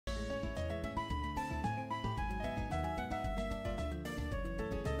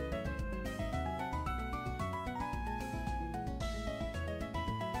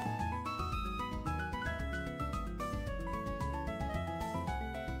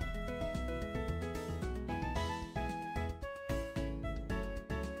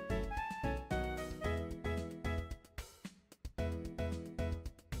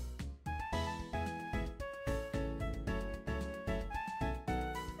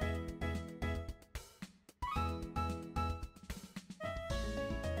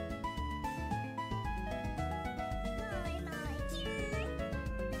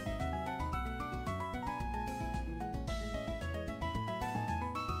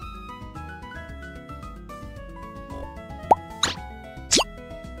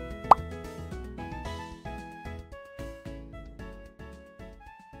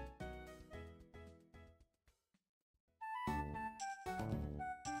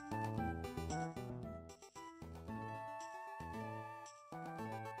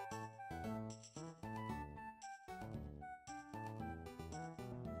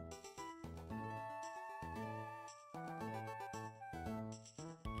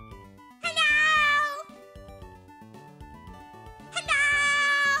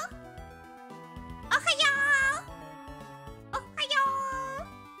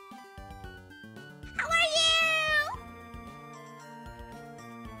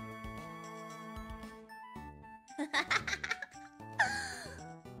Hello!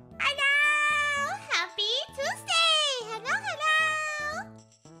 Happy Tuesday! Hello, hello!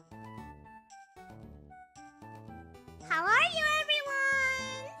 How are you,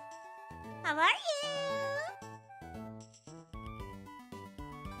 everyone? How are you?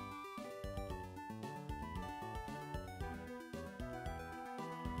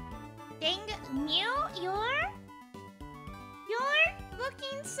 Dang, Mew, you're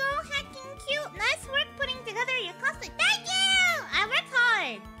looking so heckin' cute. Nice work putting together your cosplay. Thank you! I worked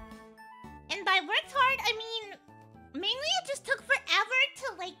hard. And by worked hard, I mean, mainly it just took forever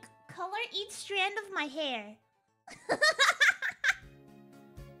to, like, color each strand of my hair.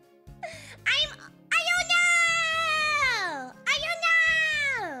 I don't know! I don't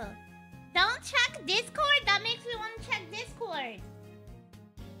know! Don't check Discord? That makes me want to check Discord.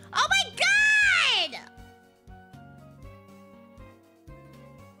 Oh my god!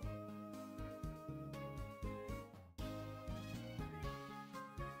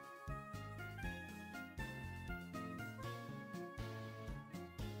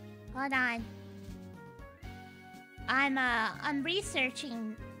 Hold on. I'm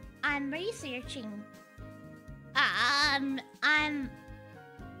researching.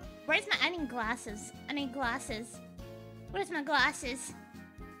 Where's my... I need glasses. Where's my glasses?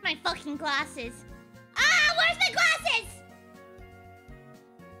 My fucking glasses. Ah, where's my glasses?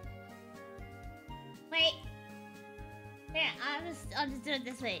 Wait. Here, I'll just do it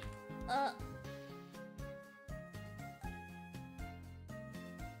this way.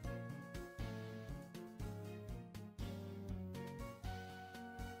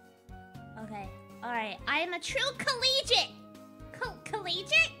 Okay. Alright. I am a true collegiate.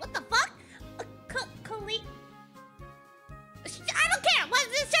 Collegiate? What the fuck? Collegiate? I don't care! What?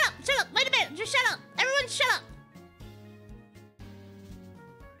 Shut up! Wait a minute! Just shut up! Everyone shut up!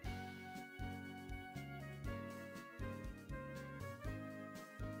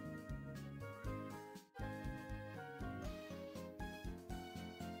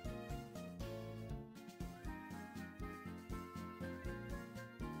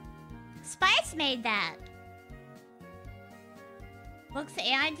 Spice made that. Looks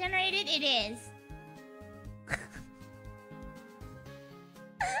AI generated? It is.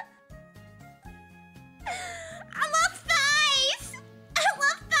 I love thighs! I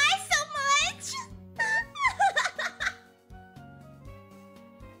love thighs so much!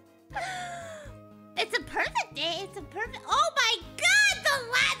 It's a perfect day. It's a perfect... Oh my god! The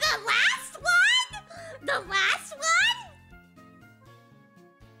last one? The last one?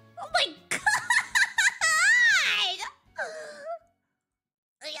 Oh my god!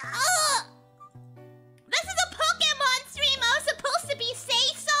 This is a Pokemon stream. I was supposed to be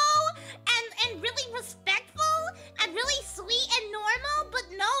say-so and really respectful and really sweet and normal, but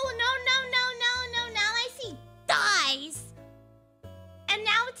no. Now I see thighs. And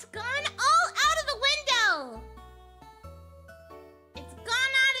now it's gone all out of the window. It's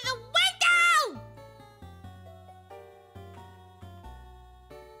gone out of the window!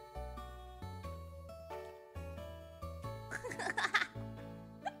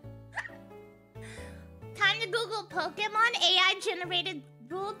 Time to Google Pokemon AI generated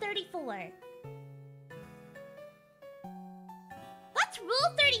Rule 34. What's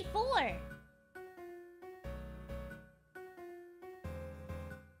Rule 34?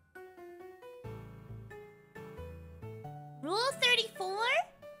 Rule 34?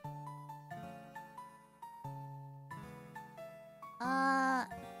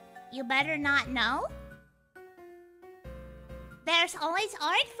 You better not know? There's always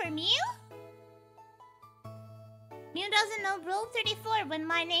art for Mew? Mew doesn't know Rule 34 when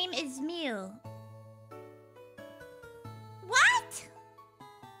my name is Mew. What?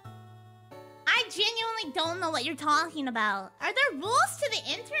 I genuinely don't know what you're talking about. Are there rules to the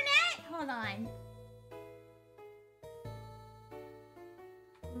internet? Hold on.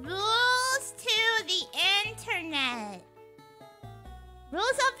 Rules to the internet. Rules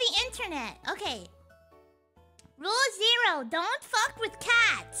of the internet. Okay. Rule 0. Don't fuck with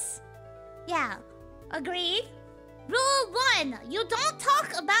cats. Yeah. Agreed. Rule 1. You don't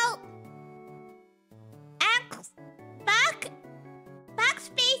talk about...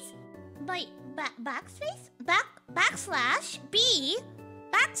 Backspace... Wait, backspace? Backslash... B...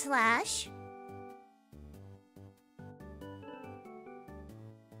 Backslash...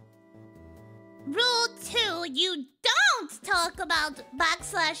 Rule 2, you don't talk about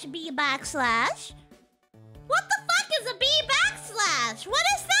backslash B backslash. What the fuck is a B backslash? What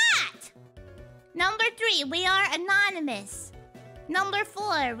is that? Number 3, we are anonymous. Number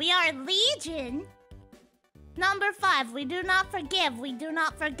 4, we are legion. Number 5, we do not forgive, we do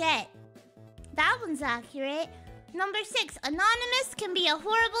not forget. That one's accurate. Number 6. Anonymous can be a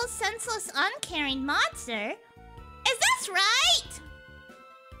horrible, senseless, uncaring monster. Is this right?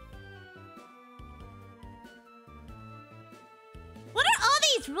 What are all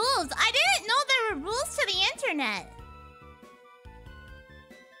these rules? I didn't know there were rules to the internet.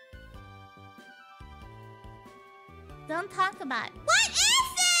 Don't talk about it. What is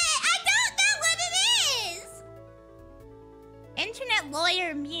it? I don't know what it is. Internet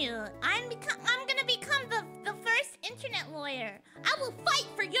lawyer Mew. I'm gonna become the first internet lawyer. I will fight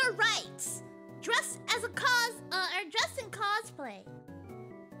for your rights. Dress as a dress in cosplay.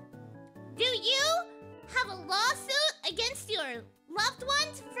 Do you have a lawsuit against your loved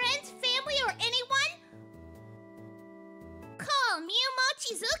ones, friends, family, or anyone? Call Mew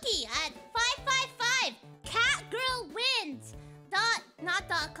Mochizuki at 555 Catgirl Wins. Not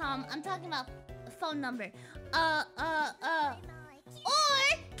 .com. I'm talking about a phone number. Or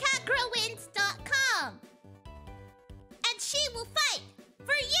catgirlwins.com. And she will fight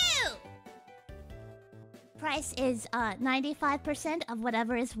for you. Price is 95% of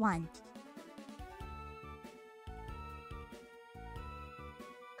whatever is won.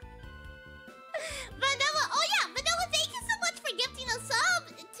 Vanilla, oh yeah, Vanilla, thank you so much for gifting a sub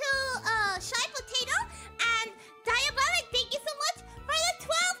to Shy Potato. And Diabolik, thank you so much for the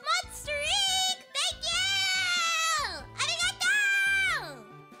 12-month streak! Thank you! Arigato!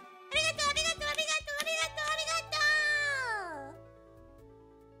 Arigato, arigato, arigato, arigato, arigato!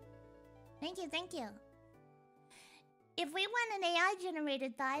 Thank you, thank you. If we want an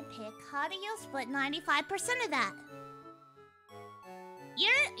AI-generated thigh pic, how do you split 95% of that?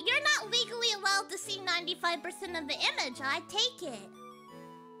 You're not legally allowed to see 95% of the image. I take it.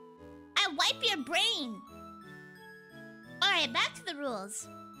 I wipe your brain. Alright, back to the rules.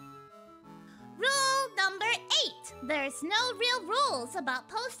 Rule number 8. There's no real rules about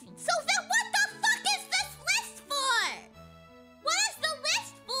posting. So then what the fuck is this list for? What is the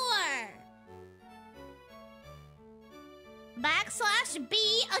list for? /B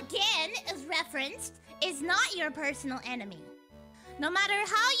again is referenced is not your personal enemy. No matter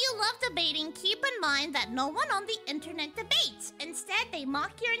how you love debating, keep in mind that no one on the internet debates. Instead, they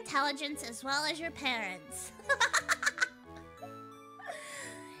mock your intelligence as well as your parents.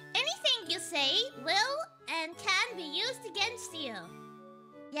 Anything you say will and can be used against you.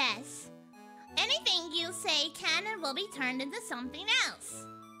 Yes. Anything you say can and will be turned into something else.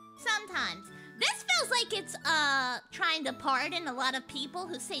 Sometimes. This feels like it's, trying to pardon a lot of people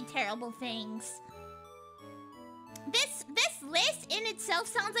who say terrible things. This list in itself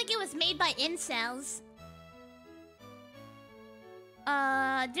sounds like it was made by incels. Do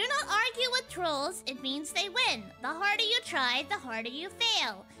not argue with trolls. It means they win. The harder you try, the harder you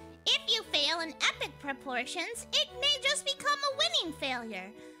fail. If you fail in epic proportions, it may just become a winning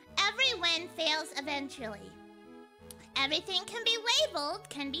failure. Every win fails eventually. Everything can be labeled,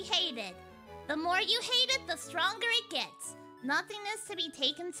 can be hated. The more you hate it, the stronger it gets. Nothing is to be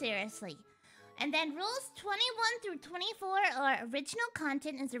taken seriously. And then rules 21 through 24 are original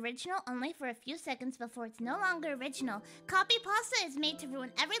content is original only for a few seconds before it's no longer original. Copy pasta is made to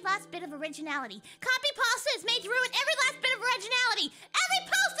ruin every last bit of originality. Copy pasta is made to ruin every last bit of originality. Every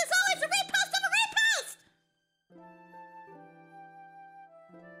post is always a repost of a repost!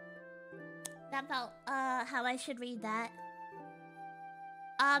 That felt, how I should read that.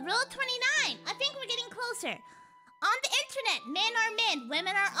 Rule 29. I think we're getting closer. On the internet, men are men,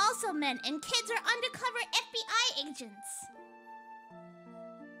 women are also men, and kids are undercover FBI agents.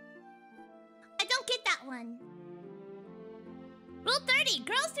 I don't get that one. Rule 30.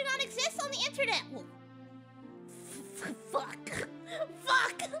 Girls do not exist on the internet. Fuck.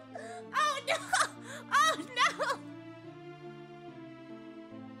 Fuck. Oh no. Oh no.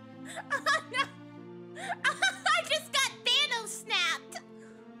 Oh no. I just got Thanos snapped.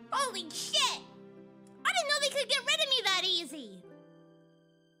 Holy shit. I didn't know they could get rid of me that easy.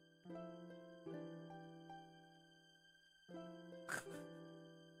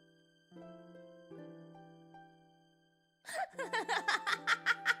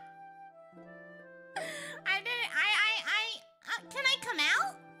 Can I come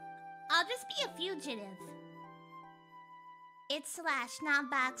out? I'll just be a fugitive. It's slash, not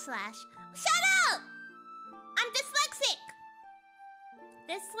backslash. Shut up! I'm dyslexic!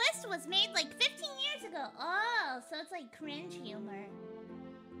 This list was made like 15 years ago. Oh, so it's like cringe humor.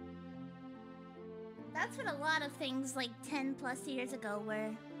 That's what a lot of things like 10 plus years ago were.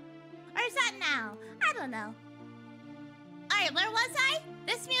 Or is that now? I don't know. Alright, where was I?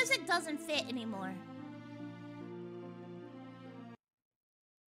 This music doesn't fit anymore.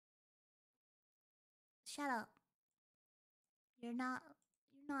 Shut up. You're not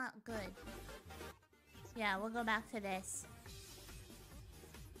good. Yeah, we'll go back to this.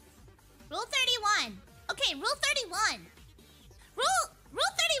 Rule 31. Okay, Rule 31.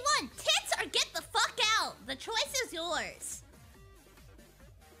 Rule 31. Tits or get the fuck out. The choice is yours.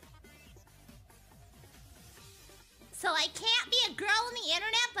 So I can't be a girl on the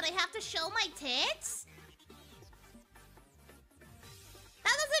internet, but I have to show my tits?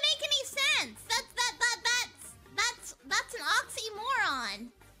 That doesn't make any sense. That's an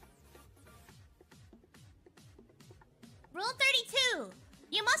oxymoron. Rule 32.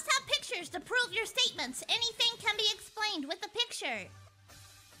 You must have pictures to prove your statements. Anything can be explained with a picture.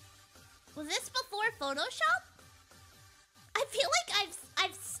 Was this before Photoshop? I feel like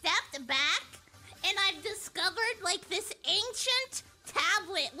I've stepped back and I've discovered like this ancient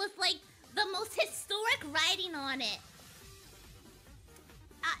tablet with like the most historic writing on it.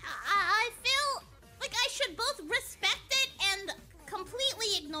 I feel like I should both respect it and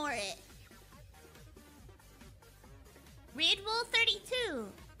completely ignore it. Read Rule 32.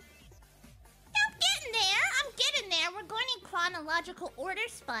 I'm getting there. I'm getting there. We're going in chronological order,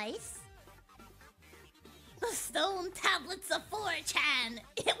 Spice. The stone tablets of 4chan.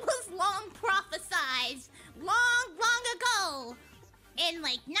 It was long prophesized. Long ago. In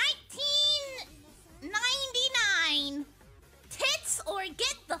like 1999. Tits or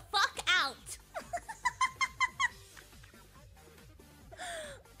get the fuck out.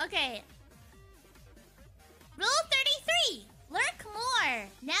 Okay. Rule 33. Lurk more.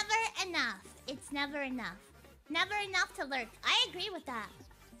 Never enough. It's never enough. Never enough to lurk. I agree with that.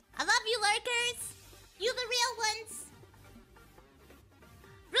 I love you, lurkers. You the real ones.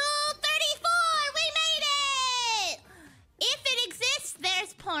 Rule 34. We made it. If it exists,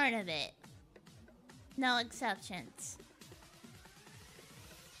 there's porn of it. No exceptions.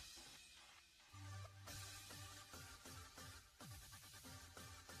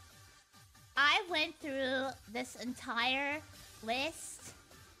 I went through this entire list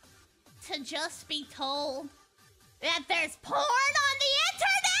to just be told that there's porn on the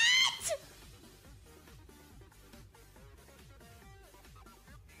internet!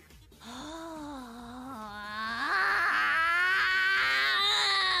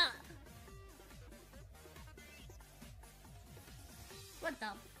 What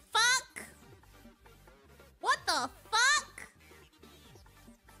the fuck? What the fuck?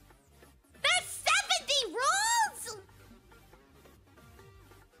 There's 70 rules?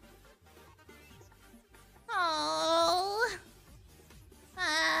 Oh.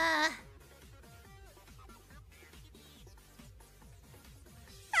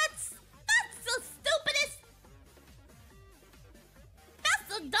 That's the stupidest. That's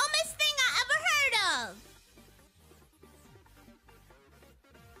the dumbest thing I ever heard of.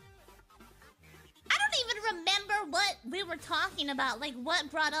 I don't even remember what we were talking about, like what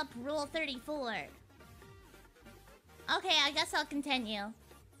brought up Rule 34. Okay, I guess I'll continue.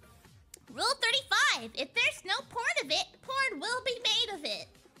 Rule 35. If there's no porn of it, porn will be made of it.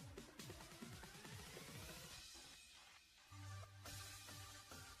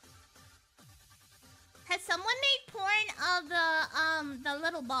 Has someone made porn of the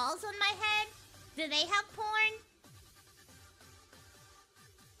little balls on my head? Do they have porn?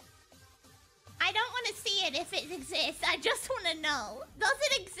 I don't want to see it if it exists. I just want to know. Does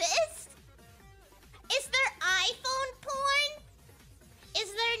it exist? Is there iPhone porn? Is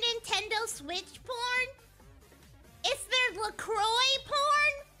there Nintendo Switch porn? Is there LaCroix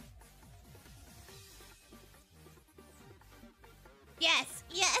porn? Yes,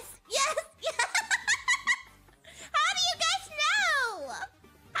 yes, yes, yes. How do you guys know?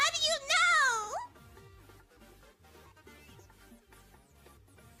 How do you know?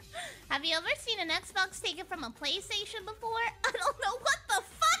 Have you ever seen an Xbox taken from a PlayStation before? I don't know what the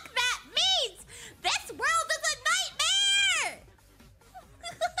fuck that means! This world is a nightmare!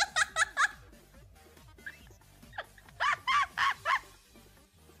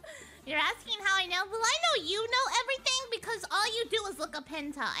 You're asking how I know? Well, I know you know everything because all you do is look up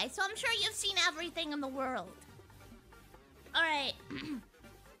hentai. So I'm sure you've seen everything in the world. Alright.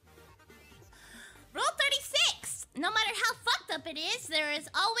 Rule 36. No matter how fucked up it is, there is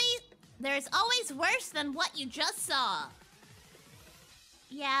always worse than what you just saw.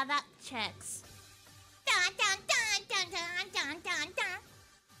 Yeah, that checks. Dun, dun, dun, dun, dun, dun, dun, dun.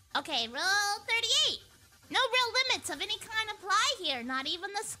 Okay, Rule 38. No real limits of any kind apply here, not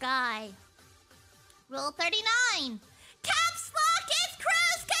even the sky. Rule 39. Caps lock is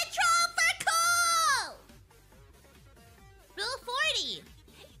cruise control for cool! Rule 40.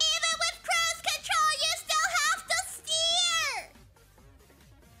 Even with cruise control, you still have to steer!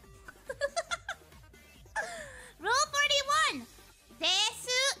 Rule 41.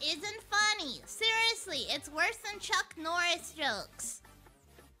 Desu isn't funny. Seriously. seriously, it's worse than Chuck Norris jokes.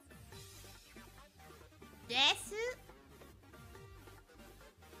 Desu?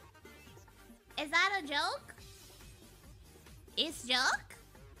 Is that a joke? Is joke?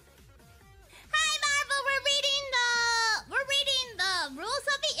 Hi Marvel, we're reading the rules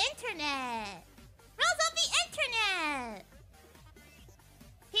of the internet. Rules of the internet.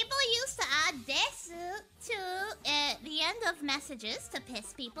 People used to add desu to the end of messages to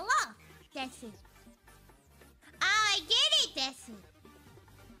piss people off. Desu. Oh, I get it, desu.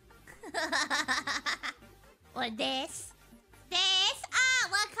 Or des. Des. Ah,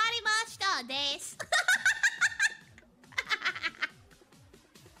 wakarimashita, des.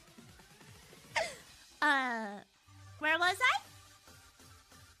 Where was I?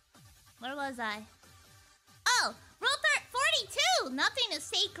 Where was I? Oh, Rule 42, nothing is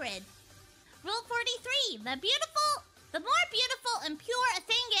sacred. Rule 43, the more beautiful and pure a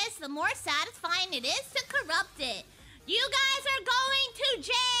thing is, the more satisfying it is to corrupt it. You guys are going to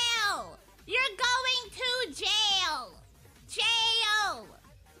jail! You're going to jail! Jail!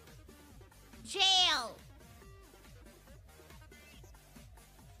 Jail!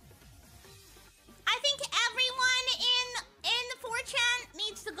 I think everyone in 4chan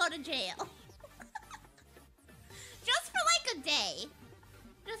needs to go to jail. Just for like a day.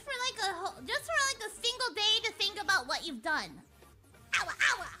 Just for like a single day to think about what you've done. Ow,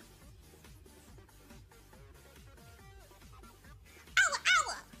 ow. Ow,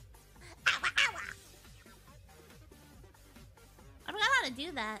 ow. Ow, ow. I forgot how to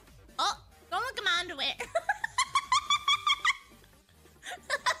do that. Oh, don't look at my underwear.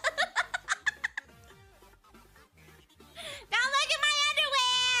 Don't look at my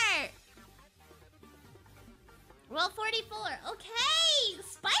underwear! Rule 44. Okay,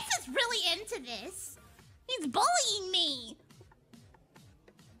 Spice is really into this. He's bullying me.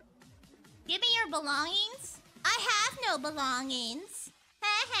 Give me your belongings. I have no belongings.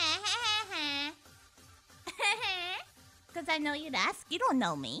 Because I know you'd ask. You don't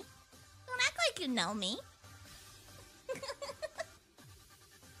know me. Don't act like you know me.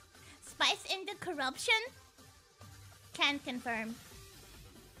 Spice into corruption? Can confirm.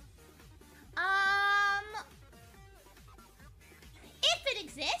 If it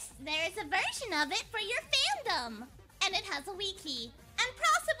exists, there is a version of it for your fandom. And it has a wiki. And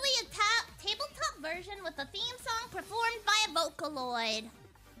possibly a tabletop version with a theme song performed by a Vocaloid.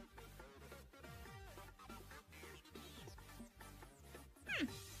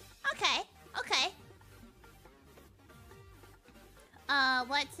 Okay.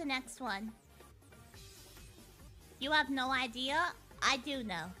 What's the next one? You have no idea? I do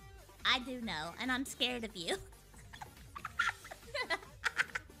know. And I'm scared of you.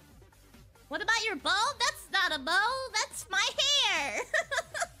 What about your bow? That's not a bow, that's my hair!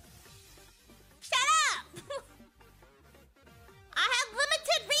 Shut up! I have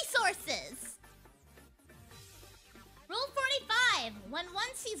limited resources! Rule 45. When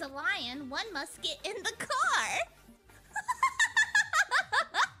one sees a lion, one must get in the car!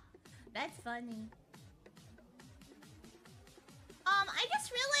 That's funny. I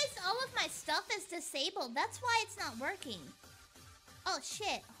just realized all of my stuff is disabled. That's why it's not working. Oh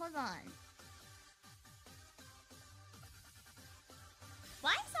shit, hold on.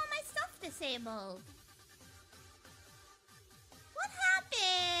 Why is all my stuff disabled? What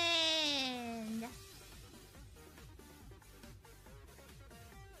happened?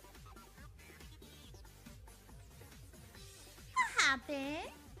 What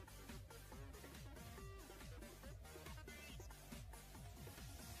happened?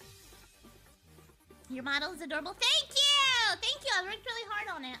 Your model is adorable. Thank you! Thank you, I worked really hard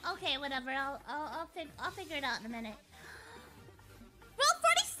on it. Okay, whatever, I'll figure it out in a minute. Rule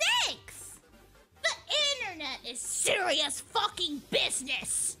 46! The internet is serious fucking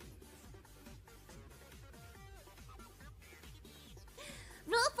business!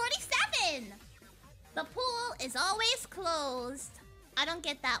 Rule 47! The pool is always closed. I don't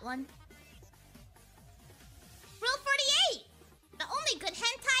get that one. Rule 48! The only good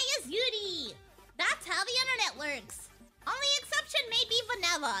hentai is Yuri! That's how the internet works. Only exception may be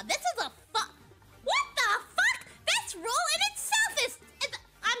vanilla. This is a What the fuck? This rule in itself is...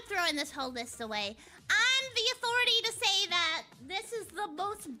 I'm throwing this whole list away. I'm the authority to say that this is the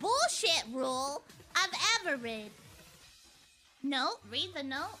most bullshit rule I've ever read. Note? Read the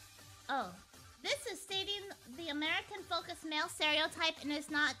note? Oh. This is stating the American-focused male stereotype and is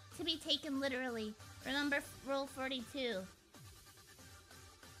not to be taken literally. Remember Rule 42.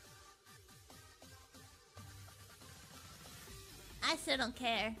 I still don't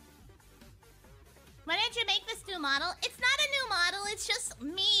care. Why didn't you make this new model? It's not a new model, it's just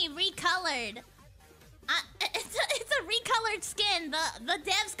me recolored. It's a recolored skin. The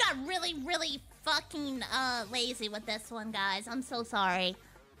devs got really fucking lazy with this one, guys. I'm so sorry.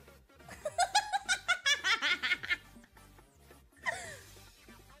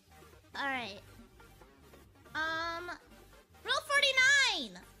 All right. Rule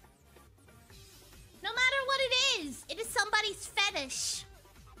 49. No matter what it is somebody's fetish.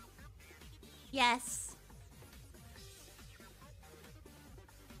 Yes.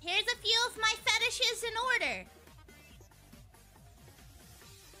 Here's a few of my fetishes in order.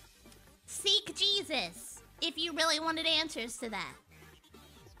 Seek Jesus, if you really wanted answers to that.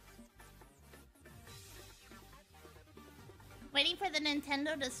 Waiting for the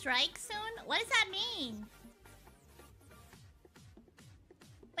Nintendo to strike soon? What does that mean?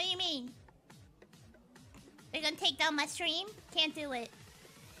 What do you mean? They're gonna take down my stream? Can't do it.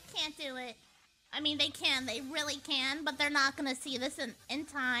 Can't do it. I mean, they can. They really can. But they're not gonna see this in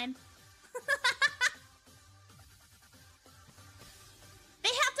time. They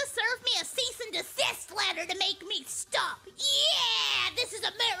have to serve me a cease and desist letter to make me stop. Yeah! This is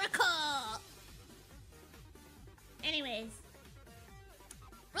a miracle! Anyways.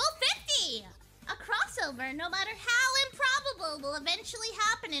 Rule 50! A crossover, no matter how improbable, will eventually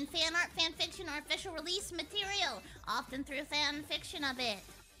happen in fan art, fan fiction, or official release material, often through fan fiction of it.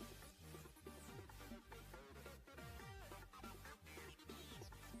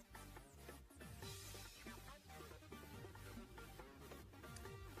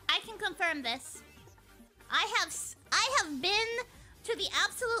 I can confirm this. I have been to the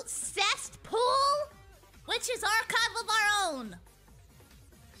absolute cesspool, which is archive of our own.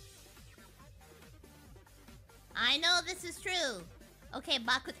 I know this is true. Okay,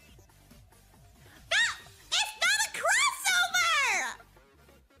 Baku... No! It's not a crossover!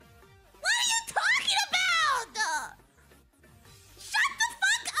 What are you talking about? Shut the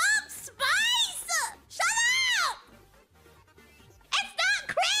fuck up, Spice! Shut up! It's not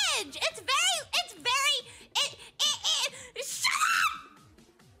cringe! It's very... Shut up!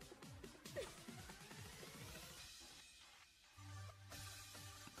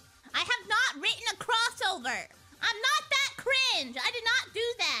 I have not written a crossover. I'm not that cringe. I did not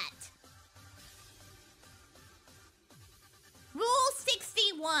do that. Rule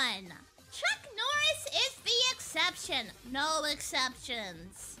 61. Chuck Norris is the exception. No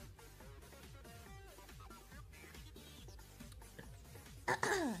exceptions.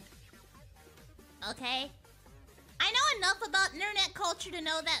 Okay. I know enough about internet culture to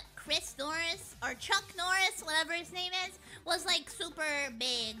know that Chris Norris, or Chuck Norris, whatever his name is, was like super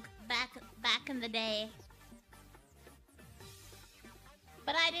big back in the day.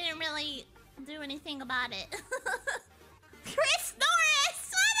 But I didn't really do anything about it. Chris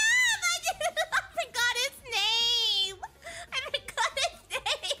Norris! Shut up! I forgot his name! I forgot his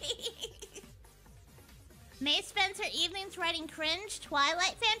name! May spends her evenings writing cringe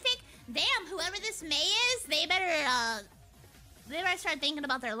Twilight fanfic? Damn, whoever this May is, they better start thinking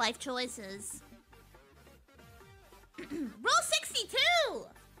about their life choices. Rule 62!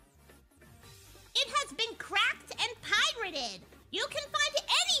 It has been cracked and pirated. You can find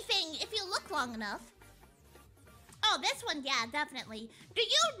anything if you look long enough. Oh, this one, yeah, definitely. Do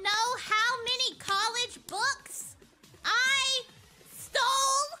you know how many college books I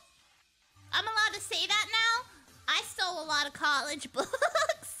stole? I'm allowed to say that now? I stole a lot of college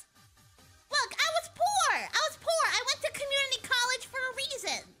books. Look, I was poor. I went to community college for a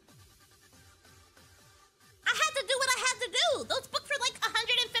reason. I had to do what I had to do. Those books were like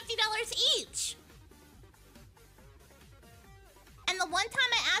 $150 each. And the one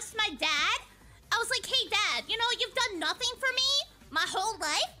time I asked my dad, I was like, hey dad, you know, you've done nothing for me my whole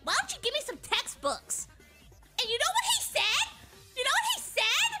life. Why don't you give me some textbooks? And you know what he said? You know what he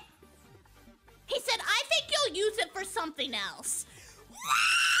said? He said, I think you'll use it for something else.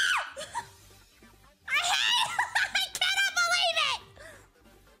 I cannot believe it!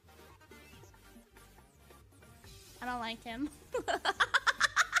 I don't like him.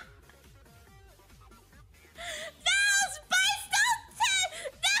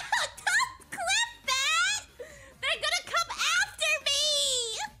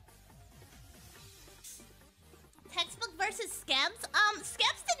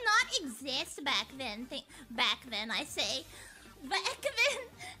 Skeps did not exist back then. I say. Back then,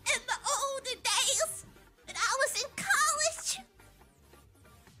 in the older days, when I was in college.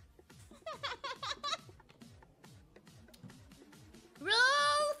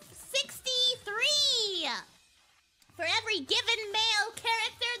 Rule 63. For every given male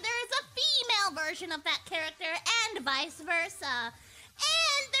character, there is a female version of that character, and vice versa.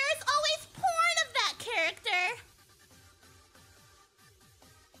 And there is always porn of that character.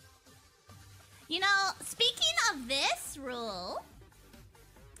 You know, speaking of this rule,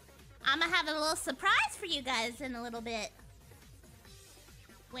 I'm gonna have a little surprise for you guys in a little bit.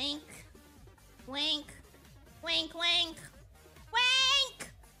 Wink. Wink. Wink, wink.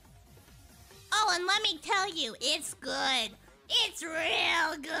 Wink! Oh, and let me tell you, it's good. It's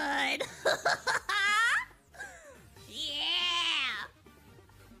real good. Yeah!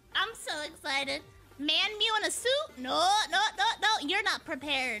 I'm so excited. MeidoMyu in a suit? No, no, no, no. You're not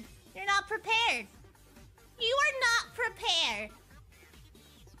prepared. You're not prepared. You are not prepared.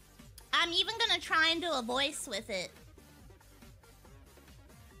 I'm even gonna try and do a voice with it.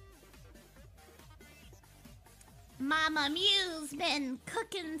 Mama Mew's been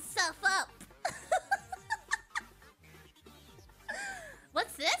cooking stuff up.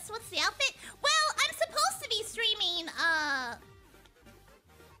 What's this? What's the outfit? Well, I'm supposed to be streaming,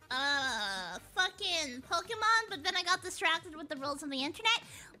 fucking Pokemon, but then I got distracted with the rules of the internet.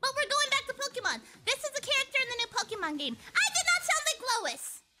 But we're going back to Pokemon. This is a character in the new Pokemon game. I did not sound like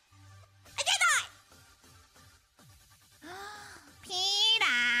Lois. I did not.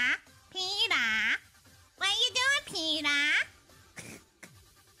 Peter. Peter. What are you doing, Peter?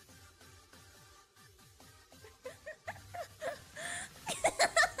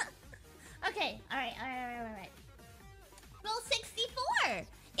 Okay, alright. Rule 64.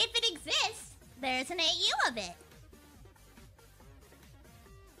 If it exists, there's an AU of it.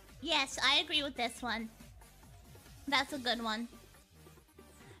 Yes, I agree with this one. That's a good one.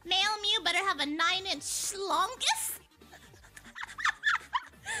 MeidoMyu better have a 9-inch schlongus.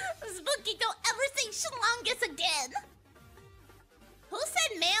 Spooky, don't ever say schlongus again. Who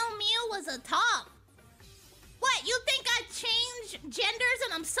said MeidoMyu was a top? What, you think I changed genders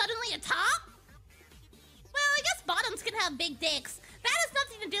and I'm suddenly a top? Well, I guess bottoms can have big dicks. That has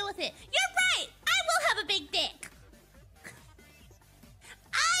nothing to do with it. You're right! I will have a big dick!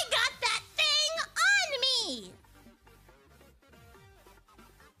 I got that thing on me!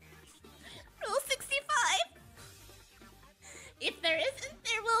 Rule 65. If there isn't,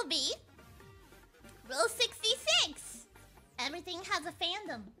 there will be. Rule 66. Everything has a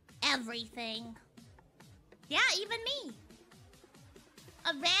fandom. Everything. Yeah, even me.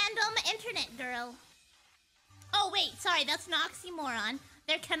 A random internet girl. Oh, wait, sorry, that's an oxymoron.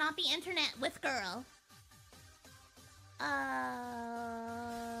 There cannot be internet with girl.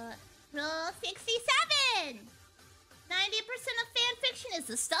 Rule 67! 90% of fanfiction is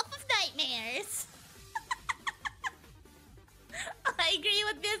the stuff of nightmares. I agree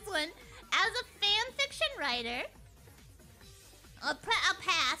with this one. As a fanfiction writer,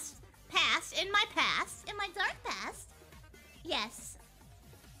 in my dark past, yes.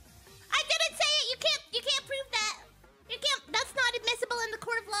 I didn't say it. You can't prove that. You can't. That's not admissible in the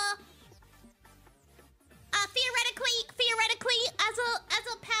court of law. Theoretically, as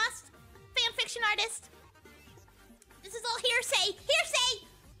a past fanfiction artist, this is all hearsay. Hearsay.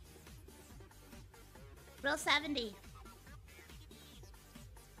 Rule 70.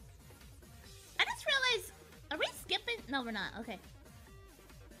 I just realized. Are we skipping? No, we're not. Okay.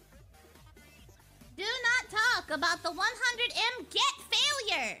 Do not talk about the 100M get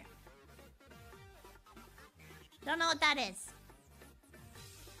failure. Don't know what that is.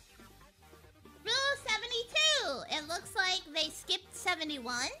 Rule 72. It looks like they skipped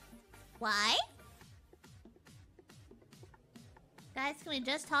 71. Why? Guys, can we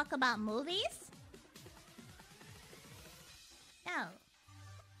just talk about movies? No.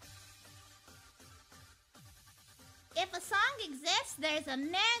 If a song exists, there's a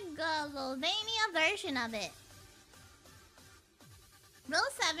Megalovania version of it.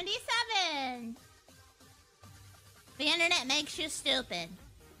 Rule 77. The internet makes you stupid.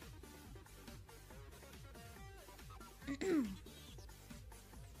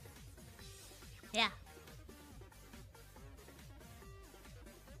 Yeah.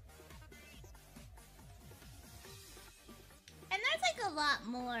 And there's like a lot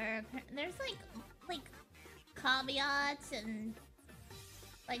more. There's like caveats and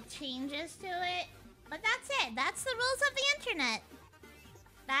like changes to it. But that's it. That's the rules of the internet.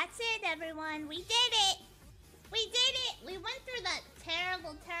 That's it, everyone. We did it. We did it. We went through that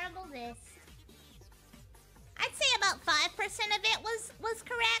terrible, terrible list. I'd say about 5% of it was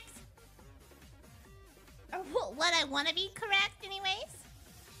correct. Or what I want to be correct, anyways.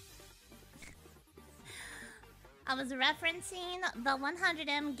 I was referencing the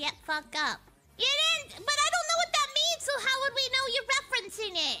 100M get fucked up. You didn't, but I don't know what that means, so how would we know you're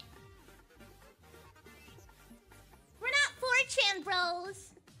referencing it? We're not 4chan bros.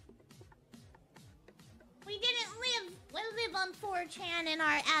 We didn't live on 4chan in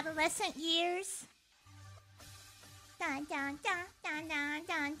our adolescent years. Dun dun dun dun dun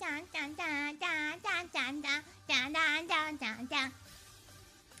dun dun dun dun dun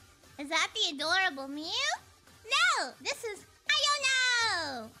Is that the adorable Mew? No! This is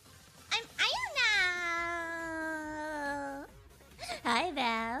Iono! I'm Iono! Hi,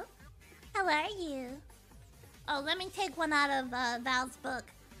 Val. How are you? Oh, let me take one out of Val's book.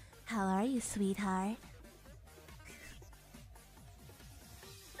 How are you, sweetheart?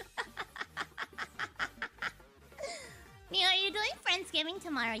 Mew, are you doing Friendsgiving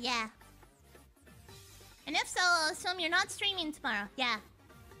tomorrow? Yeah. And if so, I'll assume you're not streaming tomorrow. Yeah.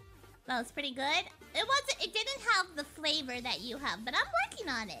 That was pretty good. It didn't have the flavor that you have, but I'm working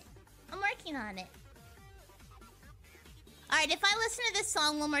on it. Alright, if I listen to this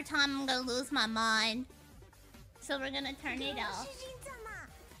song one more time, I'm gonna lose my mind. So we're gonna turn it off.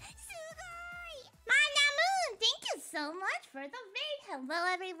 Mana Moon, thank you so much for the raid. Hello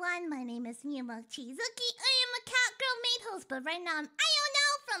everyone, my name is Mew Chizuki. I am a cat girl maid host, but right now I'm Iono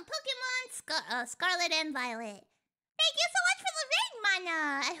from Pokemon Scarlet and Violet. Thank you so much for the raid, Mana.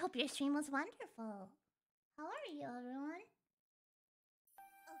 I hope your stream was wonderful. How are you, everyone?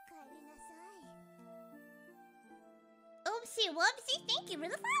 Oopsie whoopsie, thank you for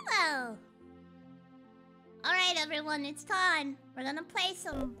the follow. Alright, everyone, it's time. We're gonna play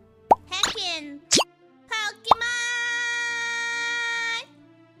some heckin'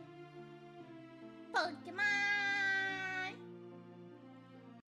 Pokemon!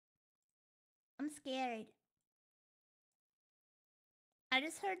 I'm scared. I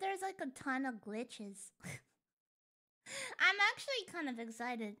just heard there's like a ton of glitches. I'm actually kind of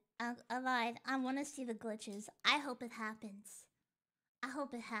excited. I lied. I want to see the glitches. I hope it happens.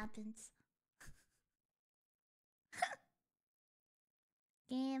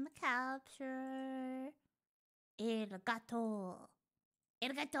 Game capture. El gato.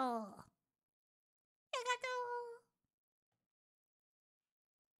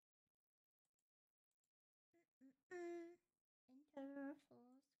 Enter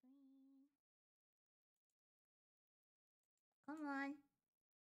full screen. Come on.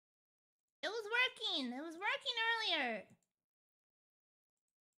 It was working earlier.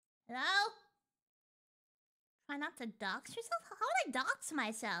 Hello? Try not to dox yourself? How would I dox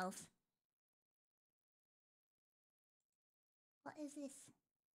myself? What is this?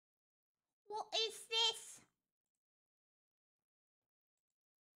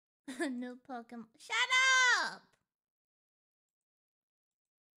 New Pokemon. Shut up!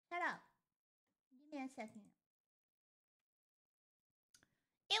 Give me a second.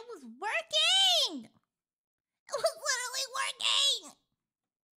 It was working! It was literally working!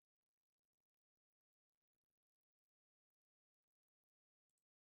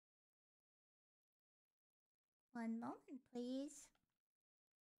 One moment, please.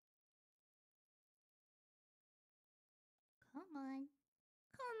 Come on,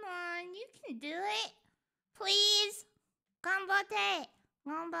 you can do it. Please. Ganbatte.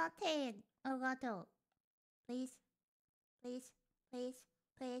 Arigato. Please.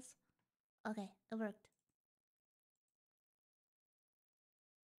 Okay, it worked.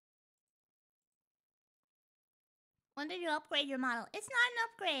 When did you upgrade your model? It's not an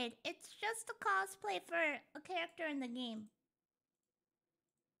upgrade. It's just a cosplay for a character in the game.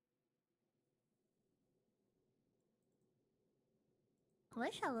 I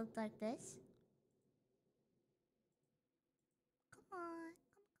wish I looked like this. Come on.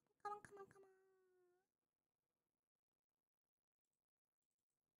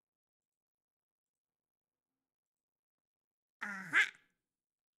 Aha!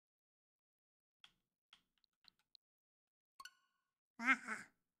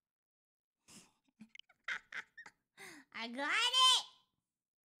 I got it!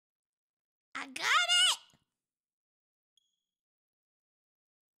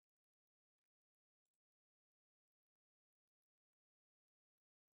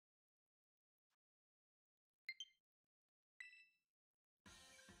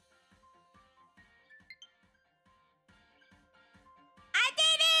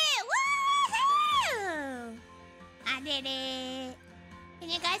 Woohoo! I did it! Can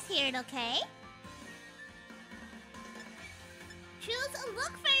you guys hear it okay? Choose a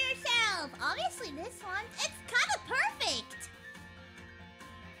look for yourself! Obviously this one, it's kind of perfect!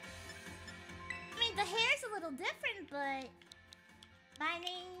 I mean, the hair's a little different, but... My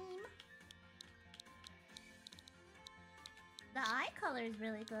name... The eye color is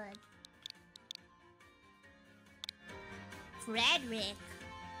really good. Frederick.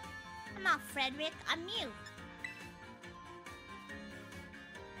 I'm not Frederick, I'm Mew.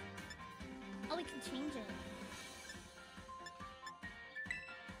 Oh, we can change it.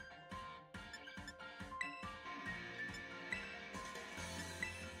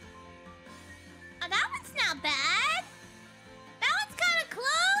 Oh, that one's not bad. That one's kind of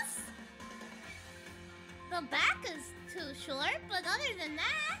close. too short, but other than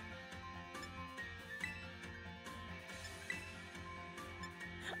that...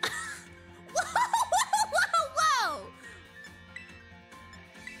 Whoa, whoa, whoa, whoa!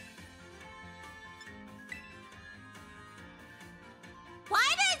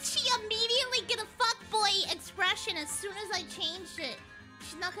 Why did she immediately get a fuckboy expression as soon as I changed it?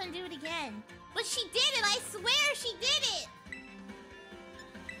 She's not gonna do it again. But she did it, I swear she did it!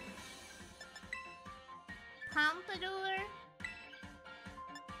 Pompadour.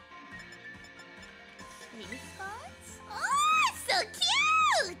 Face spots? Oh, so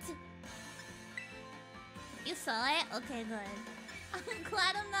cute! You saw it? Okay, good. I'm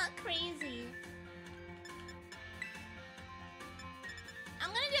glad I'm not crazy. I'm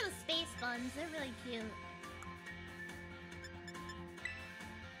gonna do the space buns. They're really cute.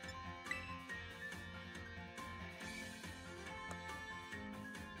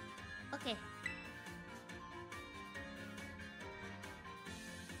 Okay.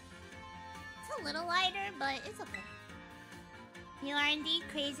 It's a little lighter, but it's okay. You are indeed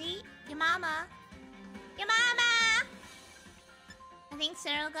crazy. Your mama. Your mama! I think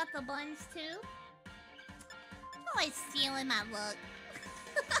Cyril got the buns too. Always stealing my look.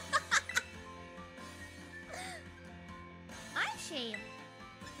 Eye shape.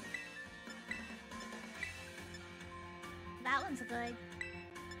 That one's good.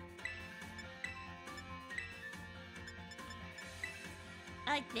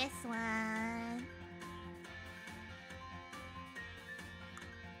 I like this one.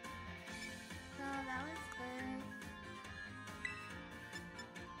 Oh, that one's good.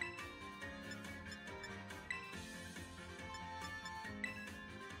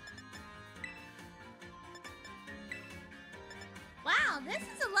 Wow, this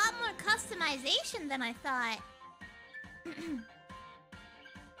is a lot more customization than I thought.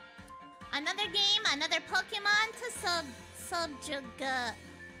 Another game, another Pokemon to subjugate.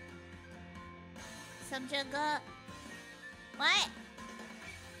 Subjugate. What?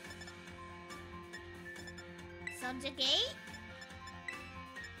 Subjugate?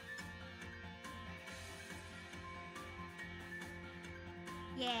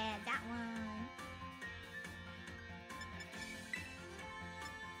 Yeah, that one.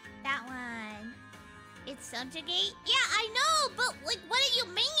 That one. It's subjugate? Yeah, I know, but like, what do you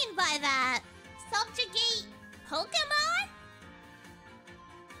mean by that? Subjugate Pokemon?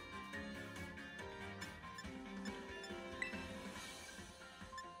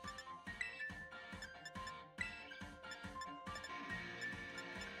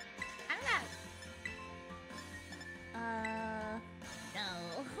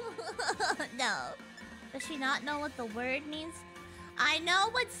 No. No. Does she not know what the word means? I know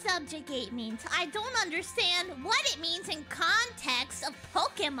what subjugate means. I don't understand what it means in context of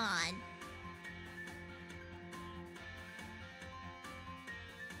Pokemon.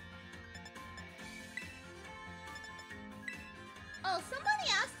 Oh, somebody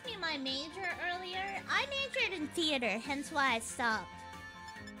asked me my major earlier. I majored in theater, hence why I stopped.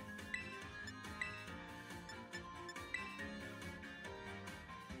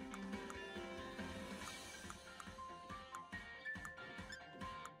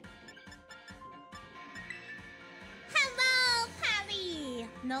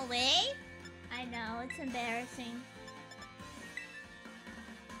 No way? I know, it's embarrassing.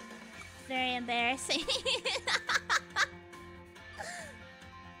 It's very embarrassing.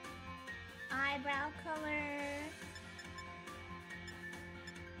 Eyebrow color.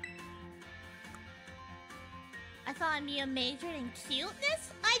 I thought Mia majored in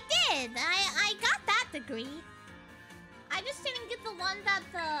cuteness? I did! I got that degree. I just didn't get the one that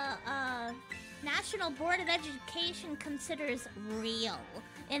the National Board of Education considers real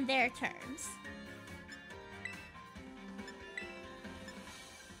in their terms.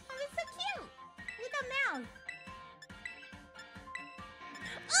 Oh, it's so cute! With a mouth.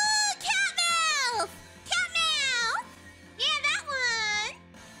 Oh, cat mouth! Cat mouth! Yeah, that one!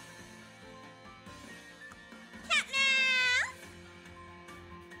 Cat mouth!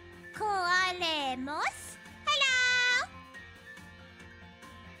 Koalemos? Hello!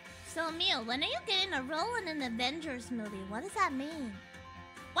 So, Mia, when are you getting a role in an Avengers movie? What does that mean?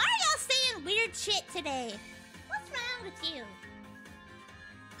 Why are y'all saying weird shit today? What's wrong with you?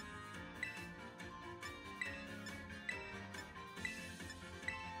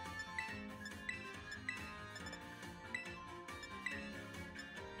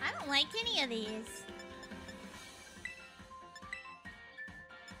 I don't like any of these.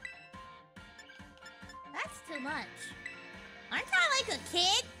 That's too much. Aren't I like a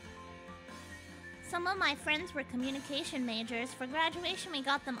kid? Some of my friends were communication majors. For graduation, we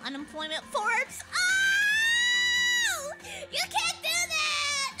got them unemployment forms. Oh! You can't do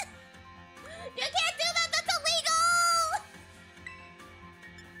that! You can't do that! That's illegal!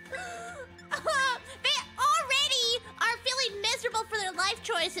 They already are feeling miserable for their life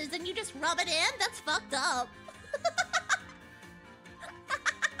choices and you just rub it in? That's fucked up.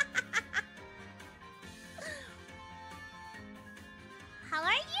 How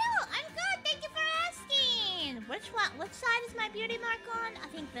are you? I'm good, thank you for asking! Which one? Which side is my beauty mark on? I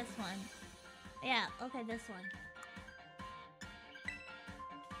think this one. Yeah, okay, this one.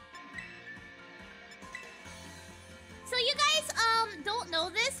 So you guys don't know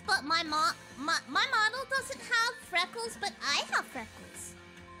this, but my model doesn't have freckles, but I have freckles.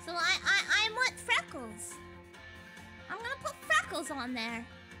 So I want freckles. I'm gonna put freckles on there.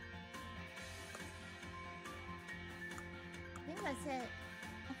 I think that's it.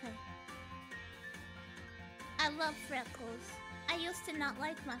 Okay. I love freckles. I used to not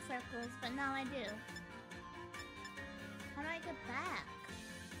like my freckles, but now I do. How do I get back?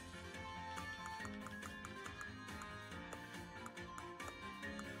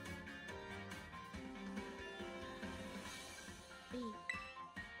 B.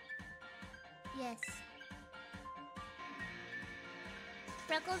 Yes.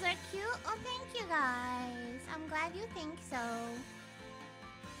 Freckles are cute? Oh, thank you guys. I'm glad you think so.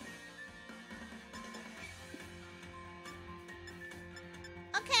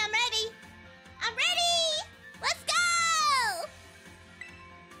 Okay, I'm ready. I'm ready! Let's go!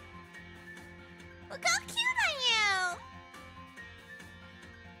 Look how cute I am!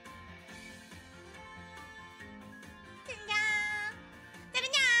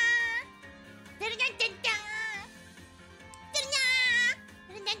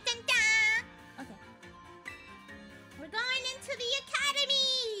 Okay. We're going into the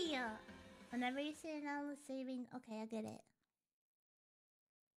academy! Whenever you say now saving... Okay, I get it.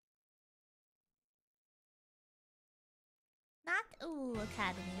 Not Ooh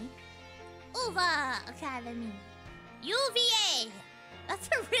Academy. UVA Academy. UVA! That's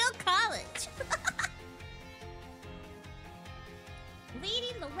a real college!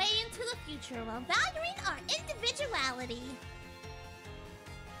 Leading the way into the future while valuing our individuality.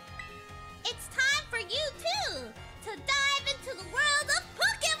 It's time for you too to dive into the world of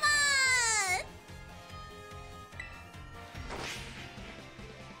Pokemon!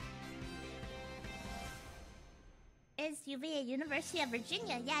 It's UVA, University of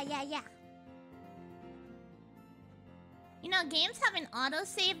Virginia. Yeah. You know, games having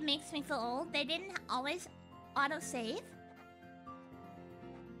autosave makes me feel old. They didn't always autosave.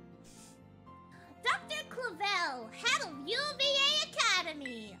 Dr. Clavel, head of UVA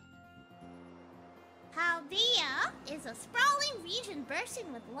Academy. Paldea is a sprawling region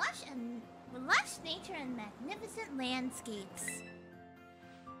bursting with lush nature and magnificent landscapes.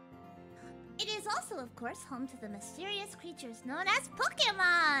 It is also, of course, home to the mysterious creatures known as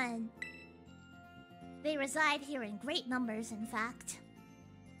Pokemon. They reside here in great numbers, in fact.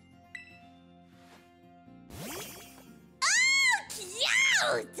 Oh,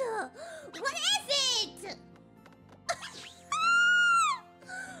 cute! What is it?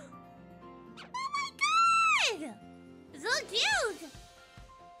 Oh my god! So cute!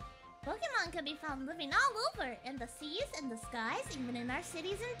 Pokemon can be found living all over, in the seas, in the skies, even in our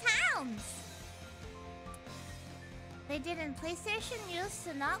cities and towns. They did in PlayStation used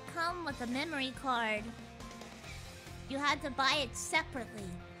to not come with a memory card. You had to buy it separately.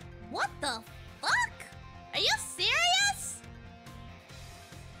 What the fuck? Are you serious?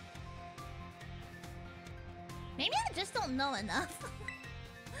 Maybe I just don't know enough.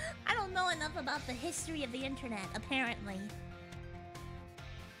 I don't know enough about the history of the internet, apparently.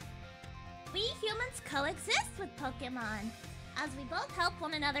 We humans coexist with Pokemon, as we both help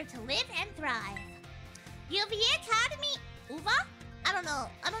one another to live and thrive. UVA Academy... UVA? I don't know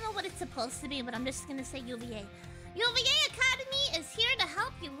what it's supposed to be, but I'm just gonna say UVA. UVA Academy is here to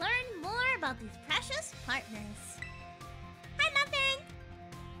help you learn more about these precious partners. Hi, Muffin!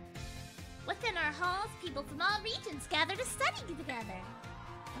 Within our halls, people from all regions gather to study together.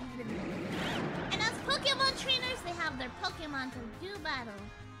 And as Pokemon trainers, they have their Pokemon to do battle,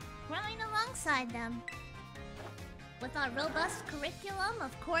 growing alongside them. With our robust curriculum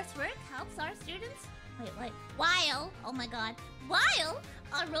of coursework helps our students... While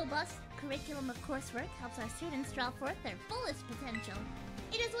our robust curriculum of coursework helps our students draw forth their fullest potential,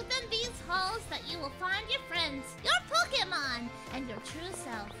 it is within these halls that you will find your friends, your Pokemon, and your true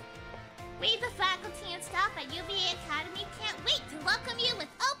self. We, the faculty and staff at UVA Academy, can't wait to welcome you with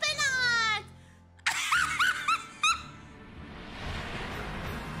open arms!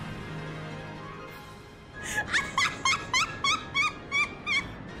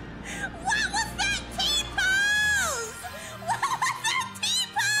 What was that T-pose?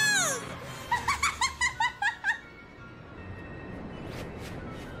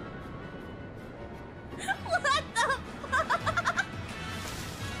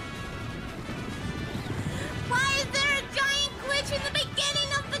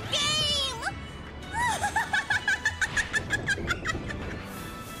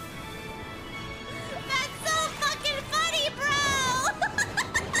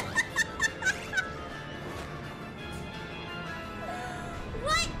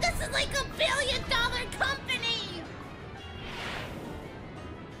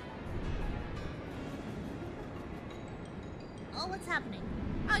 Oh, what's happening?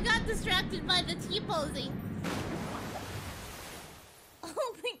 I got distracted by the T-posing.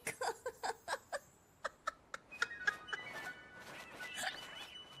 Oh my god.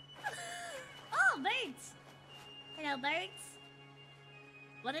 Oh, birds. Hello, birds.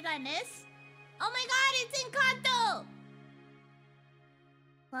 What did I miss? Oh my god, it's Encanto!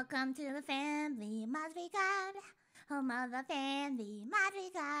 Welcome to the family Madrigal. Home of the family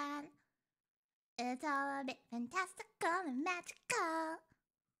Madrigal. It's all a bit fantastical and magical.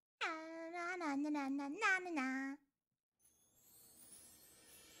 Na na na na na na na.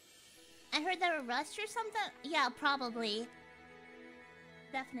 I heard they were rushed or something? Yeah, probably.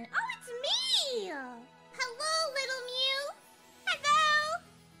 Definitely. Oh, it's me! Hello, little Mew! Hello!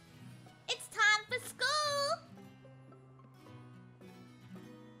 It's time for school!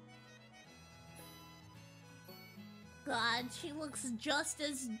 God, she looks just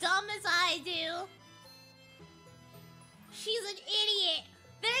as dumb as I do. She's an idiot.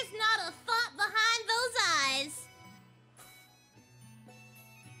 There's not a thought behind those eyes.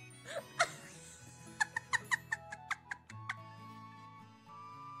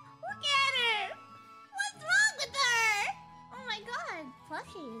 Look at her. What's wrong with her? Oh my god,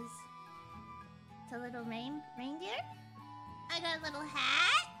 plushies. It's a little reindeer. I got a little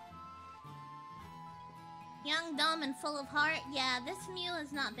hat. Young, dumb, and full of heart. Yeah, this Mew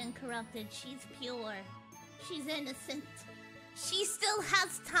has not been corrupted. She's pure. She's innocent. She still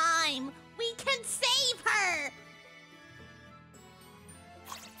has time. We can save her.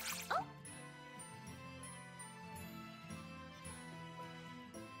 Oh.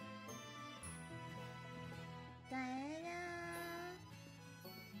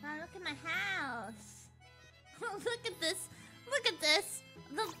 Wow, look at my house. Look at this. Look at this.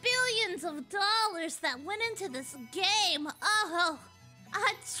 The billions of dollars that went into this game. Oh,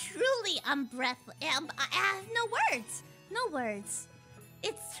 I'm breathless. I have no words. No words.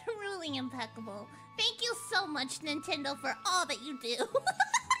 It's truly impeccable. Thank you so much, Nintendo, for all that you do.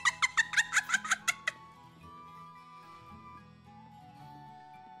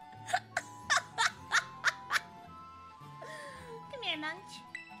 Come here, Munch.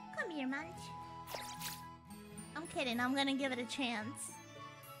 Come here, Munch. I'm kidding. I'm gonna give it a chance.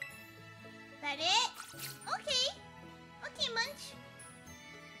 That it? Okay. Okay, Munch.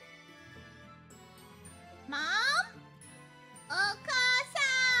 Mom?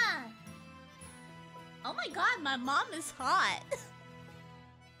 Okasa! Oh my god, my mom is hot.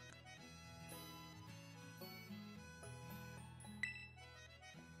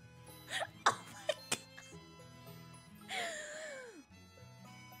 Oh my god.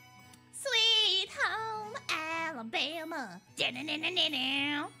 Sweet home Alabama.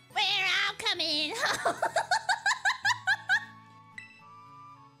 Where I'm coming home.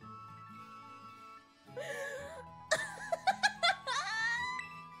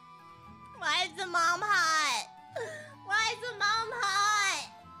 Why is the mom hot? Why is the mom hot?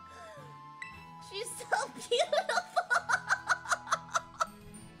 She's so beautiful.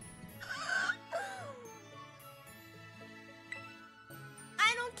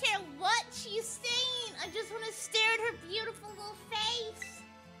 I don't care what she's saying. I just want to stare at her beautiful little face.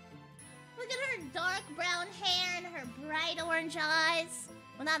 Look at her dark brown hair and her bright orange eyes.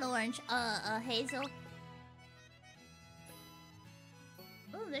 Well, not orange, hazel.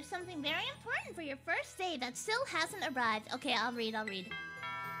 Oh, there's something very important for your first day that still hasn't arrived. Okay, I'll read. Ding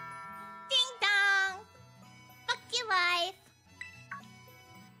dong! Fuck your life!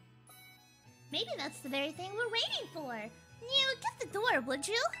 Maybe that's the very thing we're waiting for. Mew, get the door, would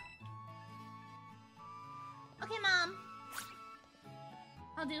you? Okay, Mom.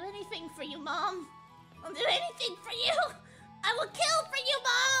 I'll do anything for you, Mom. I'll do anything for you. I will kill for you,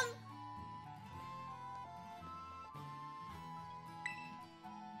 Mom.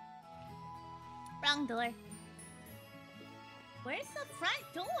 Wrong door. Where's the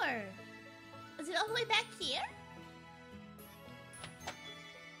front door? Is it all the way back here?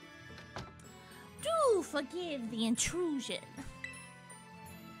 Do forgive the intrusion.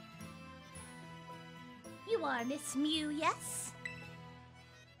 You are Miss Mew, yes?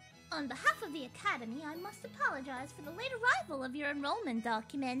 On behalf of the Academy, I must apologize for the late arrival of your enrollment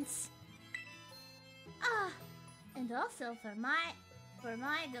documents. And also for my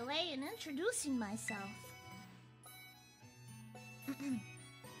delay in introducing myself.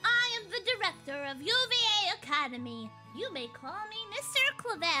 I am the director of UVA Academy. You may call me Mr.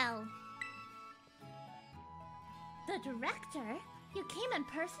 Clavel. The director? You came in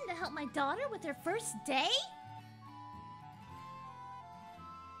person to help my daughter with her first day?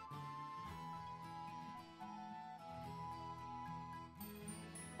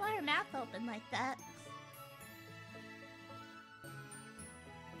 Why her mouth open like that?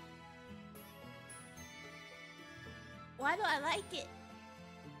 Why do I like it?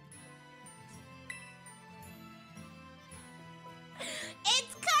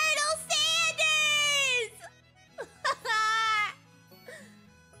 It's Colonel Sanders!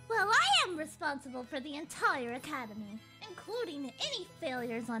 Well, I am responsible for the entire academy, including any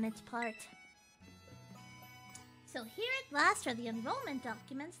failures on its part. So here at last are the enrollment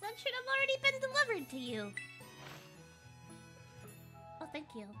documents that should have already been delivered to you. Oh,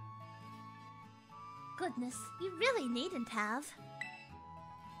 thank you. Goodness, you really needn't have.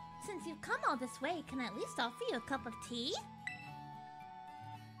 Since you've come all this way, can I at least offer you a cup of tea?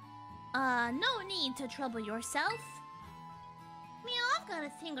 No need to trouble yourself. Mew, I've got a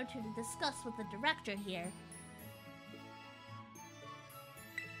thing or two to discuss with the director here.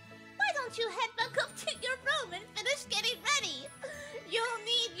 Why don't you head back up to your room and finish getting ready? You'll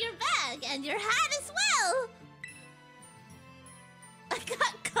need your bag and your hat as well. I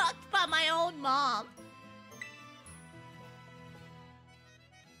got cocked by my own mom.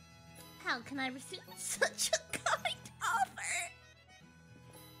 How can I receive such a kind offer?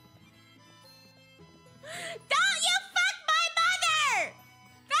 Don't you fuck my mother!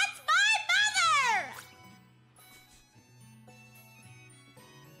 That's my mother!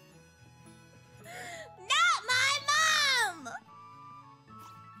 Not my mom!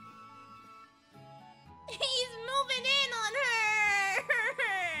 He's moving in on her!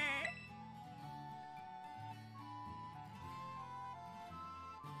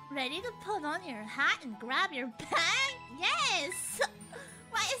 Ready to put on your hat and grab your bag? Yes!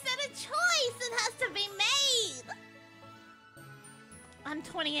 Why is that a choice? It has to be made! I'm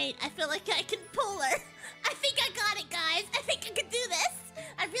 28. I feel like I can pull her. I think I got it, guys. I think I can do this.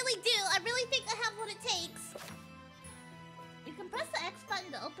 I really do. I really think I have what it takes. You can press the X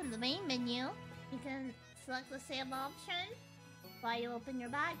button to open the main menu. You can select the save option. While you open your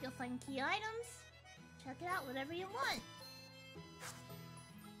bag, you'll find key items. Check it out, whatever you want.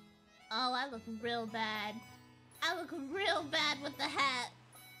 Oh, I look real bad. I look real bad with the hat.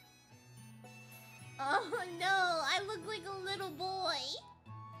 Oh no, I look like a little boy.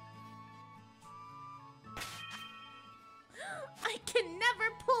 I can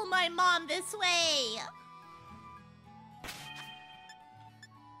never pull my mom this way.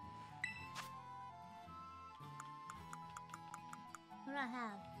 What do I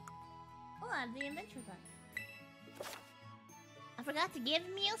have? Oh, I have the adventure button. I forgot to give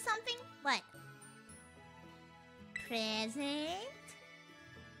Mew something? What? Present?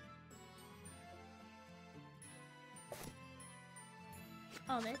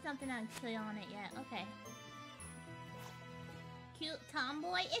 Oh, there's something actually on it yet. Okay. Cute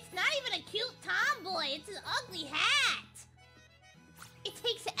tomboy? It's not even a cute tomboy. It's an ugly hat. It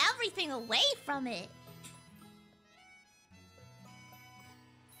takes everything away from it.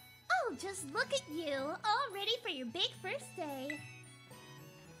 Oh, just look at you. All ready for your big first day.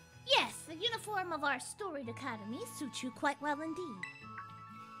 Yes, the uniform of our storied academy suits you quite well indeed.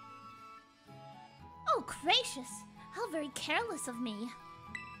 Oh, gracious. How very careless of me.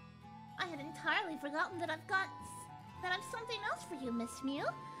 I had entirely forgotten that I've something else for you, Miss Mew.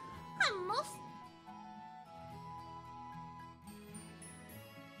 I'm most...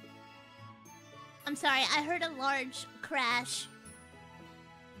 I'm sorry, I heard a large crash.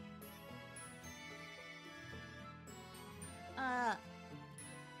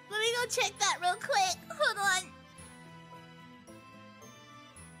 Let me go check that real quick. Hold on.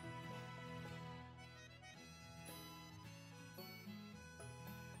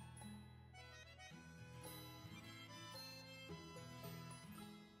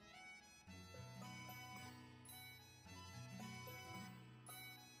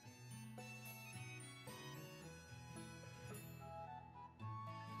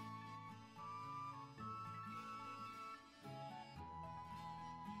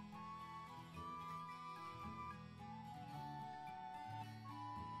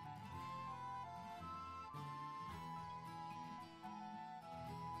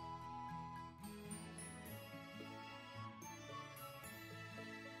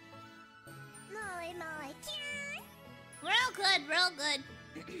 Real good.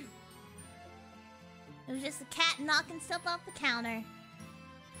 It was just a cat knocking stuff off the counter.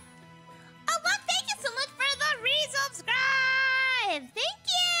 Oh, well, thank you so much for the resubscribe! Thank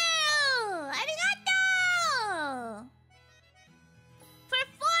you! Arigato! For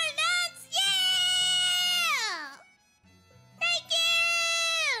 4 months, yeah! Thank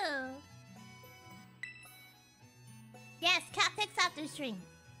you! Yes, cat picks after stream.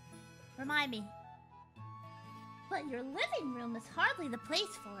 Remind me. But your living room is hardly the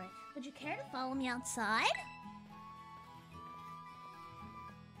place for it. Would you care to follow me outside?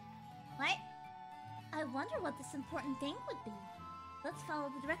 What? I wonder what this important thing would be. Let's follow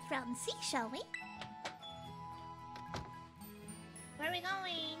the direct route and see, shall we? Where are we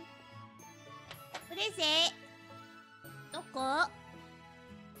going? What is it? Doko?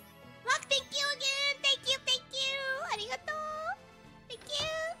 Look, thank you again! Thank you, thank you! Arigato! Thank you!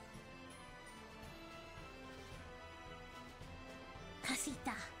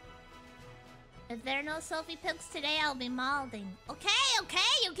 Casita. If there are no selfie pics today, I'll be malding. Okay, okay,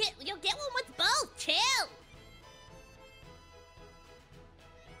 you'll get one with both. Chill.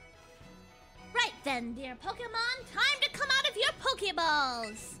 Right then, dear Pokemon, time to come out of your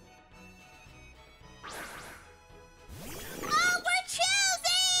Pokeballs. Oh, we're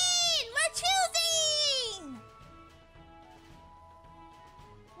choosing! We're choosing!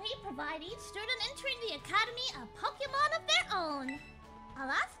 We provide each student entering the Academy a Pokemon of their own. I'll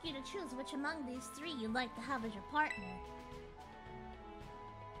ask you to choose which among these three you'd like to have as your partner.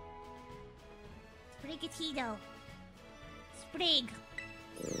 Sprigatito. Sprig.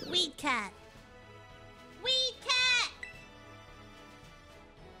 Weed Cat. Weed Cat!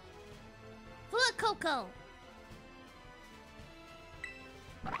 Fuecoco.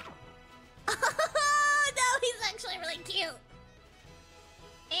 Oh, no, he's actually really cute.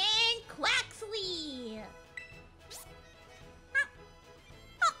 And Quaxley.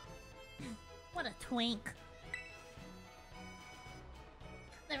 What a twink.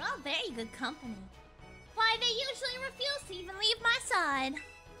 They're all very good company. Why, they usually refuse to even leave my side.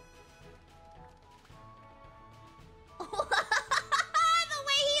 The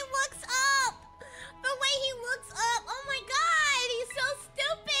way he looks up! The way he looks up! Oh my god, he's so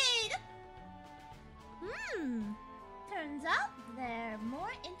stupid! Turns out they're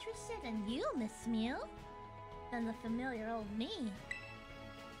more interested in you, Miss Mew, than the familiar old me.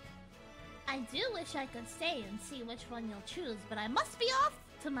 I do wish I could stay and see which one you'll choose, but I must be off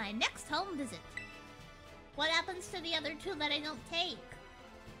to my next home visit. What happens to the other two that I don't take?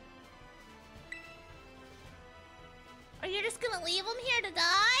 Are you just gonna leave them here to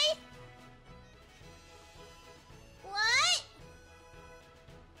die? What?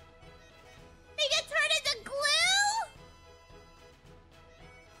 They get turned into glue?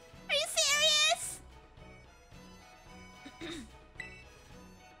 Are you serious?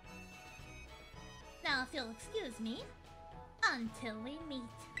 Now, if you'll excuse me, until we meet.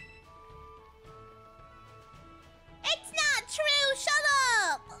 It's not true! Shut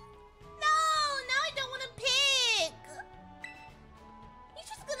up! No! Now I don't want to pick! You're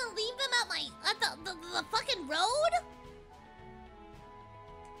just gonna leave them at the fucking road?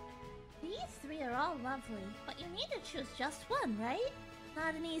 These three are all lovely, but you need to choose just one, right?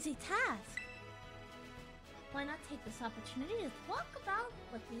 Not an easy task. Why not take this opportunity to talk about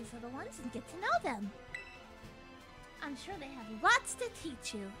with these little ones and get to know them? I'm sure they have lots to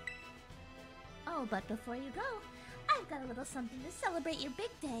teach you. Oh, but before you go, I've got a little something to celebrate your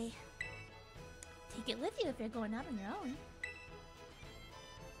big day. Take it with you if you're going out on your own.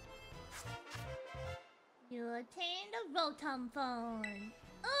 You attained a Rotom phone.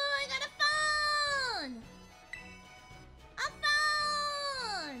 Oh, I got a phone! A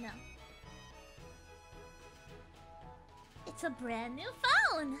phone! It's a brand new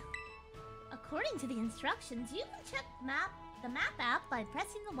phone! According to the instructions, you can check the map app by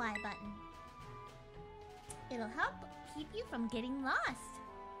pressing the Y button. It'll help keep you from getting lost.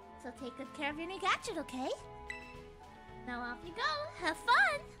 So take good care of your new gadget, okay? Now off you go. Have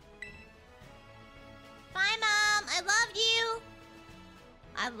fun! Bye, Mom! I love you!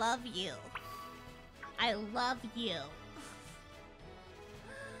 I love you. I love you.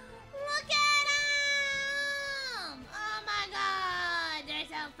 Look at them! Oh my god! They're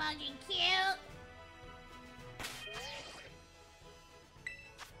so fucking cute!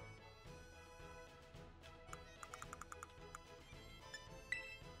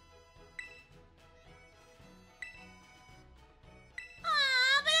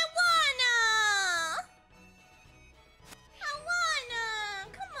 Aw, but I wanna!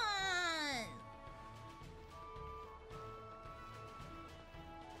 Come on!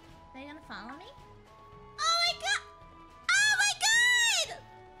 Are you gonna follow me? Oh my god! Oh my god!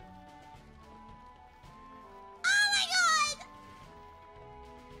 Oh my god!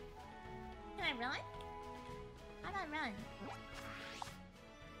 Can I run? How do I run?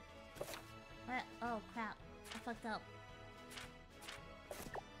 What? Oh crap. I fucked up.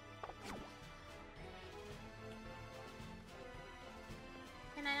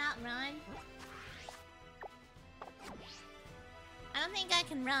 Can I not run? I don't think I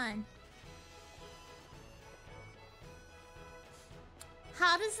can run.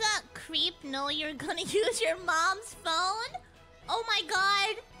 How does that creep know you're gonna use your mom's phone? Oh my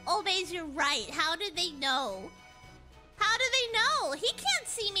god! Always, you're right. How did they know? How do they know? He can't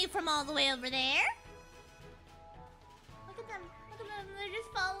see me from all the way over there. Look at them. Look at them. They're just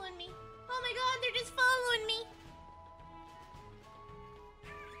following me. Oh my god, they're just following me.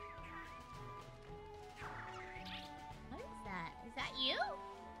 What is that? Is that you?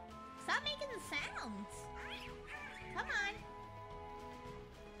 Stop making the sounds. Come on.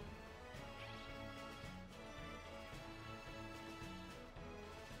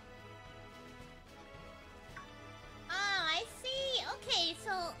 Oh, I see. Okay,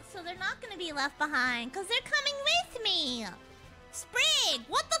 so they're not gonna be left behind because they're coming with me. Sprig,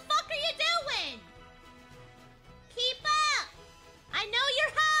 what the fuck are you doing? Keep up. I know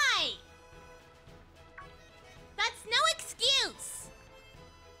you're high. That's no excuse.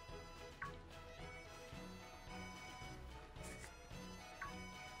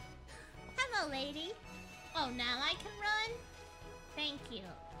 Hello, lady. Oh, now I can run? Thank you.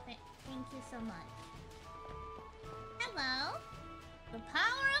 Thank you so much. Hello. The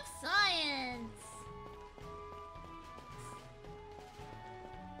power of science.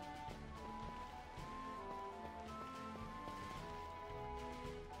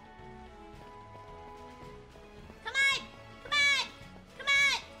 Come on! Come on! Come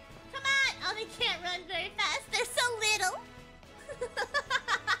on! Come on! Oh, they can't run very fast. They're so little.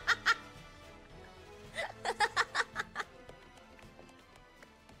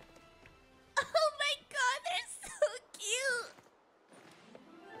 Oh my god, they're so cute.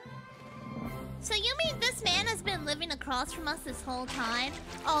 So you mean this man has been living across from us this whole time?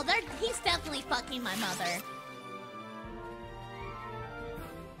 Oh, he's definitely fucking my mother.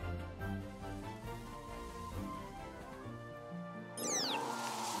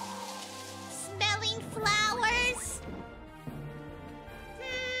 Smelling flowers?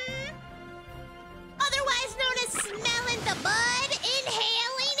 Otherwise known as smelling the bud?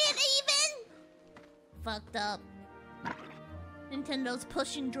 Inhaling it even? Fucked up. Nintendo's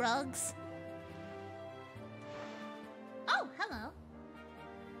pushing drugs. Oh, hello.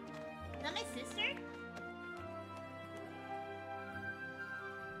 Is that my sister?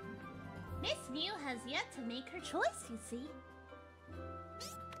 Miss Mew has yet to make her choice, you see.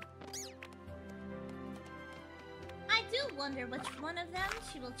 I do wonder which one of them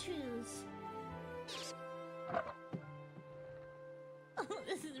she will choose. Oh,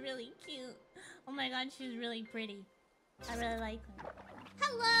 this is really cute. Oh my god, she's really pretty. I really like her.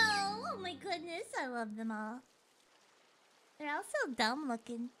 Hello! Oh my goodness, I love them all. They're all so dumb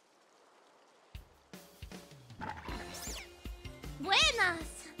looking.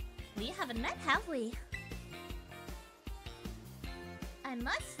 Buenas! We haven't met, have we? I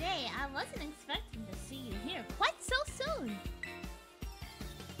must say, I wasn't expecting to see you here quite so soon.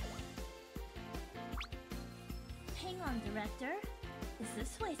 Hang on, Director. Is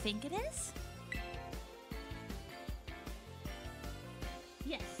this who I think it is?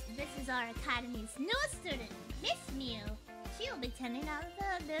 Yes, this is our Academy's newest student, Miss Mew. She'll be attending out of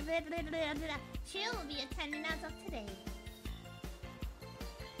She'll be attending as of today.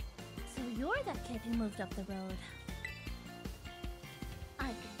 So you're that kid who moved up the road. I've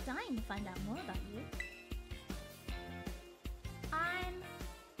been dying to find out more about you. I'm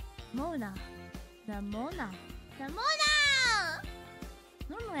Mona. The Mona. The Mona!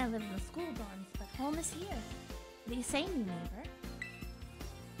 Normally I live in the school barns, but home is here. What do you say, new neighbor?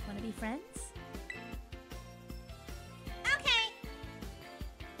 Wanna be friends? Okay!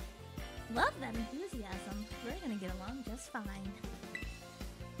 Love that enthusiasm. We're gonna get along just fine.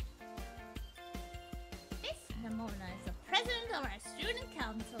 Miss Namona is the president of our student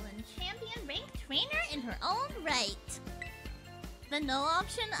council and champion ranked trainer in her own right. The no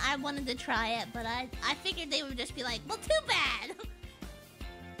option, I wanted to try it, but I figured they would just be like, well, too bad!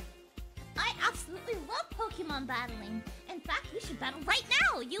 I absolutely love Pokemon battling. In fact, we should battle right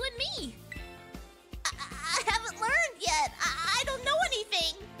now, you and me! I haven't learned yet. I don't know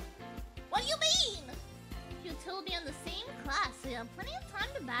anything. What do you mean? You two will be in the same class, so you have plenty of time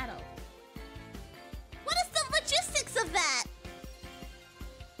to battle. What is the logistics of that?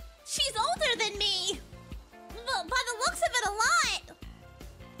 She's older than me. By the looks of it, a lot.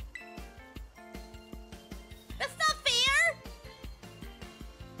 That's not fair.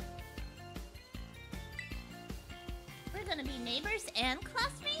 We're gonna be neighbors and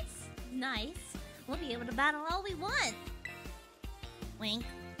classmates? Nice. We'll be able to battle all we want. Wink.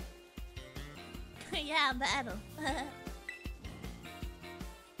 Yeah, battle.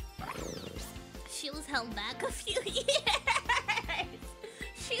 She was held back a few years.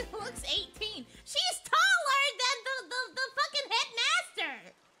 She looks 18. She's taller than the fucking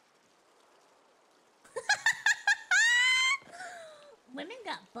headmaster. Women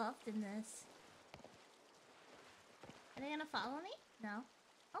got buffed in this. Are they gonna follow me? No.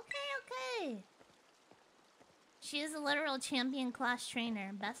 Okay, okay. She is a literal champion class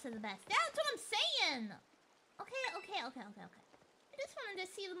trainer. Best of the best. That's what I'm saying! Okay. I just wanted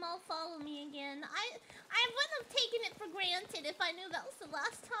to see them all follow me again. I wouldn't have taken it for granted if I knew that was the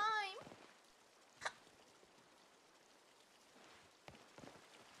last time.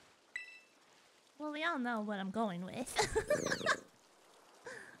 Well, we all know what I'm going with.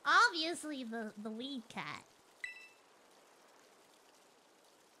 Obviously, the lead cat.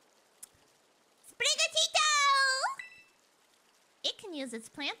 Sprigatito! It can use its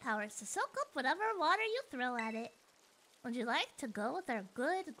plant powers to soak up whatever water you throw at it. Would you like to go with our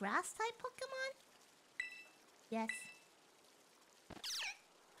good grass-type Pokemon? Yes.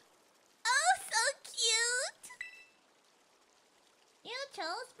 Oh, so cute! You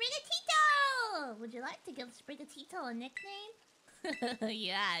chose Sprigatito! Would you like to give Sprigatito a nickname?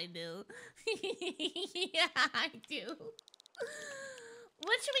 Yeah, I do. Yeah, I do.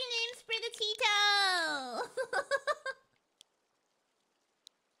 What should we name Sprigatito?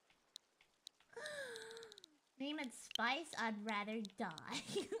 Name it Spice, I'd rather die.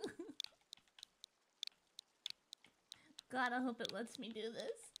 God, I hope it lets me do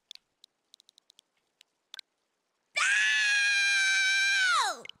this.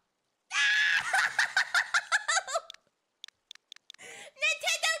 No! No!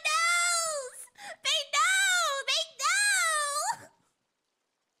 Nintendo knows! They know! They know!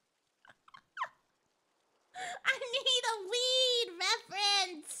 I need a weed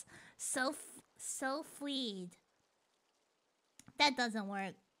reference! So fleed. That doesn't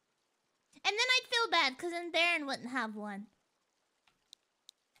work. And then I'd feel bad, because then Baron wouldn't have one.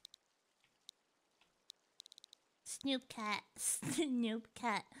 Snoop Cat. Snoop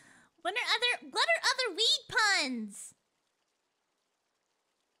Cat. What are other weed puns?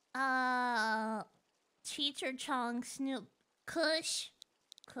 Cheech or Chong, Snoop, Kush.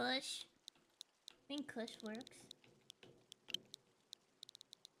 Kush. I think Kush works.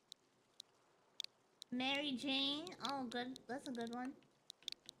 Mary Jane. Oh, good. That's a good one.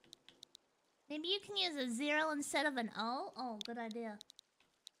 Maybe you can use a 0 instead of an O? Oh, good idea.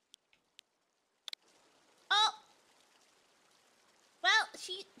 Oh! Well,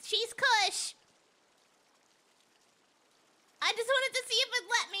 she's Kush. I just wanted to see if it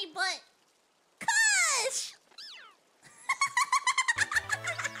let me, but... Kush!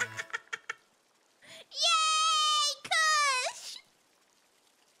 Yay! Kush!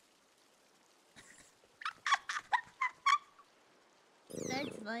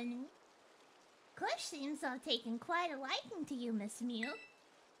 That's funny. Kush seems to have taken quite a liking to you, Miss Mew.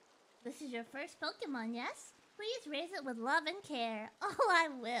 This is your first Pokemon, yes? Please raise it with love and care. Oh, I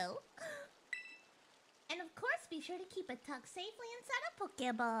will. And of course, be sure to keep it tucked safely inside a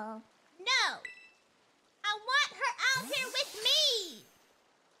Pokeball. No! I want her out here with me!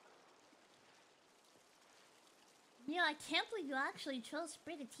 Mew, I can't believe you actually chose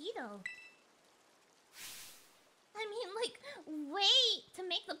Sprigatito. I mean, like, wait to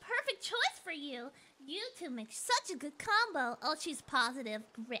make the perfect choice for you. You two make such a good combo. Oh, she's positive.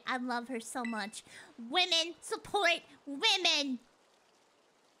 Great. I love her so much. Women support women.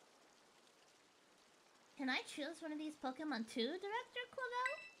 Can I choose one of these Pokemon too, Director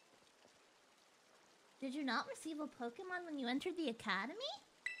Clavel? Did you not receive a Pokemon when you entered the academy?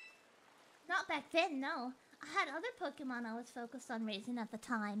 Not back then, no. I had other Pokemon I was focused on raising at the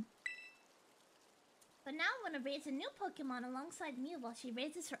time. But now I'm gonna raise a new Pokemon alongside Mew while she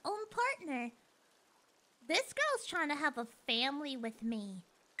raises her own partner. This girl's trying to have a family with me.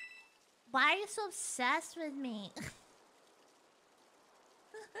 Why are you so obsessed with me?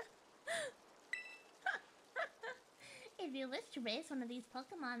 If you wish to raise one of these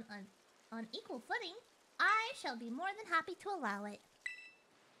Pokemon on equal footing, I shall be more than happy to allow it.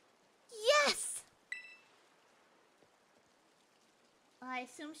 Yes! I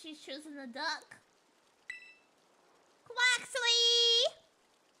assume she's choosing the duck. Quaxley!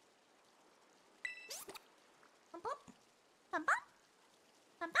 Pump up. Pump up.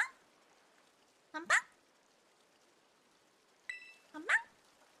 Pump up. Pump up. Pump up.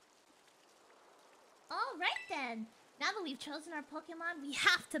 Alright then. Now that we've chosen our Pokemon, we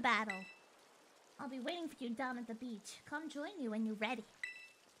have to battle. I'll be waiting for you down at the beach. Come join me when you're ready.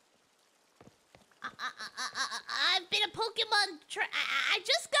 I've been a Pokemon I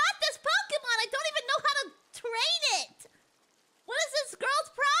just got this Pokemon! I don't even know how to train it! What is this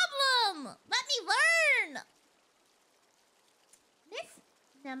girl's problem? Let me learn! Miss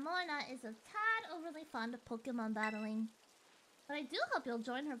Nemona is a tad overly fond of Pokemon battling. But I do hope you'll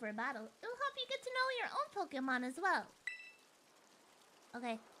join her for a battle. It'll help you get to know your own Pokemon as well.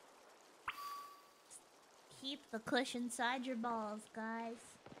 Okay, keep the kush inside your balls, guys.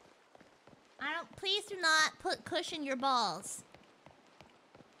 Please do not put kush in your balls.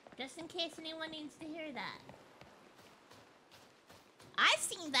 Just in case anyone needs to hear that. I've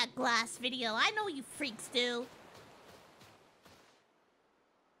seen that glass video. I know you freaks do.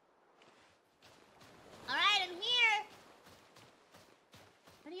 Alright, I'm here.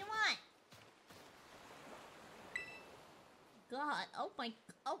 What do you want? God, oh my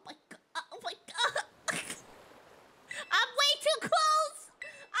god, oh my god. I'm way too close!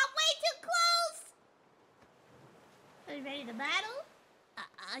 I'm way too close! Are you ready to battle?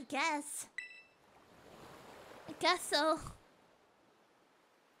 I guess. I guess so.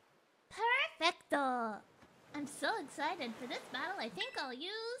 Perfecto! I'm so excited for this battle. I think I'll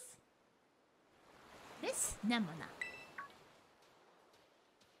use this Nemona.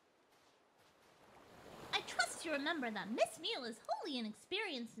 I trust you remember that MeidoMyu is wholly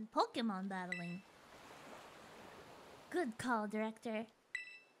inexperienced in Pokemon battling. Good call, Director.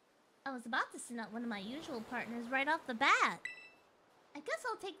 I was about to send out one of my usual partners right off the bat. I guess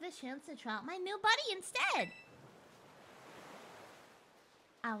I'll take this chance to try out my new buddy instead.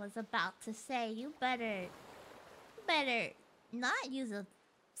 I was about to say, you better not use a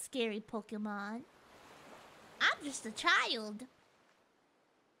scary Pokemon. I'm just a child.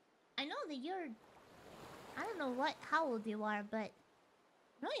 I know that you're... I don't know how old you are, but...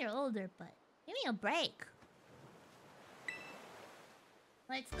 I know you're older, but... Give me a break.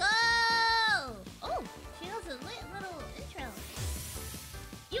 Let's go! Oh, she has a little intro.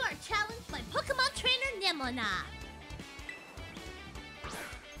 You are challenged by Pokemon Trainer Nemona.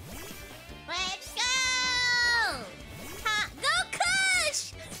 Let's go! Go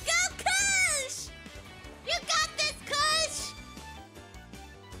Kush! Go Kush! You got this, Kush!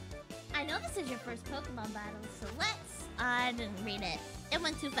 I know this is your first Pokemon battle, so let's... I didn't read it. It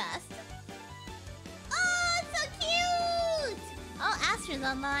went too fast. Oh, it's so cute! Oh, Astra's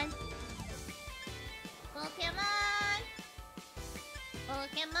online. Pokemon!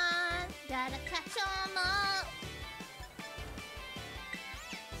 Pokemon! Gotta catch 'em all!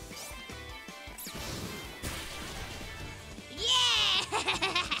 Yeah!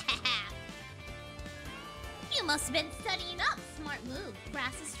 You must have been studying up. Smart move.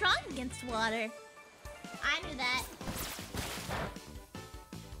 Grass is strong against water. I knew that.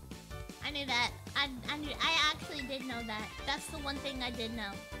 I knew that. I actually did know that. That's the one thing I did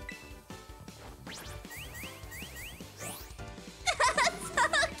know. So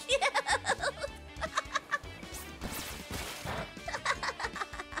cute!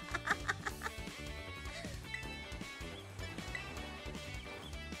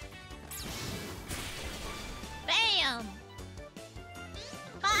 Bam!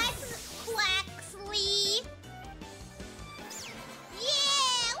 Bye, Quaxley!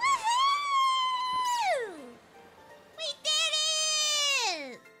 Yeah! Woohoo! We did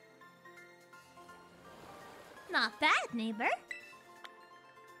it! Not bad, neighbor.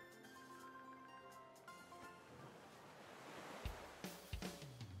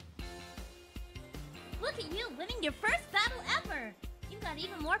 Look at you winning your first battle ever! You got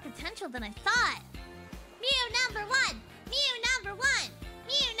even more potential than I thought. Mew number one! Mew number one!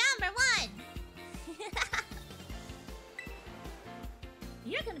 Mew number one!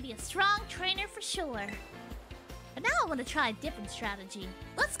 You're gonna be a strong trainer for sure. But now I want to try a different strategy.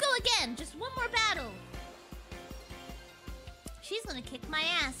 Let's go again! Just one more battle! She's gonna kick my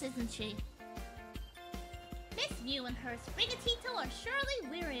ass, isn't she? MeidoMyu and her Sprigatito are surely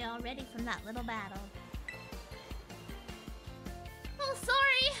weary already from that little battle. Oh,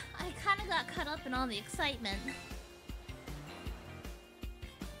 sorry! I kinda got caught up in all the excitement.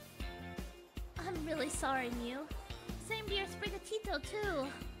 I'm really sorry, Mew. Same to your Sprigatito, too.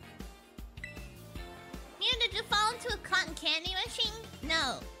 Mew, did you fall into a cotton candy machine?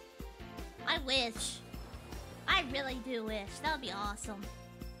 No. I wish. I really do wish. That would be awesome.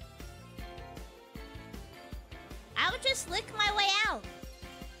 I would just lick my way out.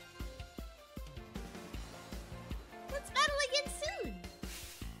 Let's battle again soon.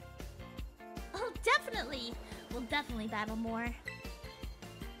 Oh, definitely. We'll definitely battle more.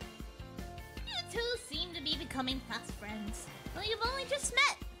 You two seem to be becoming fast friends. Well, you've only just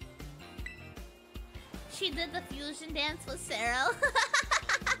met. She did the fusion dance with Sarah.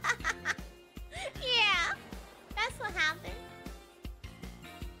 Yeah, that's what happened.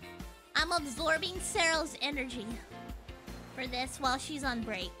 I'm absorbing Sarah's energy for this while she's on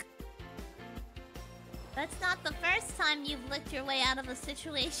break. That's not the first time you've licked your way out of a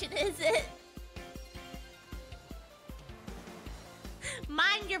situation, is it?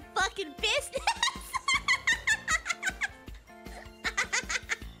 Mind your fucking business!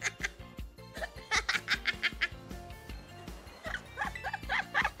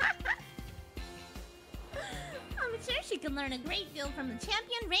 learn a great deal from the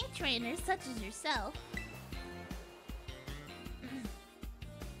champion rank trainers such as yourself.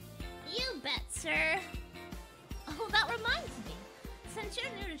 You bet, sir. Oh, that reminds me. Since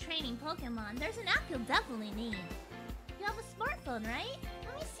you're new to training Pokemon, there's an app you'll definitely need. You have a smartphone, right?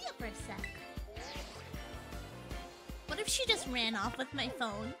 Let me see it for a sec. What if she just ran off with my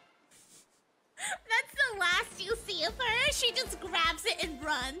phone? That's the last you see of her. She just grabs it and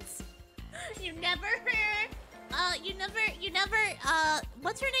runs. You never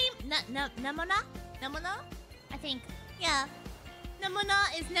what's her name? Nemona? Nemona? I think. Yeah.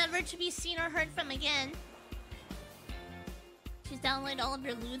 Nemona is never to be seen or heard from again. She's downloaded all of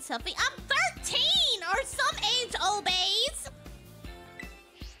your lewd stuff. I'm 13! Or some age obeys!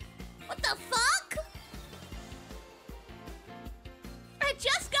 What the fuck? I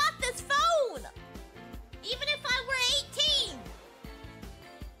just got this phone! Even if I were 18!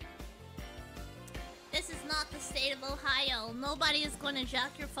 This is not the state of Ohio. Nobody is going to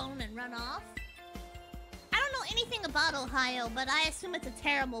jack your phone and run off. I don't know anything about Ohio, but I assume it's a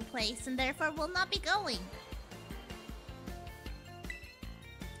terrible place and therefore will not be going.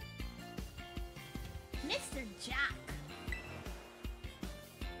 Mr. Jack.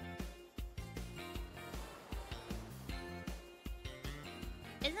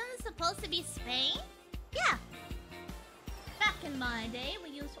 Isn't it supposed to be Spain? Yeah. Back in my day, we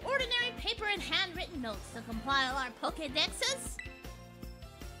used ordinary paper and handwritten notes to compile our Pokédexes.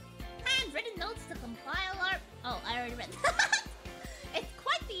 Handwritten notes to compile our... Oh, I already read that. It's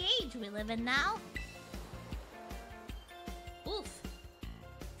quite the age we live in now. Oof.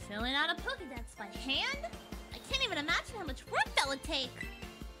 Filling out a Pokédex by hand? I can't even imagine how much work that would take.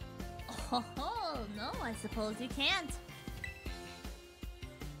 Oh, no, I suppose you can't.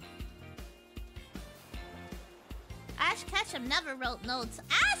 Ash Ketchum never wrote notes.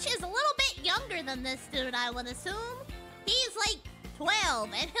 Ash is a little bit younger than this dude, I would assume. He's like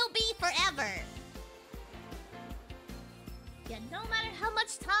 12, and he'll be forever. Yet no matter how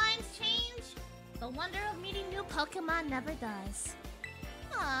much times change, the wonder of meeting new Pokemon never does.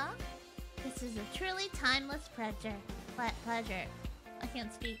 Aww. This is a truly timeless pleasure. I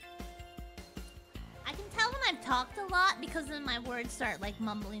can't speak. I can tell when I've talked a lot because then my words start like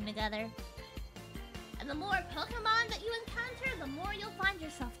mumbling together. And the more Pokemon that you encounter, the more you'll find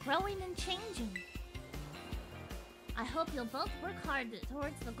yourself growing and changing. I hope you'll both work hard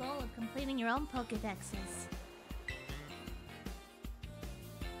towards the goal of completing your own Pokédexes.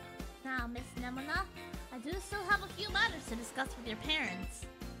 Now, Miss Nemona, I do still have a few matters to discuss with your parents.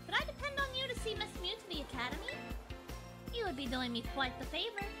 Could I depend on you to see Miss Mew to the academy? You would be doing me quite the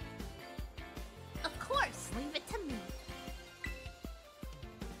favor. Of course, leave it to me.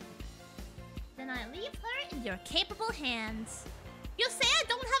 Then I leave her in your capable hands. You'll say I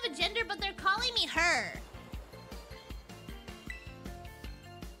don't have a gender, but they're calling me her.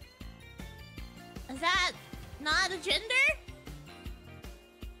 Is that not a gender?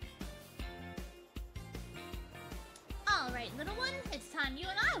 Alright, little one, it's time you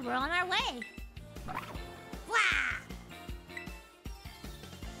and I were on our way. Blah!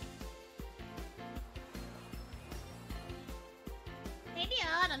 Maybe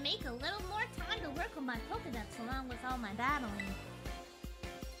I ought to make a little more time to work on my Pokédex along with all my battling.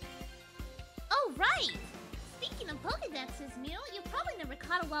 Oh, right! Speaking of Pokédexes, Mew, you probably never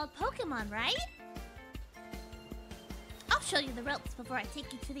caught a wild Pokemon, right? I'll show you the ropes before I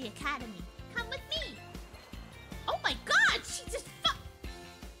take you to the academy. Come with me! Oh my god! She just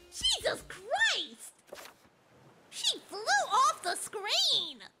Jesus Christ! She flew off the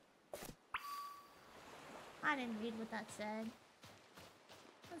screen! I didn't read what that said.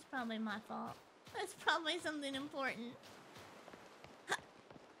 That's probably my fault. That's probably something important.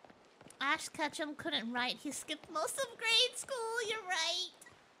 Ash Ketchum couldn't write. He skipped most of grade school. You're right.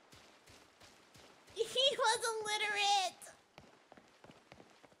 He was illiterate.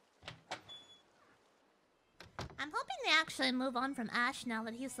 I'm hoping they actually move on from Ash now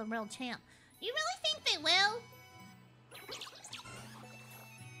that he's the real champ. You really think they will?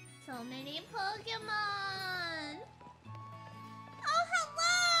 So many Pokemon. Oh,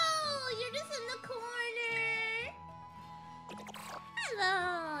 hello! You're just in the corner.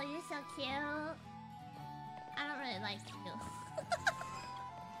 Hello, you're so cute. I don't really like you.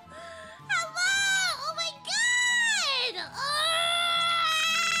 Hello! Oh my god! Oh!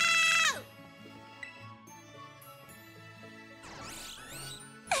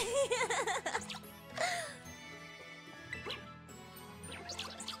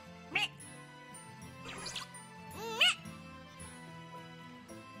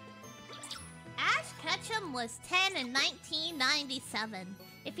 Ash Ketchum was 10 in 1997.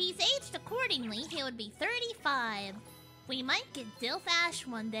 If he's aged accordingly, he would be 35. We might get Dilfash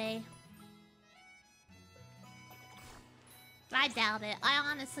one day. I doubt it. I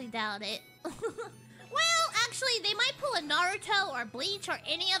honestly doubt it. Well, actually, they might pull a Naruto or Bleach or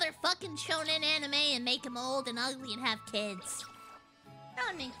any other fucking shonen anime and make him old and ugly and have kids. That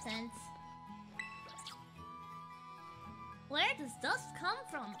would make sense. Where does dust come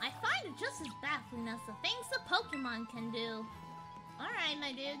from? I find it just as baffling as the things the Pokemon can do. Alright,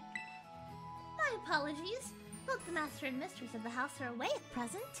 my dude. My apologies. Both the master and mistress of the house are away at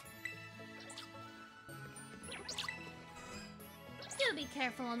present. Do be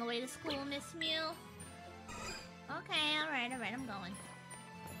careful on the way to school, Miss Mew. Okay, alright, I'm going.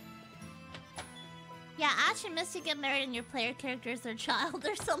 Yeah, Ash and Misty get married and your player character is their child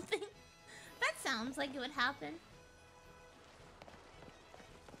or something. That sounds like it would happen.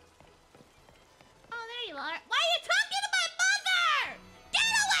 Oh, there you are. Why are you talking to my mother? Get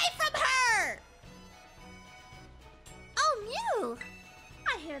away from her! Oh, Mew!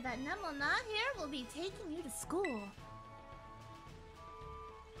 I hear that Nemona here will be taking you to school.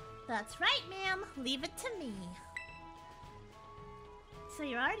 That's right, ma'am. Leave it to me. So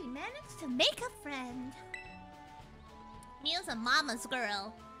you already managed to make a friend. Mew's a mama's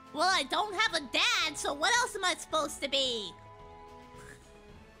girl. Well, I don't have a dad, so what else am I supposed to be?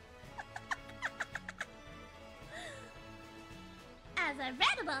 As I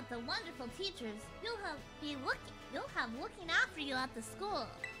read about the wonderful teachers you'll have looking after you at the school.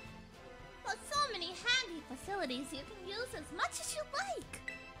 With so many handy facilities you can use as much as you like.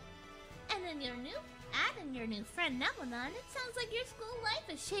 And then your new friend Nemona, it sounds like your school life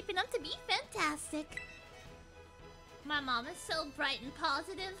is shaping up to be fantastic. My mom is so bright and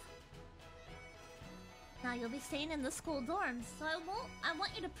positive. Now you'll be staying in the school dorms, so I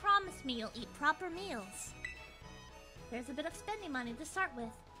want you to promise me you'll eat proper meals. There's a bit of spending money to start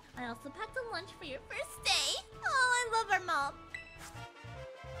with. I also packed a lunch for your first day. Oh, I love our mom.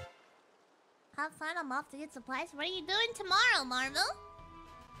 Have fun, I'm off to get supplies. What are you doing tomorrow, Marvel?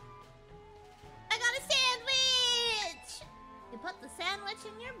 I got a sandwich! You put the sandwich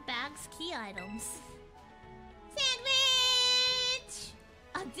in your bag's key items. Sandwich!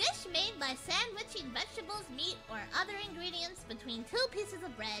 A dish made by sandwiching vegetables, meat, or other ingredients between two pieces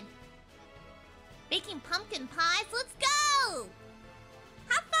of bread. Baking pumpkin pies, let's go!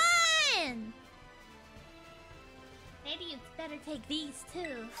 Have fun! Maybe you'd better take these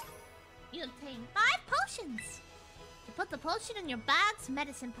too. You obtain 5 potions. You put the potion in your bag's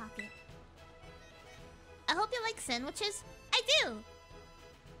medicine pocket. I hope you like sandwiches. I do.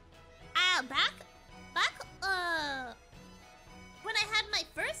 When I had my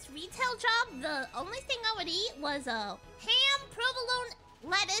first retail job, the only thing I would eat was a ham, provolone,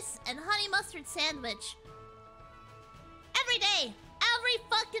 lettuce, and honey mustard sandwich. Every day. Every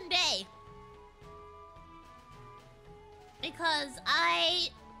fucking day. Because I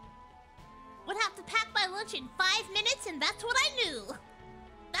would have to pack my lunch in 5 minutes, and that's what I knew.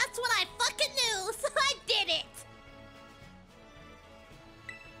 That's what I fucking knew, so I did it!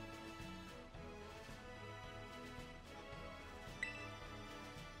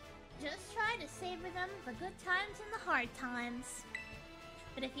 Just try to savor them, the good times and the hard times.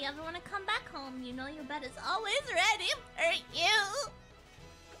 But if you ever want to come back home, you know your bed is always ready for you.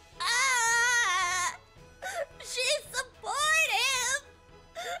 Ah! She's supportive!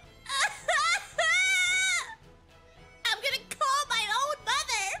 I'm gonna call my own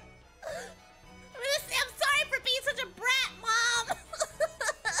mother! I'm gonna say I'm sorry for being such a brat, Mom!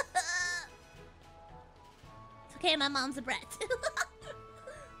 It's okay, my mom's a brat.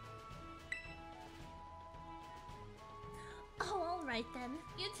 Oh, alright then.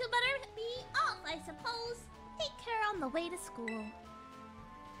 You two better be off, I suppose. Take care on the way to school.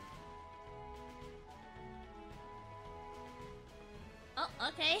 Oh,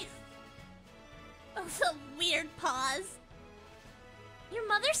 okay. That was a weird pause. Your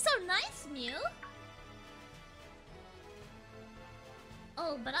mother's so nice, Mew.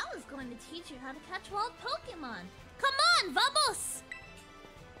 Oh, but I was going to teach you how to catch wild Pokemon. Come on, vamos!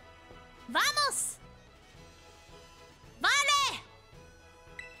 Vamos! Vale!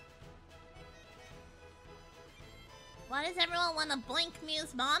 Why does everyone want to blink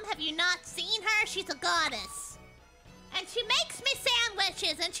Mew's mom? Have you not seen her? She's a goddess. And she makes me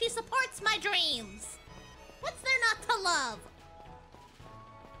sandwiches and she supports my dreams. What's there not to love?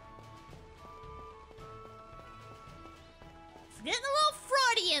 It's getting a little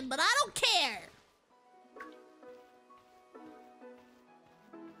Freudian, but I don't care.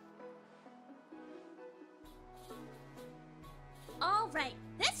 Alright,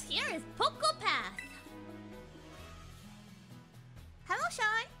 this here is Poco Path. Hello,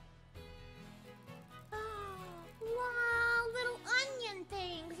 Shine. Oh, wow.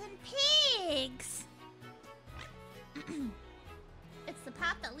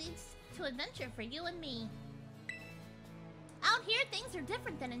 to adventure for you and me. Out here, things are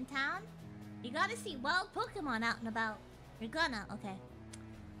different than in town. You gotta see wild Pokemon out and about. You're gonna, okay.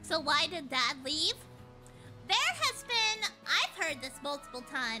 So why did Dad leave? There has been... I've heard this multiple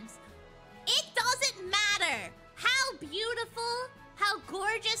times. It doesn't matter how beautiful, how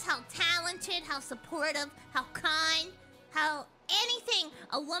gorgeous, how talented, how supportive, how kind, how anything.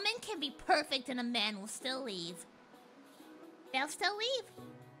 A woman can be perfect and a man will still leave. They'll still leave.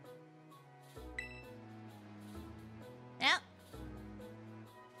 Yep.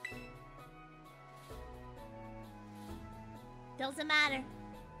 Doesn't matter.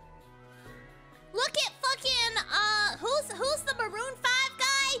 Look at fucking who's the Maroon 5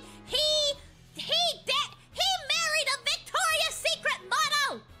 guy? He married a Victoria's Secret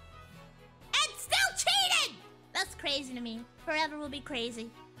model and still cheated. That's crazy to me. Forever will be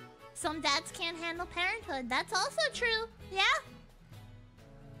crazy. Some dads can't handle parenthood. That's also true. Yeah.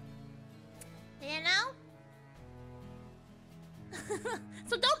 You know?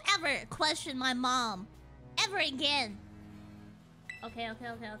 So don't ever question my mom ever again. Okay. I'm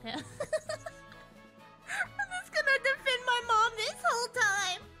just gonna defend my mom this whole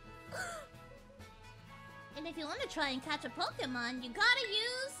time. And if you want to try and catch a Pokemon, you gotta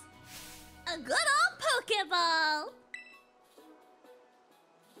use a good old Pokeball.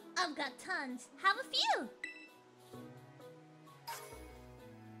 I've got tons. Have a few.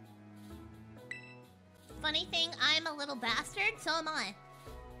 Funny thing, I'm a little bastard, so am I.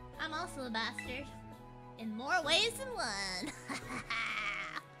 I'm also a bastard. In more ways than one.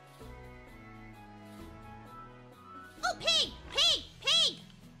 Oh, pig! Pig! Pig!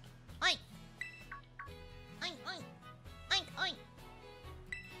 Oink. Oink, oink. Oink, oink.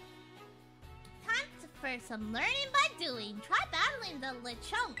 Time for some learning by doing. Try battling the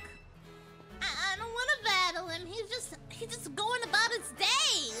Lechonk. I don't want to battle him. He's just going about his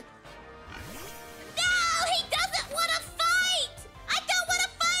day. No! He doesn't want to fight! I don't want to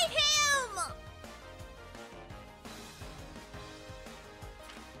fight him!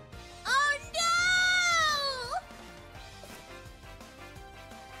 Oh no!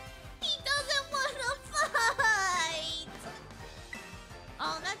 He doesn't want to fight!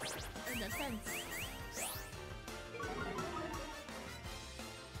 Oh, that's a defense.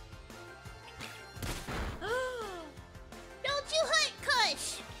 Don't you hurt Kush!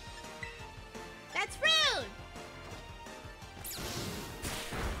 That's rude!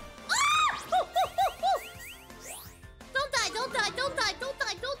 Don't die, don't die, don't die, don't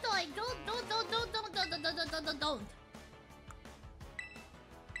die, don't die, don't.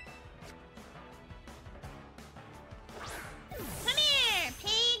 Come here,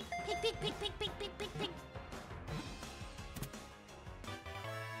 pig! Pig.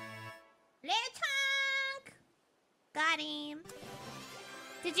 Lechonk! Got him.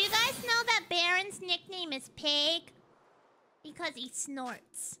 Did you guys know that Baron's nickname is Pig? Because he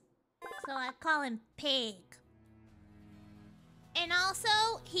snorts. So I call him Pig. And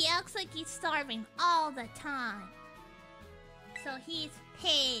also, he acts like he's starving all the time. So he's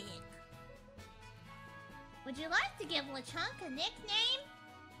Pig. Would you like to give Lechonk a nickname?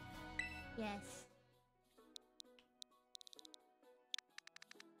 Yes.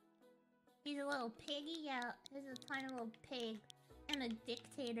 He's a little piggy, yeah. He's a tiny little pig. And a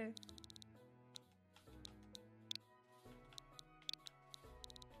dictator.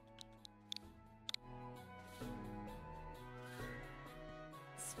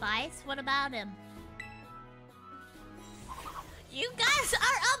 Spice? What about him? You guys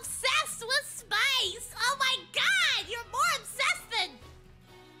are obsessed with Spice! Oh my god! You're more obsessed than...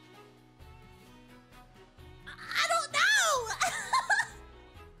 I don't know!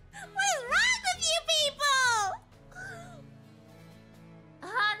 What is wrong with you people?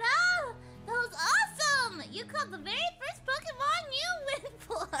 Oh no! That was awesome! You caught the very first Pokemon you went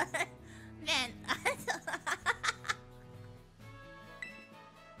for! Man,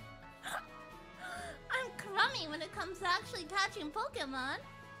 I'm crummy when it comes to actually catching Pokemon.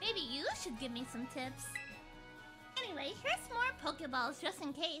 Maybe you should give me some tips. Anyway, here's more Pokeballs just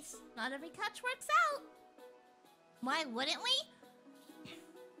in case. Not every catch works out. Why wouldn't we?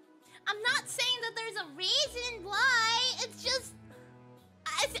 I'm not saying that there's a reason why. It's just...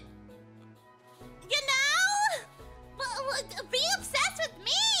 you know? But be obsessed with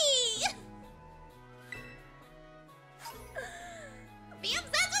me! Be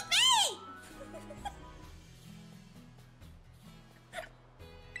obsessed with me!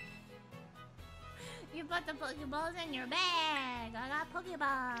 You put the Pokeballs in your bag. I got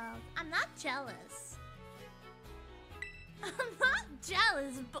Pokeballs. I'm not jealous. I'm not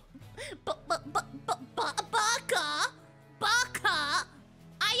jealous. Baka.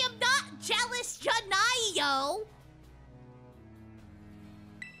 I am not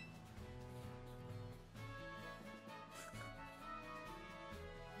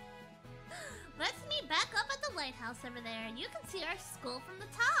lighthouse over there. You can see our school from the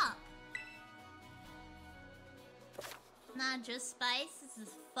top. Not just spice. This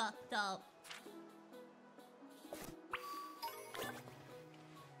is fucked up.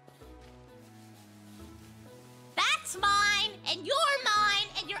 That's mine, and you're mine,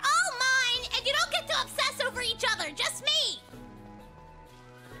 and you're all mine, and you don't get to obsess over each other. Just me.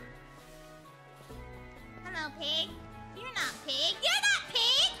 Hello, pig. You're not pig. You're not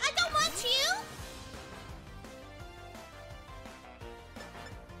pig. I don't want you.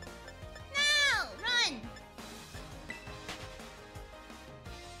 No, run.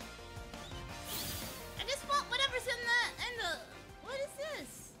 I just want whatever's in the what is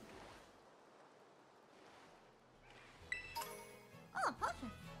this? Oh, a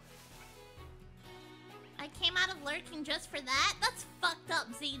potion. I came out of lurking just for that? That's fucked up,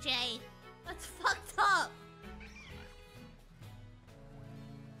 ZJ. That's fucked up.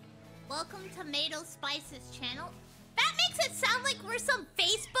 Welcome to Meido Spice's channel. That makes it sound like we're some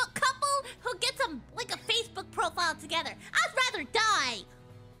Facebook couple who gets like a Facebook profile together. I'd rather die.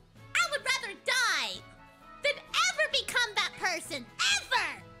 I would rather die than ever become that person.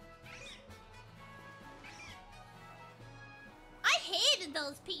 Ever! I hated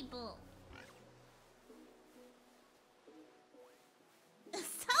those people. It's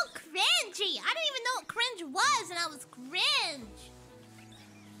so cringy. I didn't even know what cringe was, and I was cringe.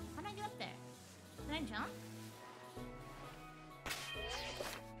 How do I get up there? Can I jump?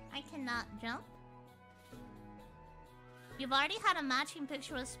 I cannot jump. You've already had a matching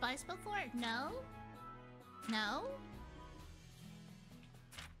picture with Spice before? No? No?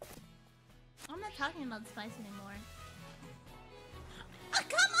 I'm not talking about Spice anymore. Oh,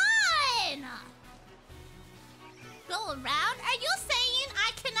 come on! Go around? Are you saying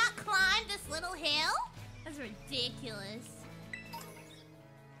I cannot climb this little hill? That's ridiculous.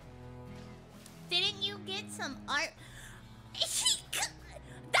 Didn't you get some art?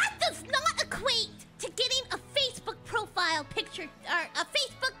 That does not equate to getting a Facebook profile picture or a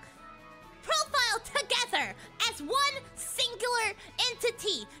Facebook profile together as one singular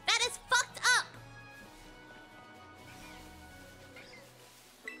entity. That is fucked up.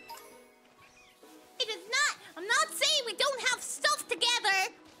 It is not. I'm not saying we don't have stuff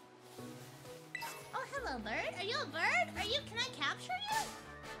together. Oh, hello, bird. Are you a bird? Are you? Can I capture you?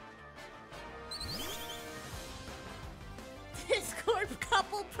 Discord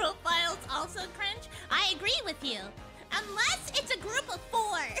couple profiles also cringe? I agree with you. Unless it's a group of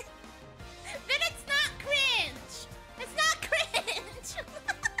 4. Then it's not cringe. It's not cringe.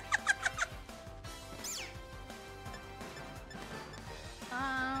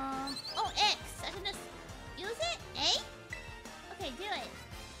 Oh, X. I can just use it? A? Okay, do it.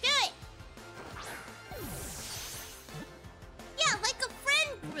 Do it. Yeah, like a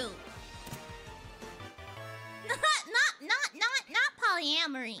friend group. Not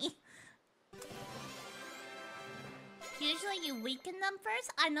polyamory. Usually you weaken them first.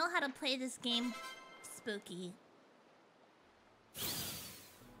 I know how to play this game spooky.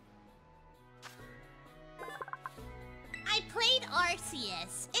 I played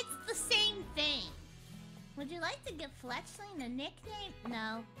Arceus. It's the same thing. Would you like to give Fletchling a nickname?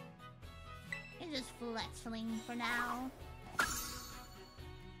 No. It's just Fletchling for now.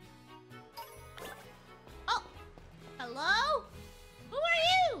 Oh! Hello? Who are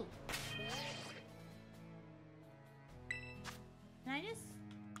you? Can I just...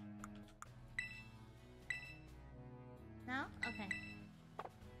 No? Okay.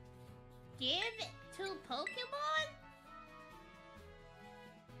 Give it to Pokemon?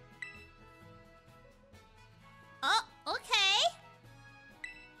 Oh, okay.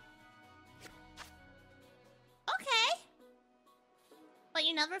 Okay. But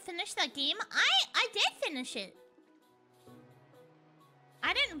you never finished that game? I did finish it.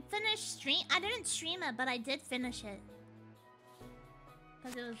 I didn't stream it, but I did finish it.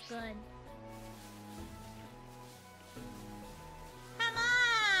 Because it was good. Come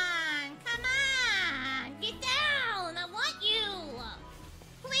on! Come on! Get down! I want you!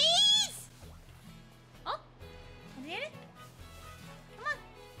 Please? Oh! I did it? Come on!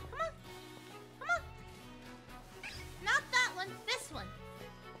 Come on! Come on! Not that one, this one.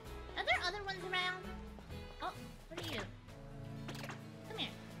 Are there other ones around? Oh, what are you? Come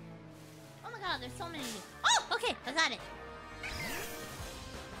here. Oh my god, there's so many of you. Oh! Okay, I got it.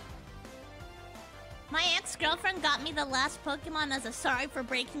 My ex-girlfriend got me the last Pokemon as a sorry for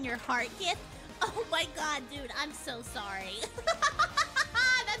breaking your heart gift. Oh my god, dude, I'm so sorry.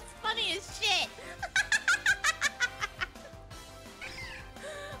 That's funny as shit.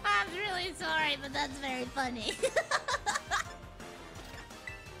 I'm really sorry, but that's very funny.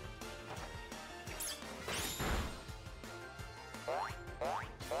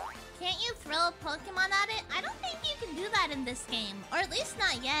 Pokemon at it? I don't think you can do that in this game. Or at least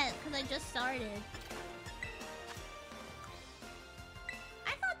not yet, because I just started.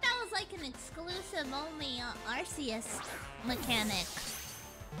 I thought that was like an exclusive only Arceus mechanic.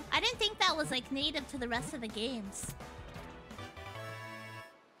 I didn't think that was like native to the rest of the games.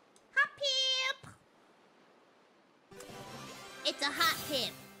 Hot Pip! It's a hot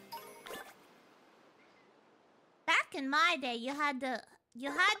pip. Back in my day, you had to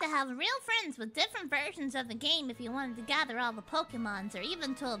have real friends with different versions of the game if you wanted to gather all the Pokemons, or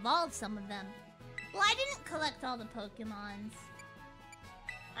even to evolve some of them. Well, I didn't collect all the Pokemons.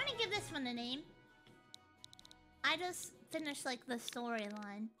 I'm gonna give this one a name. I just finished, like, the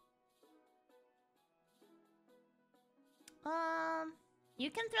storyline. You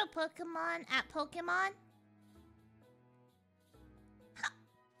can throw Pokemon at Pokemon? Huh.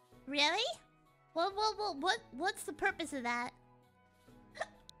 Really? What's the purpose of that?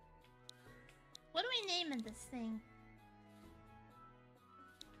 What do we name in this thing?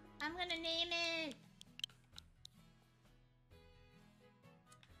 I'm gonna name it...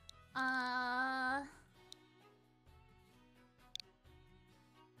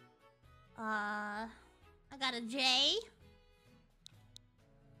 I got a J.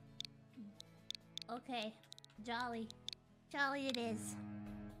 Okay. Jolly. Jolly it is.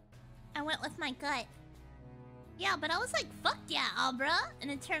 I went with my gut. Yeah, but I was like, fuck yeah, Abra. And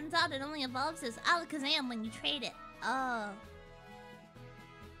it turns out it only evolves as Alakazam when you trade it. Oh.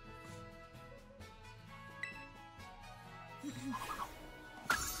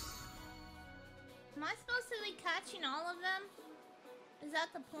 Am I supposed to be catching all of them? Is that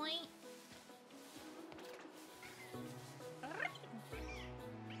the point?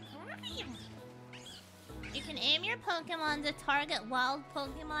 You can aim your Pokemon to target wild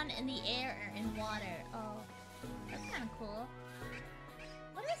Pokemon in the air or in water. Oh, that's kind of cool.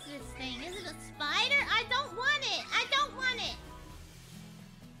 What is this thing? Is it a spider? I don't want it! I don't want it!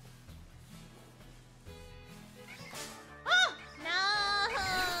 Oh! No!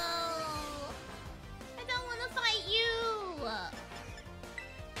 I don't want to fight you!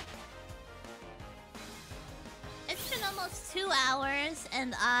 It's been almost 2 hours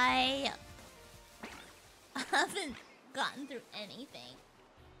and I haven't gotten through anything.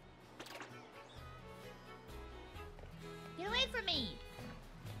 Get away from me!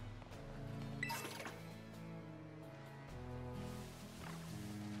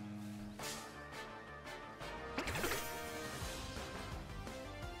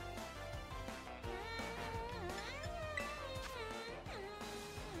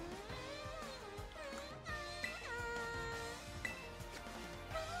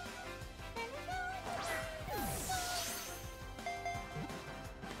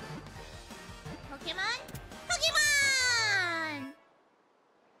 Pokemon? Pokemon!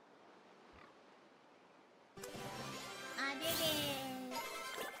 I did it!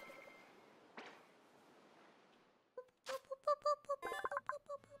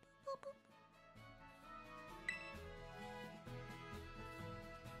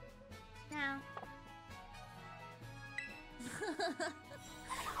 Now.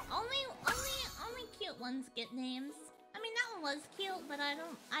 only cute ones get names. I mean, that one was cute, but I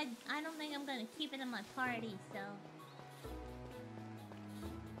don't think I'm gonna keep it in my party, so.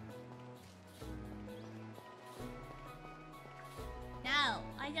 No,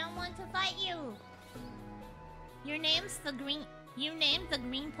 I don't want to fight you. You named the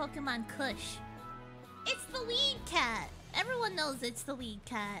green Pokemon Kush. It's the weed cat. Everyone knows it's the weed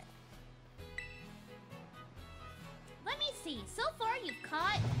cat. Let me see. So far, you've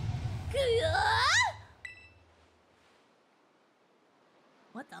caught.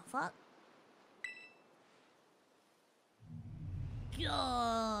 What the fuck?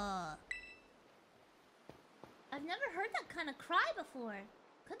 Gah. I've never heard that kind of cry before.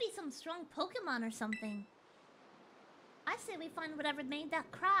 Could be some strong Pokemon or something. I say we find whatever made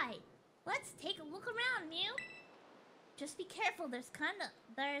that cry. Let's take a look around, Mew. Just be careful. There's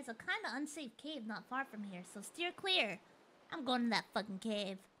a kinda unsafe cave not far from here, so steer clear. I'm going to that fucking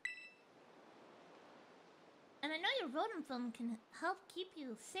cave. And I know your rodent film can help keep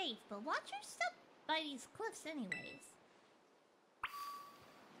you safe, but watch your step by these cliffs anyways.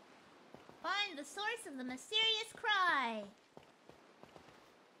 Find the source of the mysterious cry.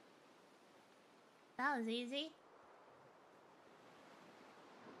 That was easy.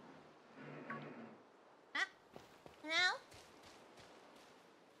 Ah, hello?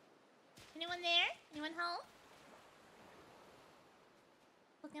 Anyone there? Anyone home?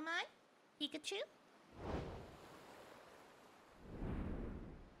 Pokemon? Pikachu?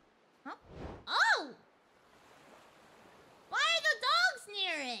 Huh? Oh! Why are the dogs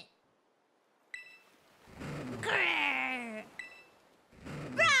near it?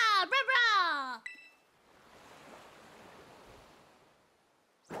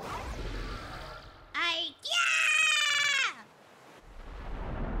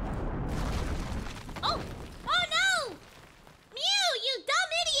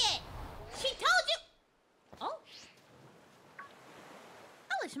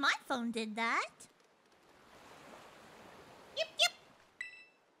 wish my phone did that. Yep, yep.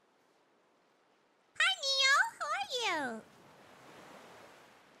 Hi, Neo. How are you?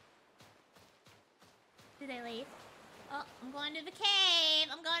 Did they leave? Oh, I'm going to the cave.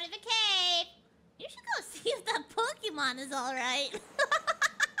 I'm going to the cave. You should go see if that Pokemon is alright.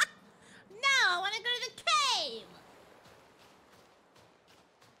 No, I want to go to the cave.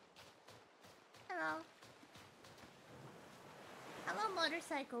 Hello. Hello,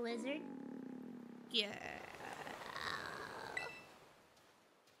 motorcycle lizard. Yeah.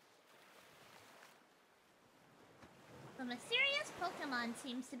 The mysterious Pokemon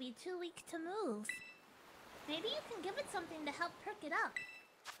seems to be too weak to move. Maybe you can give it something to help perk it up.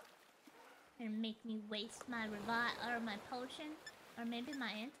 And make me waste my my potion. Or maybe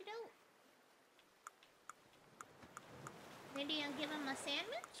my antidote? Maybe I'll give him a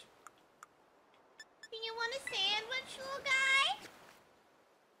sandwich? Do you want a sandwich, little guy?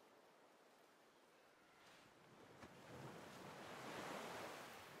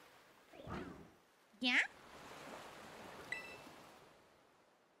 Yeah?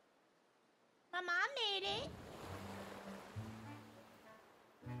 My mom made it.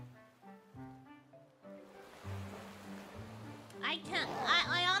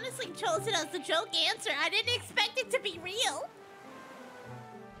 I honestly chose it as the joke answer. I didn't expect it to be real.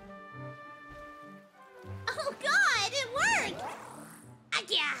 Oh god, it worked! I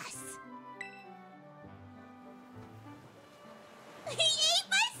guess. He ate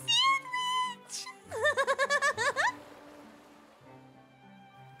my sandwich!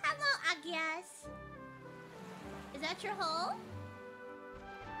 Hello, I guess. Is that your hole?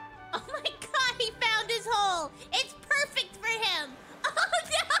 Oh my god, he found his hole! It's perfect for him! Oh no!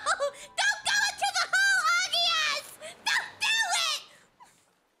 Don't go into the hole, Agias! Don't do it!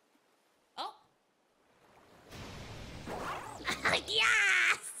 Oh.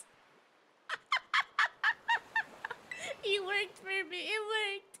 Yes! It worked for me. It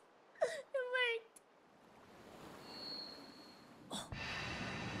worked. It worked. Oh.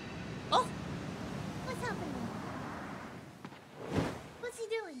 Oh! What's happening? What's he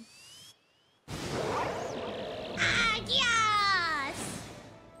doing? Ah, yes!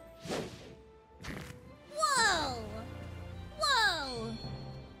 Whoa! Whoa!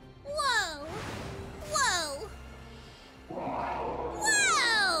 Whoa! Whoa!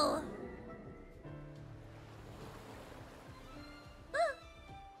 Whoa!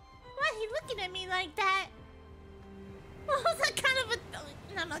 Why are you looking at me like that? What was that kind of a... No,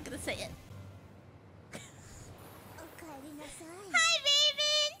 I'm not gonna say it. Hi,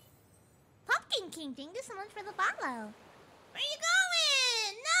 Raven! Pumpkin King, thank you so much for the follow. Where are you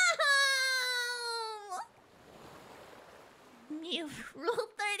going? No! Mew, Rule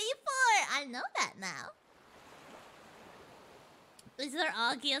 34. I know that now. Is there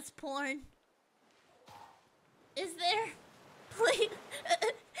Augias porn? Is there? Please.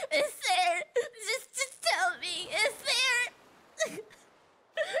 Is there? Just tell me. Is there?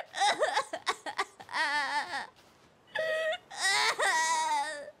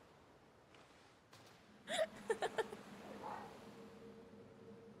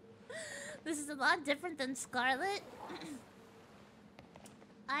 This is a lot different than Scarlet.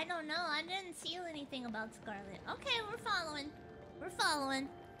 I don't know. I didn't see anything about Scarlet. Okay, we're following. We're following.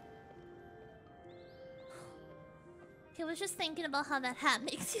 Okay, I was just thinking about how that hat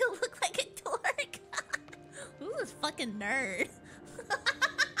makes you look like a dork. Ooh, this fucking nerd.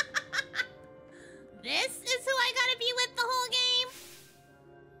 This is who I gotta be with the whole game?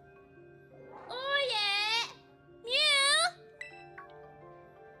 Oh yeah! Mew!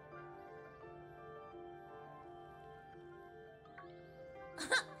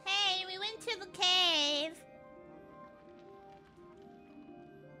 Hey, we went to the cave.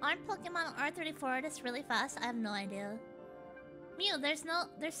 Aren't Pokemon on R34 just really fast? I have no idea. Mew, there's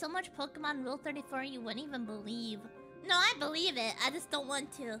so much Pokemon Rule 34 you wouldn't even believe. No, I believe it. I just don't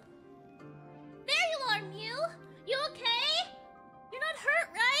want to. There you are, Mew! You okay? You're not hurt,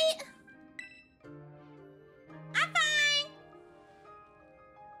 right? I'm fine!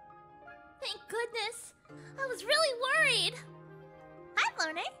 Thank goodness. I was really worried. Hi,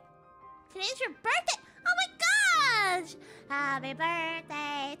 Loner. Today's your birthday. Oh my gosh! Happy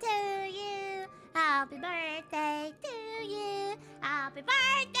birthday to you. Happy birthday to you. Happy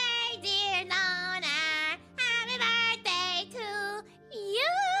birthday, dear Loner. Happy birthday to you.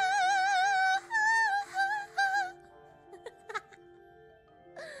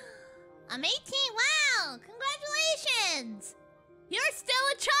 I'm 18. Wow! Congratulations! You're still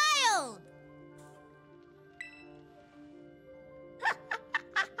a child!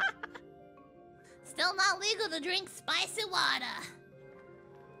 Still not legal to drink spicy water.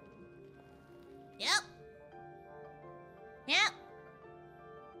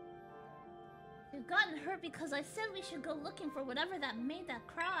 I've gotten hurt because I said we should go looking for whatever that made that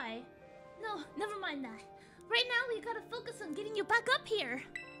cry. No, never mind that. Right now, we gotta focus on getting you back up here.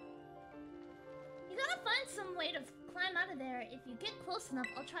 You gotta find some way to climb out of there. If you get close enough,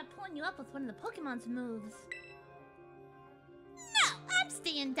 I'll try pulling you up with one of the Pokemon's moves. No, I'm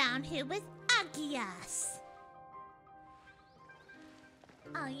staying down here with Agias.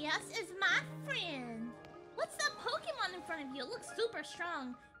 Agias is my friend. What's that Pokemon in front of you? It looks super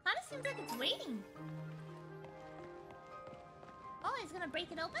strong. Kinda seems like it's waiting. Oh, he's gonna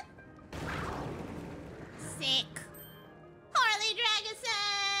break it open? Sick. Harley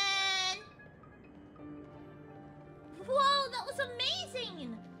Dragason! Whoa, that was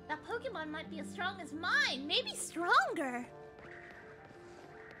amazing! That Pokemon might be as strong as mine. Maybe stronger.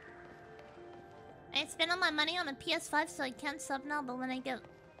 I spent all my money on a PS5, so I can't sub now, but when I get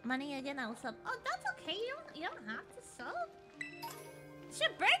money again, I will sub. Oh, that's okay. You don't have to sub. It's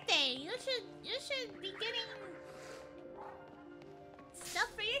your birthday. You should be getting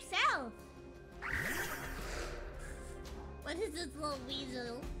stuff for yourself. What is this little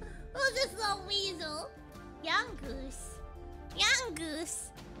weasel? Who's this little weasel? Young Goose. Young Goose.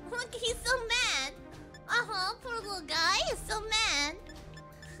 Look, he's so mad. Uh-huh, poor little guy. He's so mad.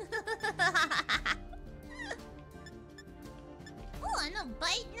 Oh, I know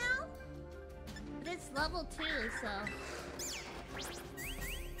bite now? But it's level 2, so...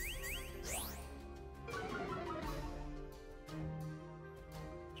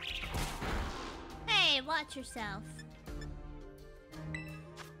 Hey, watch yourself.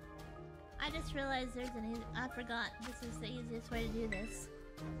 I just realized there's an easy... I forgot. This is the easiest way to do this.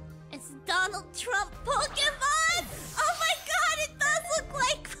 It's Donald Trump Pokemon! Oh my god, it does look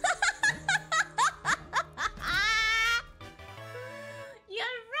like...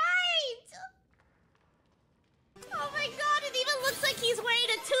 You're right! Oh my god, it even looks like he's wearing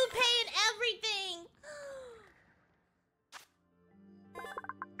a toupee and everything!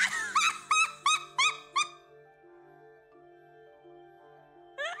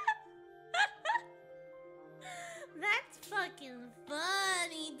 That's fucking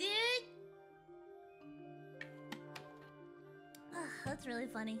funny, dude! That's really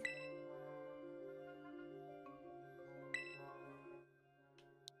funny.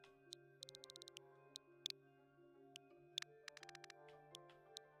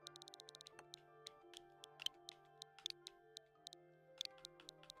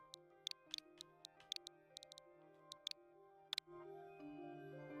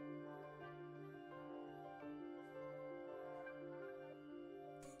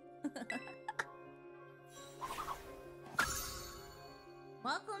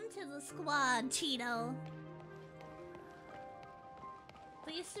 Welcome to the squad, Cheeto.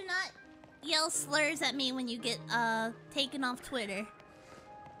 Please do not yell slurs at me when you get taken off Twitter.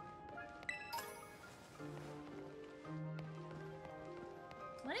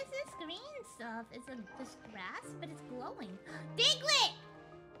 What is this green stuff? It's just grass, but it's glowing. Diglett!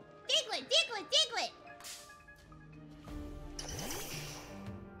 Diglett! Diglett! Diglett!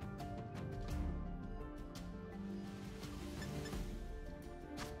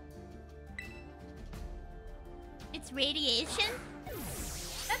 It's radiation?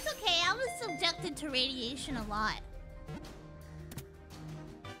 That's okay, I was subjected to radiation a lot.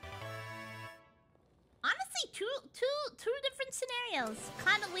 Honestly, two different scenarios.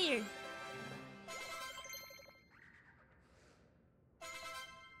 Kinda weird.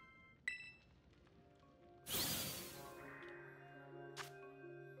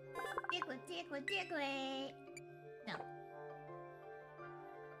 Diglett, Diglett, Diglett. No.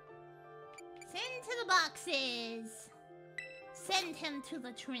 Send to the boxes. Send him to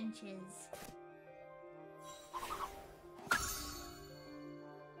the trenches.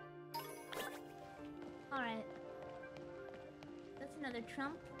 Alright. That's another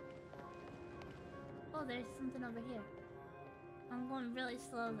Trump. Oh, there's something over here. I'm going really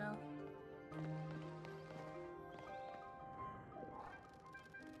slow though.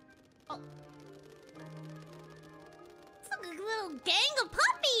 Oh. It's like a little gang of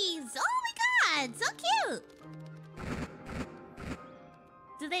puppies! Oh my god, so cute!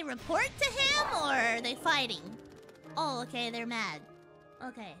 Do they report to him, or are they fighting? Oh, okay, they're mad.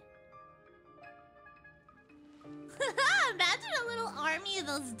 Okay. Imagine a little army of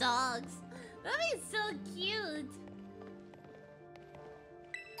those dogs. That'd be so cute.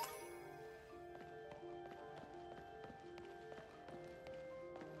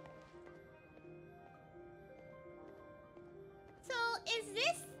 So, is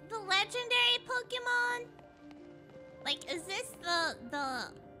this the legendary Pokemon? Like, is this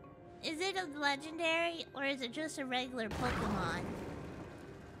is it a legendary, or is it just a regular Pokemon?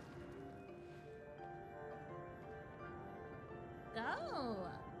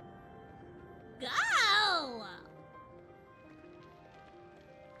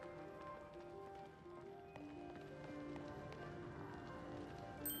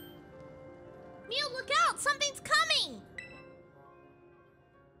 Something's coming!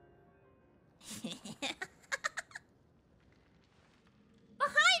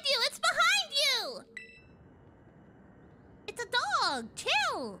 Behind you! It's behind you! It's a dog!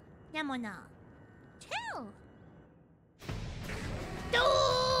 Chill! Yamona. Chill!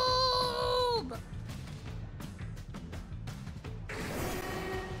 Doom!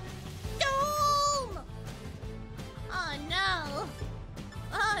 Doom! Oh no!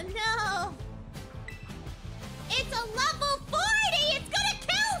 Oh no! It's a level 40! It's gonna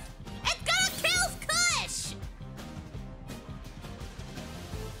kill! It's gonna kill Kush!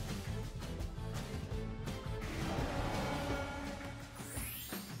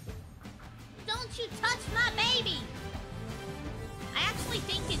 Don't you touch my baby! I actually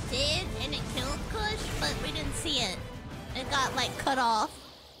think it did, and it killed Kush, but we didn't see it. It got, like, cut off.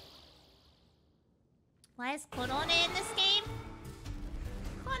 Why is Korone in this game?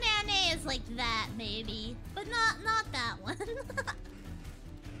 Konane is like that, maybe. But not that one.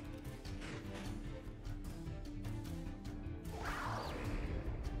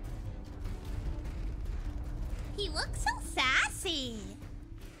 He looks so sassy.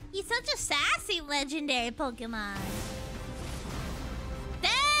 He's such a sassy legendary Pokemon.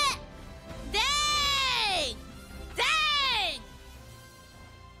 Dang! Dang! Dang!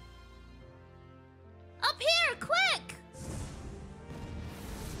 Up here, quick!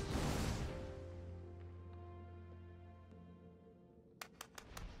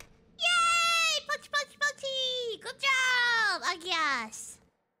 Yay! Punch, punch, punchy! Good job, Agias.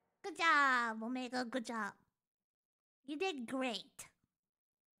 Good job, Omega. Good job. You did great.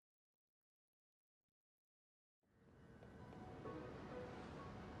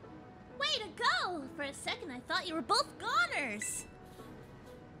 Way to go! For a second, I thought you were both goners.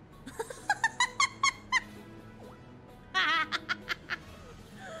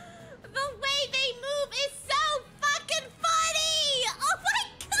 The way they move is so fucking funny! Oh my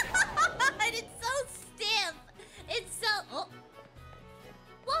god! It's so stiff. It's so... Oh.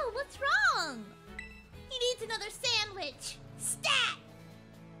 Whoa, what's wrong? He needs another sandwich. Stat!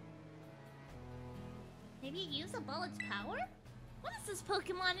 Maybe use a bullet's power? What is this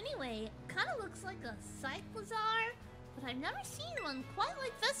Pokemon anyway? It kind of looks like a Cyclizar, but I've never seen one quite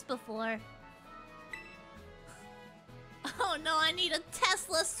like this before. Oh no, I need a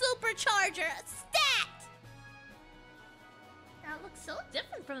Tesla supercharger! Stat! That looks so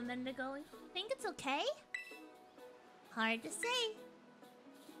different from a minute ago. Think it's okay? Hard to say.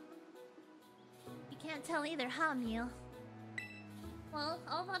 You can't tell either, huh, Mew? Well,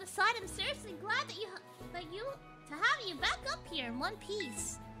 all that aside, I'm seriously glad to have you back up here in one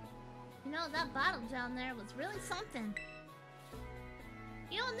piece. You know, that battle down there was really something.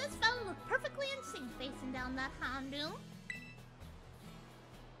 You know, and this fella looked perfectly in sync facing down that Houndoom.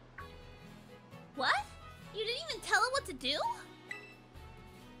 What? You didn't even tell it what to do?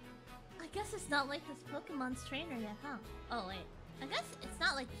 I guess it's not like this Pokemon's trainer yet, huh? Oh, wait. I guess it's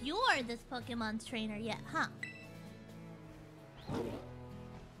not like you're this Pokemon's trainer yet, huh?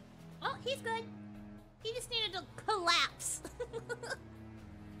 Oh, he's good. He just needed to collapse.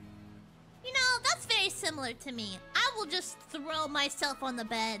 You know, that's very similar to me. I will just throw myself on the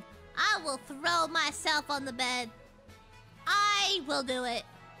bed. I will throw myself on the bed. I will do it.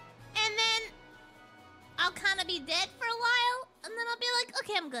 And then I'll kind of be dead for a while. And then I'll be like,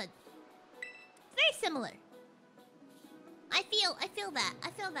 okay, I'm good. Very similar. I feel that. I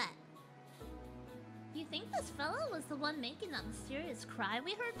feel that. You think this fella was the one making that mysterious cry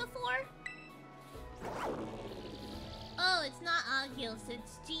we heard before? Oh, it's not Agios,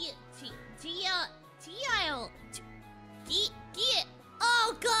 it's Gio.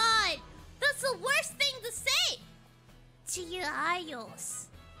 Oh god! That's the worst thing to say! Giaios.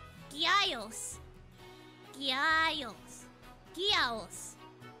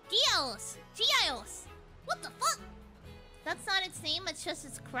 What the fuck? That's not its name, it's just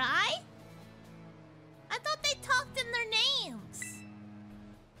its cry? I thought they talked in their names.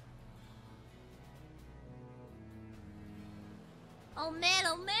 Oh man,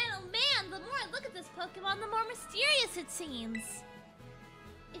 oh man, oh man! The more I look at this Pokemon, the more mysterious it seems.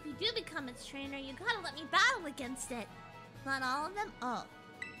 If you do become its trainer, you gotta let me battle against it. Not all of them? Oh.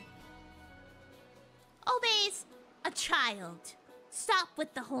 Obeys a child. Stop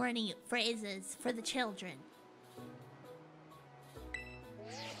with the horny phrases for the children.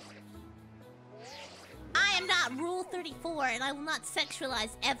 I am not Rule 34 and I will not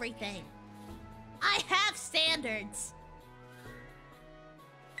sexualize everything. I have standards.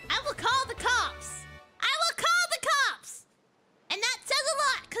 I will call the cops. I will call the cops. And that says a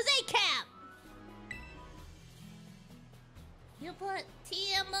lot, cause they can. You put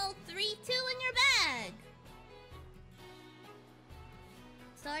TMO32 in your bag.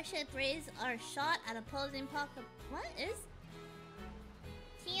 Starship rays are shot at opposing pocket. What is?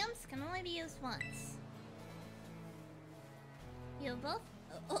 TMs can only be used once. You both.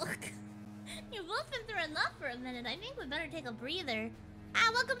 Oh, you both been through enough for a minute. I think we better take a breather. Ah,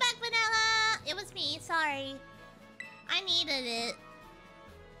 welcome back, Vanilla. It was me. Sorry. I needed it.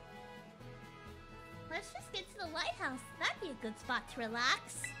 Let's just get to the lighthouse. That'd be a good spot to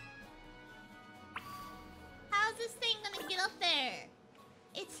relax. How's this thing gonna get up there?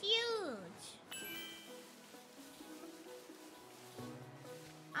 It's huge.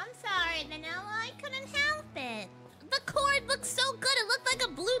 I'm sorry, Vanilla. I couldn't help it. The cord looks so good. It looked like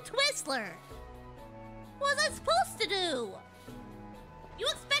a blue Twizzler. What was I supposed to do? You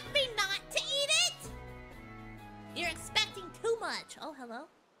expect me not to eat it? You're expecting too much. Oh, hello?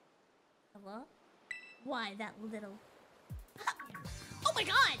 Hello? Why that little... Oh my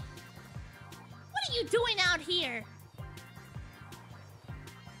god! What are you doing out here?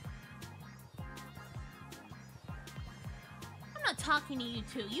 I'm not talking to you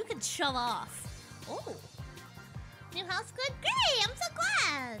two. You can shove off. Oh. New house good? Great! I'm so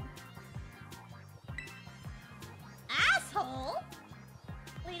glad! Asshole!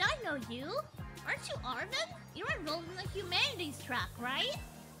 Wait, I know you. Aren't you Arvin? You're enrolled in the humanities track, right?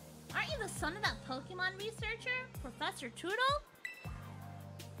 Aren't you the son of that Pokemon researcher, Professor Trudeau?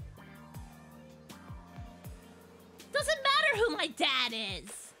 Doesn't matter who my dad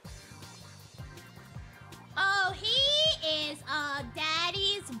is. Oh, he is a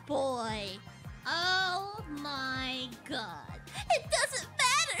daddy's boy. Oh my god. It doesn't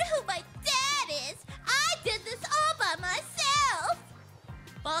matter who my dad is. I did this all by myself.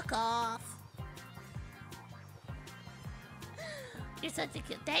 Fuck off. You're such a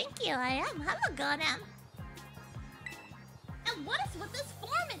cute... Thank you, I am. Hello, Gonam. And what is with this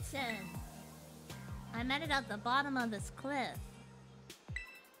form it's in? I met it at the bottom of this cliff.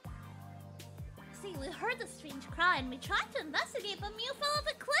 See, we heard the strange cry and we tried to investigate, but Mew fell off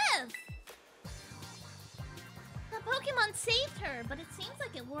a cliff. The Pokemon saved her, but it seems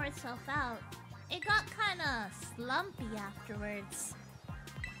like it wore itself out. It got kinda slumpy afterwards.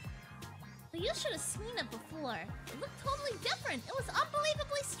 But you should have seen it before. It looked totally different. It was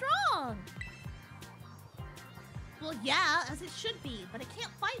unbelievably strong. Well, yeah, as it should be, but it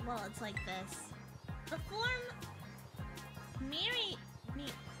can't fight while it's like this. The form...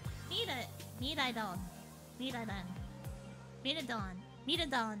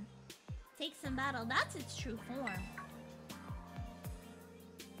 Meidodon. Takes in battle. That's its true form.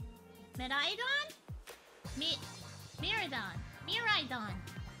 Miraidon? Miraidon.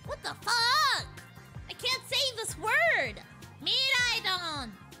 What the fuck? I can't say this word.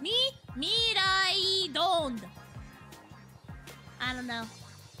 Miraidon. Miraidon. I don't know.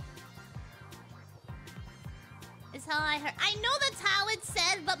 Is how I heard. I know that's how it's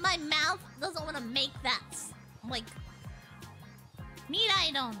said, but my mouth doesn't want to make that. Like,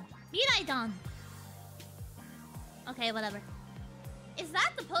 Miraidon. Okay, whatever. Is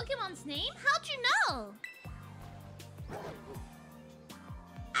that the Pokemon's name? How'd you know?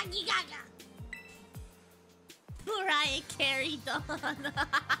 Agigaga. Mariah Carey Dawn.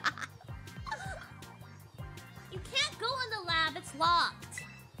 You can't go in the lab, it's locked.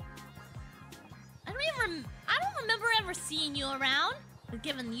 I don't remember ever seeing you around. But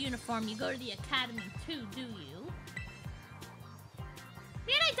given the uniform, you go to the academy too, do you?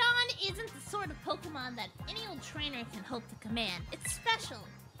 Miraidon isn't the sort of Pokemon that any old trainer can hope to command. It's special.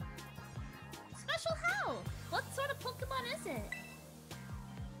 Special how? What sort of Pokemon is it?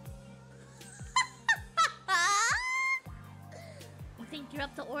 You think you're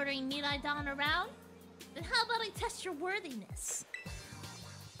up to ordering Miraidon around? Then how about I test your worthiness?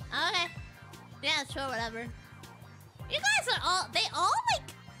 Okay. Yeah, sure, whatever. You guys are all... They all,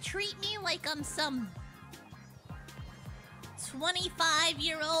 like, treat me like I'm some...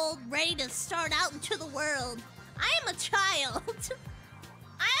 25-year-old ready to start out into the world. I am a child.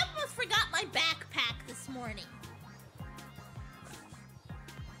 I almost forgot my backpack this morning.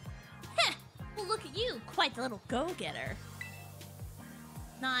 Heh. Well, look at you. Quite the little go-getter.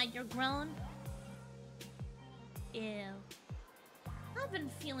 Nah, you're grown. Ew. I've been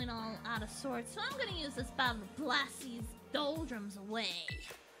feeling all out of sorts, so I'm gonna use this battle to blast these doldrums away.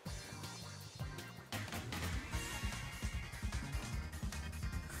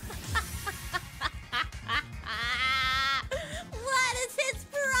 What is his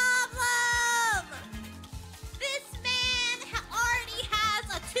problem? This man already has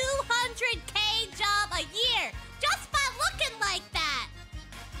a 200K job a year just by looking like that.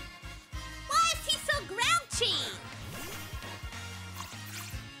 Why is he so grouchy?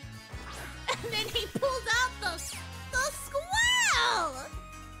 And then he pulled out the squirrel!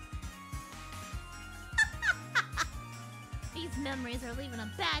 guys are leaving a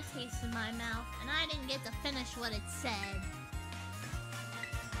bad taste in my mouth, and I didn't get to finish what it said.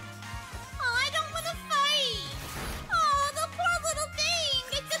 Oh, I don't want to fight! Oh, the poor little thing!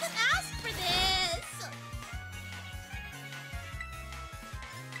 It didn't ask for this!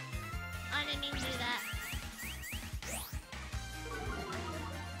 I didn't mean to do that.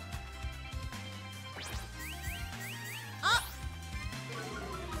 Oh!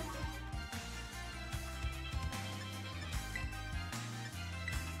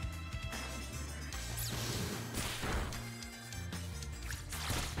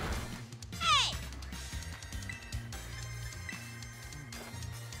 Hey!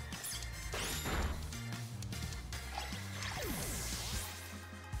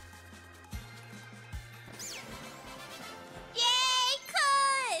 Yay,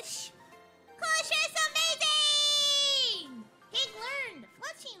 Kush! Kush is amazing! Pig learned.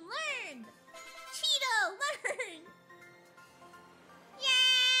 Fletching learned. Cheeto learned.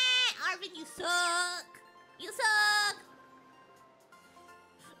 Yay! Arvin, you suck. You suck.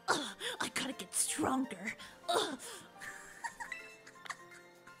 Ugh, I gotta get stronger. Ugh.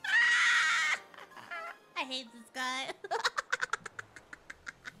 I hate this guy.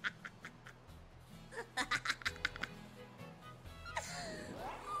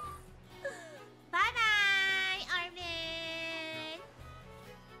 Bye-bye, Arvin.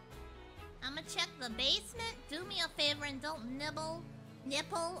 I'ma check the basement. Do me a favor and don't nipple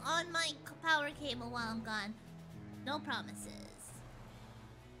on my power cable while I'm gone. No promises.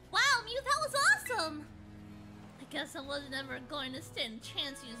 Wow, Mew, that was awesome! I guess I wasn't ever going to stand a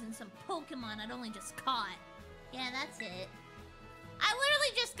chance using some Pokemon I'd only just caught. Yeah, that's it. I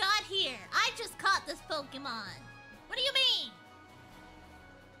literally just got here. I just caught this Pokemon. What do you mean?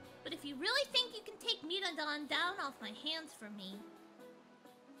 But if you really think you can take Meidodon down off my hands for me,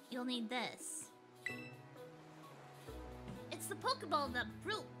 you'll need this. It's the Pokeball that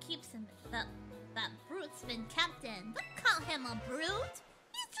Brute keeps him. That Brute's been kept in. Don't call him a Brute.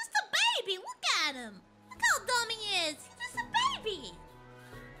 He's just a baby. Look at him. Look how dumb he is. He's just a baby.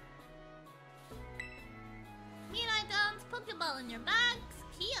 Meidodon's Pokeball in your bag's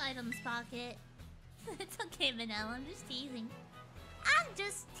key items pocket. It's okay, Vanilla. I'm just teasing. I'm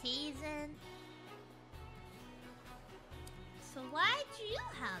just teasing. So why'd you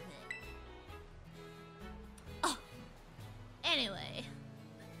have it? Oh. Anyway.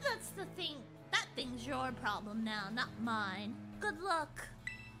 That's the thing. That thing's your problem now, not mine. Good luck.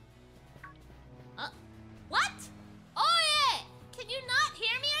 What? Oh yeah! Can you not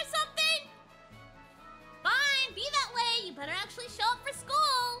hear me or something? Fine, be that way. You better actually show up for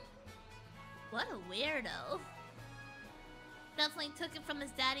school. What a weirdo. Definitely took it from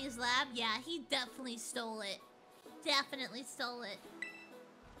his daddy's lab. Yeah, he definitely stole it. Definitely stole it.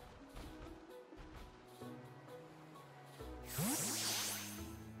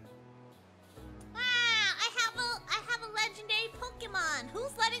 Wow, I have a legendary Pokemon.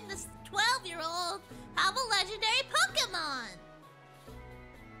 Who's letting this 12-year-old have a legendary Pokemon?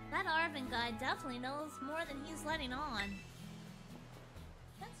 That Arvin guy definitely knows more than he's letting on.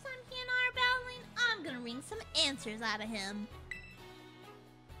 Next time he and I are battling, I'm gonna wring some answers out of him.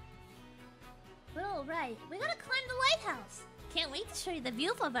 But alright, we gotta climb the lighthouse. Can't wait to show you the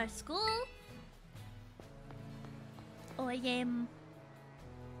view of our school. Oye,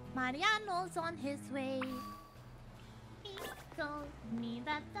 Mariano's on his way. He told me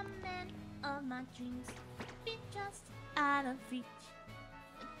that the man of my dreams be just out of reach.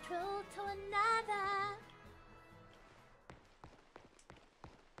 A truth to another.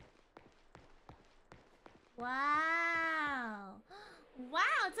 Wow.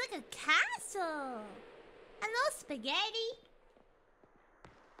 Wow, it's like a castle. Hello, spaghetti.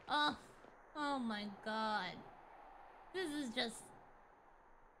 Oh my god. This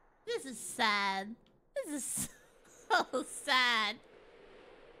is sad. This is so sad.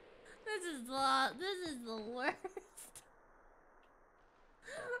 This is the worst.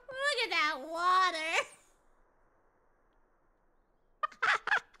 Look at that water.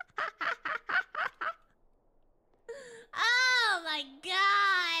 Oh my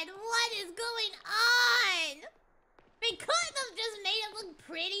god, what is going on? They couldn't have just made it look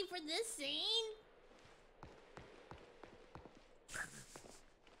pretty for this scene.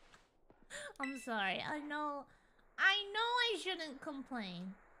 I'm sorry. I know I shouldn't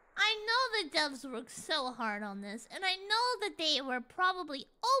complain. I know the devs worked so hard on this, and I know that they were probably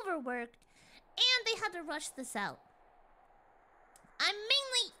overworked, and they had to rush this out. I'm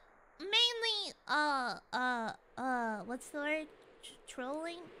mainly, what's the word?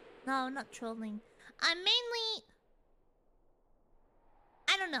 Trolling? No, not trolling. I'm mainly,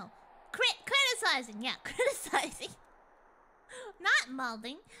 I don't know. Criticizing, yeah, criticizing Not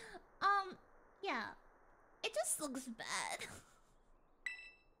molding. Yeah. It just looks bad.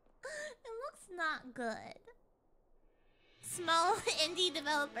 It looks not good. Small indie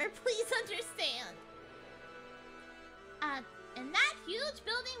developer, please understand. And that huge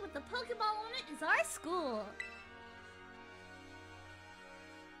building with the Pokeball on it is our school.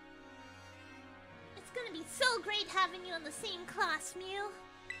 It's gonna be so great having you in the same class, Mew.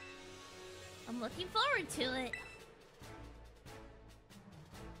 I'm looking forward to it.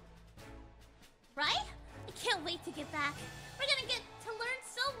 Right? I can't wait to get back. We're gonna get to learn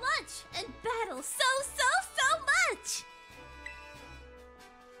so much and battle so much.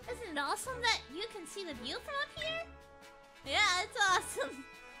 Isn't it awesome that you can see the view from up here? Yeah, it's awesome.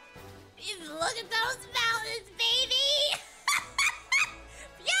 Look at those mountains, baby!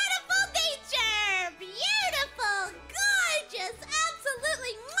 Beautiful nature! Beautiful! Gorgeous!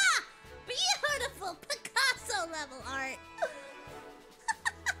 Absolutely mwah! Beautiful Picasso level art!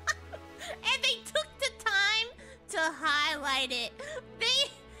 And they took the time to highlight it. They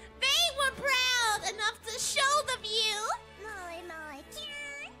were proud enough to show the view. My cute.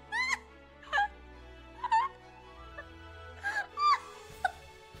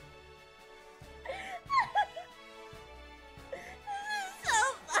 So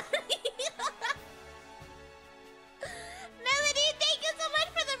funny. Melody, thank you so much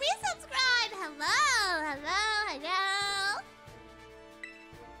for the resubscribe. Hello.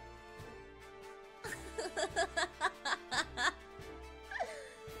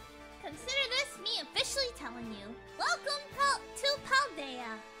 Consider this me officially telling you, welcome to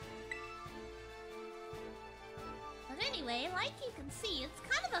Paldea. But anyway, like you can see, it's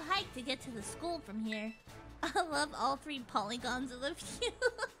kind of a hike to get to the school from here. I love all 3 polygons of the view.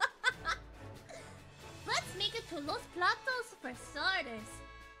 Let's make it to Los Platos for starters.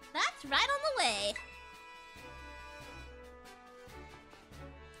 That's right on the way.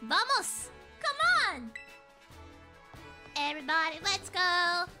 Vamos! Come on! Everybody, let's go!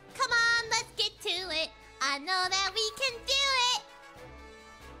 Come on, let's get to it. I know that we can do it.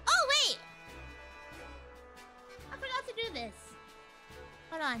 Oh, wait! I forgot to do this.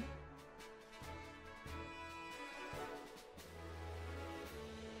 Hold on.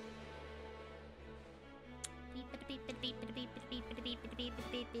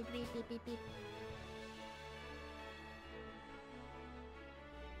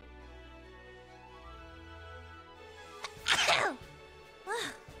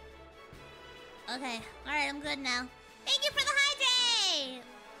 Okay, alright, I'm good now. Thank you for the hydrate!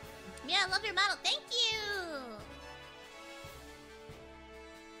 Yeah, I love your model. Thank you!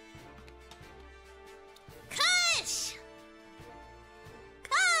 Kush!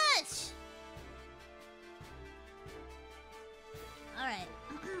 Kush! Alright.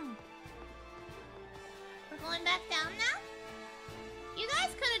 We're going back down now? You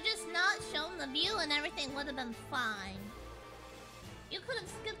guys could have just not shown the view and everything would have been fine. You could have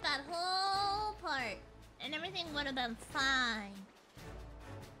skipped that whole part and everything would have been fine.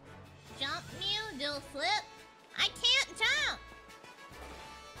 Jump, Mew, do a flip. I can't jump!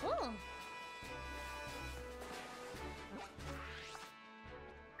 Ooh.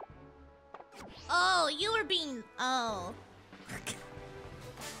 Oh, you were being... Oh.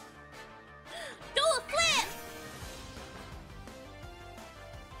 Do a flip!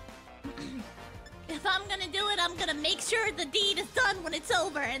 If I'm gonna do it, I'm gonna make sure the deed is done when it's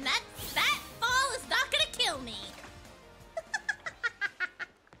over, and that fall is not gonna kill me.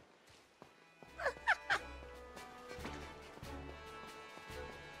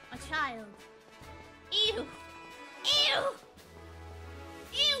 A child. Ew. Ew!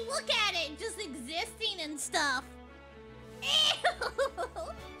 Ew, look at it, just existing and stuff.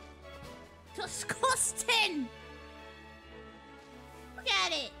 Ew! Disgusting! Look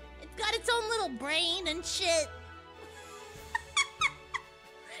at it. It's got its own little brain and shit.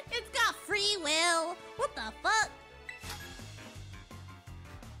 It's got free will. What the fuck?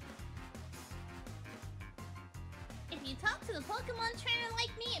 If you talk to the Pokemon trainer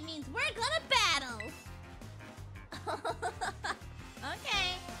like me, it means we're gonna battle.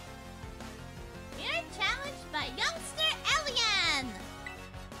 Okay. You're challenged by youngster Elian.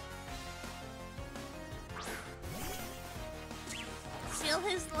 Steal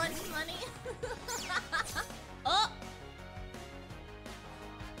his lunch money. Oh.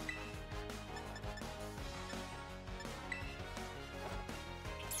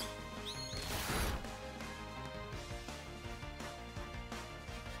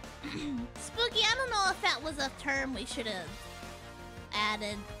 Spooky, I don't know if that was a term we should have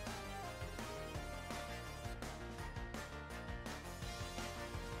added.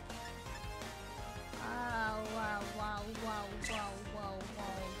 Wow.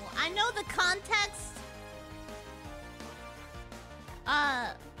 know the context.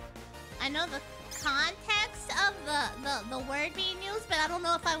 I know the context of the word being used, but I don't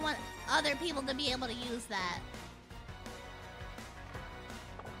know if I want other people to be able to use that.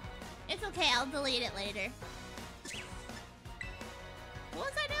 It's okay, I'll delete it later. What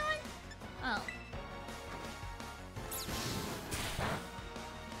was I doing? Oh.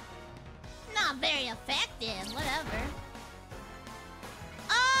 Not very effective, whatever.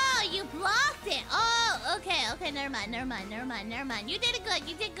 Oh, you blocked it. Oh, okay, never mind. You did it good,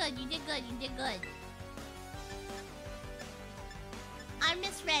 you did good. I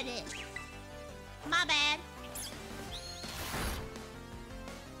misread it. My bad.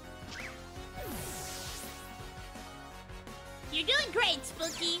 You're doing great,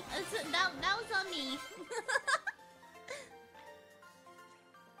 Spooky. That was on me.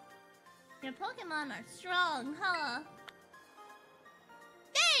 Your Pokemon are strong, huh?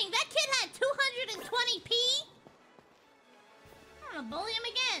 Dang, that kid had 220p? I'm gonna bully him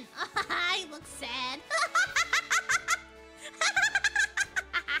again. He looks sad.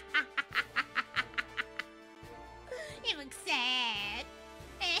 He looks sad.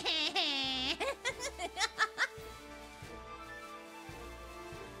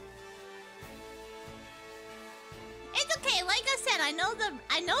 It's okay, like I said, I know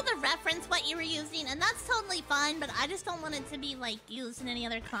the reference what you were using, and that's totally fine, but I just don't want it to be like used in any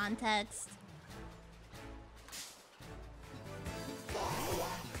other context.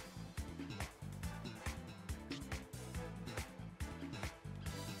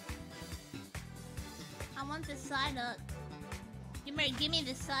 I want the side up. Give me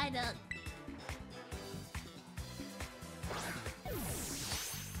the side up.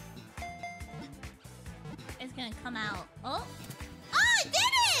 It's gonna come out. Oh! Oh, it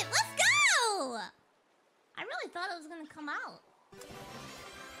did it! Let's go! I really thought it was gonna come out.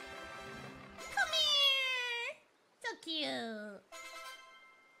 Come here! So cute.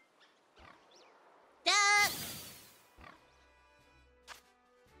 Duck!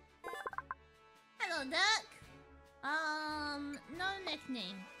 Hello, Duck. No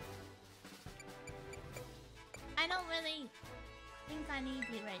nickname. I don't really think I need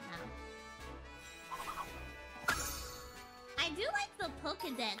you right now. I do like the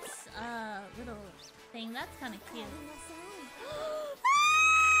Pokedex, little thing. That's kind of cute. Oh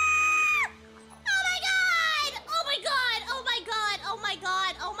my god! Oh my god! Oh my god! Oh my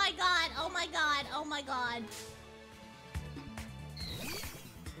god! Oh my god! Oh my god! Oh my god!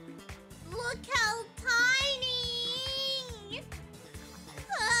 Look how tiny!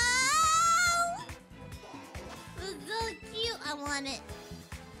 Oh! It's so cute. I want it.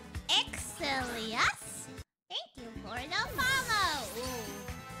 Excelius? Thank you for the follow! Ooh.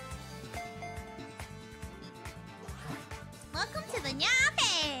 Welcome to the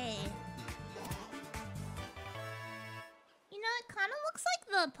Nyape! You know, it kind of looks like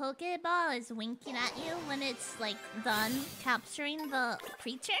the Pokeball is winking at you when it's, like, done capturing the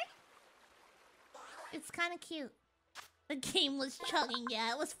creature. It's kind of cute. The game was chugging,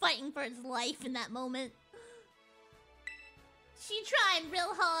 yeah. It was fighting for its life in that moment. She tried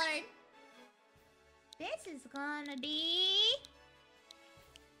real hard. This is gonna be...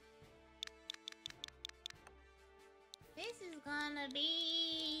 This is gonna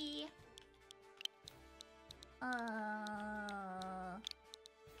be...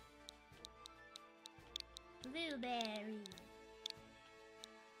 Blueberry.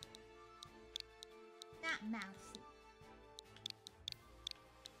 Not mousy.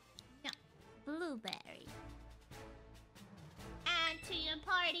 No, blueberry. Add to your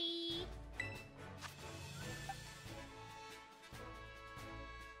party.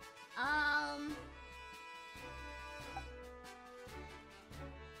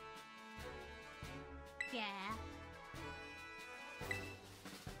 Yeah.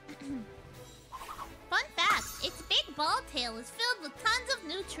 Fun fact, its big ball tail is filled with tons of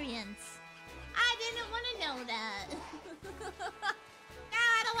nutrients. I didn't want to know that. No,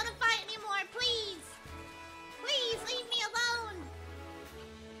 I don't want to fight anymore, please. Please, leave me alone.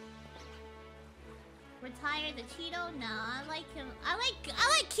 Retire the Cheeto? No, I like him. I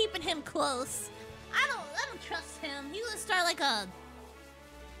like keeping him close. I don't trust him. He's gonna start like a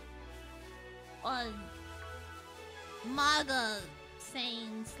MAGA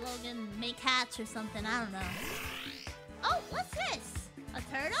saying slogan, make hats or something. I don't know. Oh, what's this? A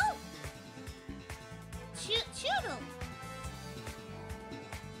turtle? Choodle.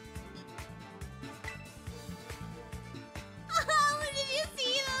 Oh, did you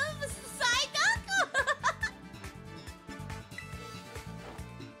see the side duck?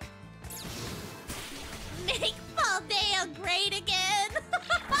 Make Paldea great again.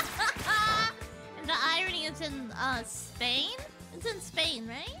 Spain? It's in Spain,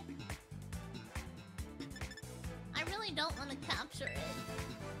 right? I really don't want to capture it.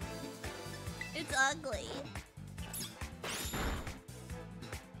 It's ugly.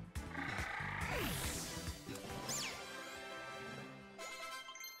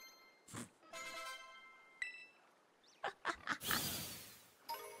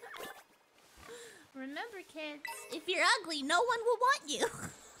 Remember, kids, if you're ugly, no one will want you.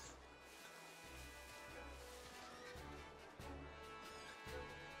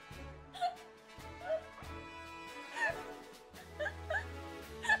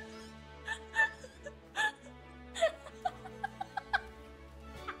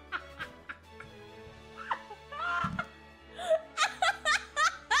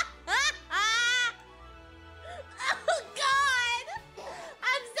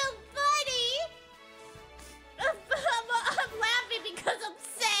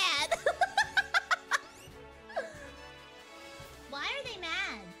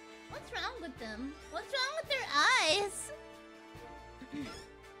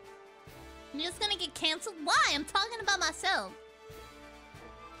 Why? I'm talking about myself.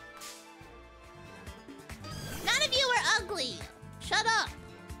 None of you are ugly. Shut up.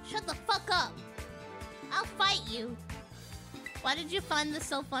 Shut the fuck up. I'll fight you. Why did you find this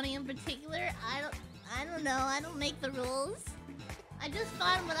so funny in particular? I don't know. I don't make the rules. I just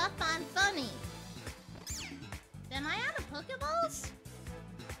find what I find funny. Am I out of Pokeballs?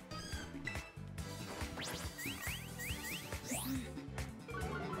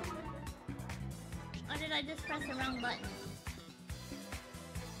 Or did I just press the wrong button?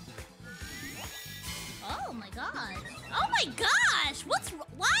 Oh my gosh. Oh my gosh!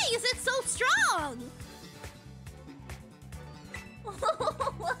 Why is it so strong?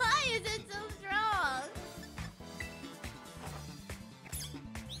 Why is it so strong?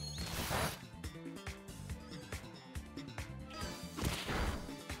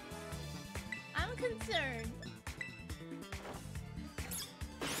 I'm concerned.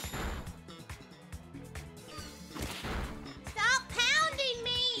 Stop pounding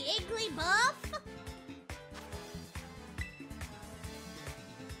me, Igglybuff!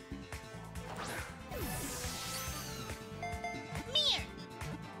 Mere!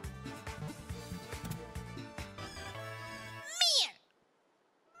 Mere!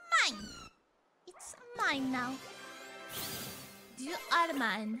 Mine! It's mine now. You are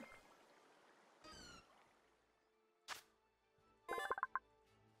mine.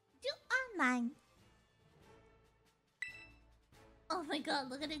 You are mine. Oh my god,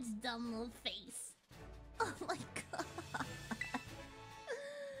 look at its dumb little face. Oh my god.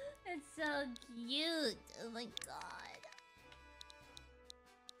 It's so cute. Oh my god.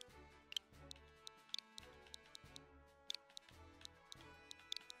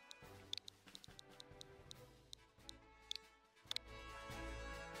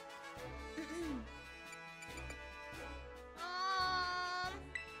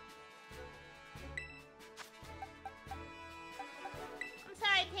 I'm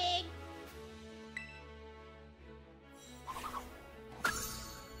sorry, pig.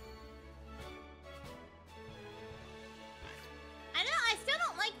 I still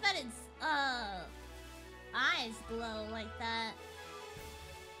don't like that its eyes glow like that.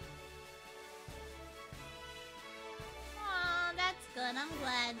 Aw, that's good. I'm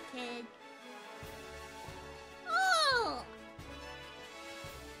glad, kid. Oh!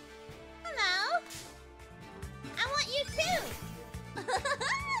 Hello! I want you too!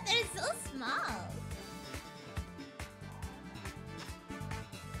 They're so small.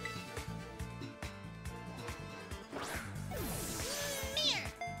 Mere!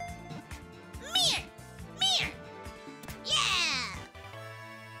 Mere! Mere! Yeah!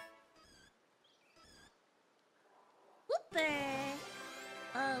 Whooper!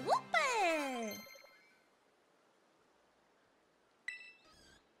 Whooper!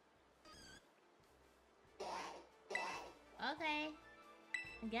 Okay.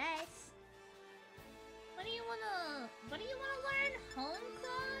 I guess. What do you wanna learn? Home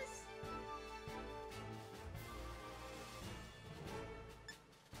class?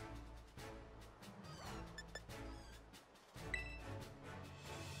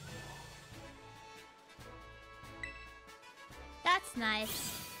 That's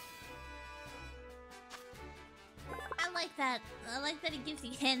nice. I like that. I like that it gives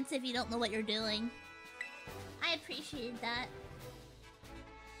you hints if you don't know what you're doing. I appreciate that.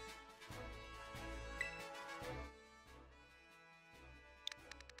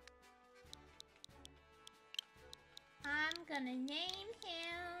 I'm gonna name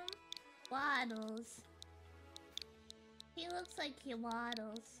him Waddles. He looks like he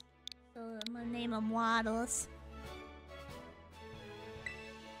waddles. So I'm gonna name him Waddles.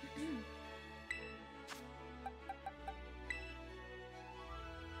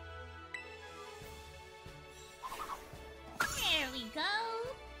 There we go.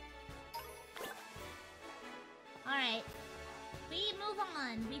 Alright. We move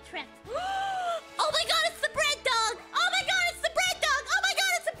on. We trek. Oh my god, it's the bread dog! Oh my god, it's the bread dog! Oh my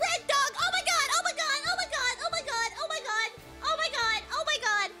god, it's the bread dog! Oh my god, oh my god, oh my god, oh my god, oh my god, oh my god, oh my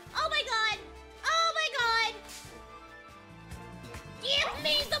god, oh my god, oh my god! Give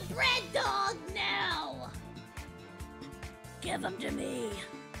me the bread dog now! Give him to me.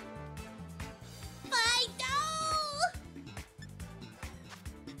 Fido!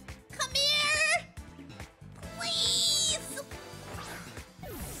 Come here! Please!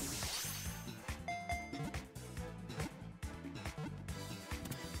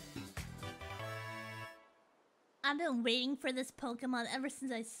 I've been waiting for this Pokemon ever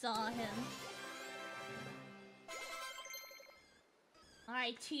since I saw him.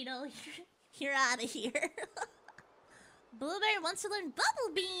 Alright, Cheeto, you're out of here. Blueberry wants to learn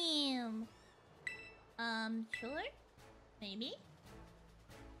Bubble Beam! Sure? Maybe?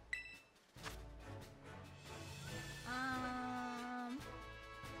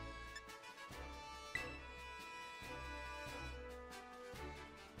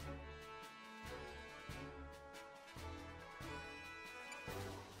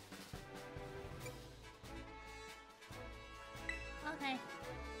 Okay.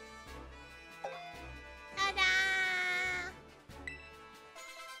 Ta-da!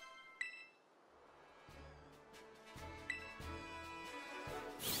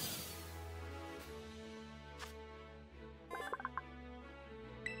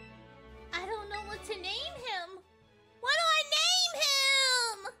 I don't know what to name him. What do I name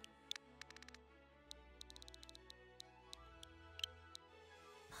him?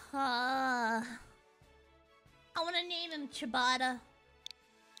 I want to name him Ciabatta.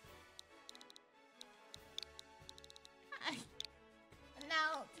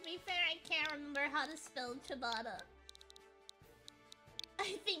 Now, to be fair, I can't remember how to spell Ciabatta.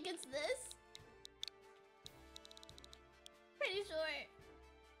 I think it's this. Pretty sure.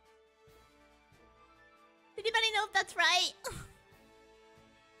 Anybody know if that's right?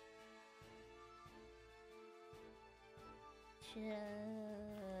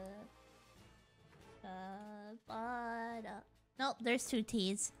 Ciabatta. Nope, there's two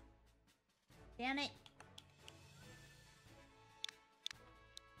T's. Damn it.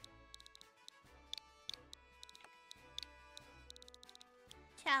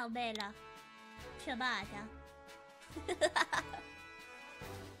 Ciao, Bella. Ciabatta.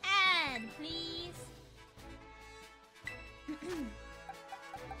 Add, please.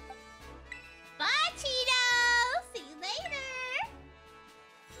 Bye, Cheeto! See you later!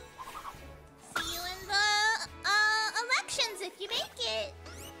 See you in the, elections if you make it!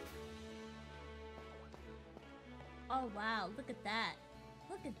 Oh, wow, look at that.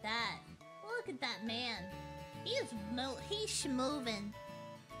 Look at that. Look at that man. He's schmovin'.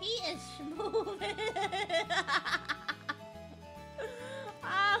 He is schmovin'.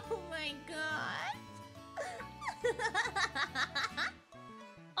 Oh my god.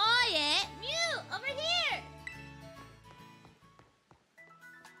 Oh yeah, Mew, over here.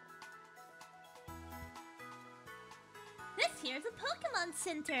 This here's a Pokemon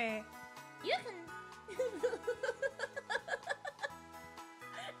Center. You can.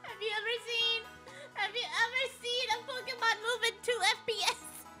 Have you ever seen a Pokemon move at 2 FPS?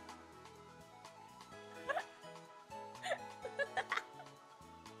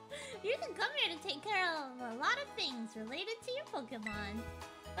 You can come here to take care of a lot of things related to your Pokemon.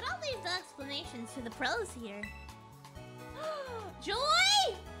 But I'll leave the explanations to the pros here.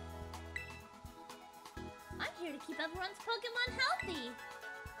 Joy! I'm here to keep everyone's Pokemon healthy.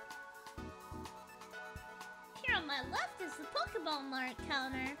 Here on my left is the Pokeball Mart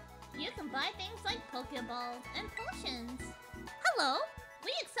counter. You can buy things like Pokeballs and potions. Hello!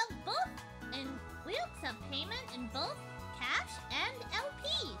 We accept both, and we accept payment in both cash and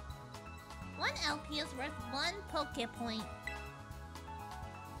LP. 1 LP is worth 1 Pokepoint.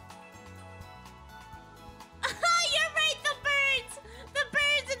 You're right, the birds! The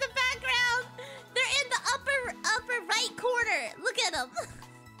birds in the background! They're in the upper right corner. Look at them.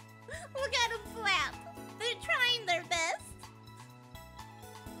 Look at them flap. They're trying their best.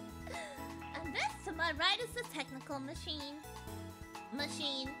 And this to my right is the technical machine.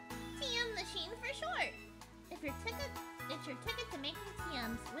 TM machine for short. It's your ticket to making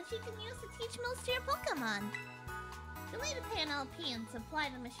TMs, which you can use to teach moves to your Pokemon. You'll need to pay an LP and supply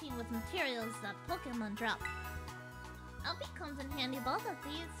the machine with materials that Pokemon drop. LP comes in handy both at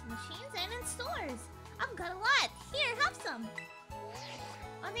these machines and in stores. I've got a lot. Here, have some.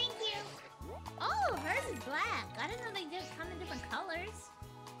 Oh, thank you. Oh, hers is black. I didn't know they did come in different colors.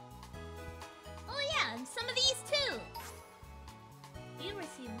 Oh yeah, and some of these too. You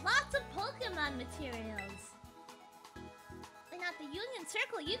receive lots of Pokemon materials. And at the Union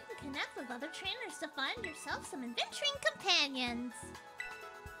Circle, you can connect with other trainers to find yourself some adventuring companions.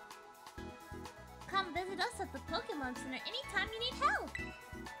 Come visit us at the Pokemon Center anytime you need help.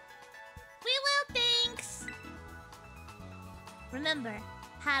 We will, thanks! Remember,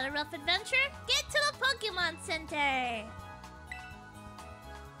 had a rough adventure? Get to the Pokemon Center!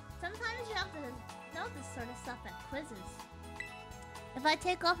 Sometimes you have to know this sort of stuff at quizzes. If I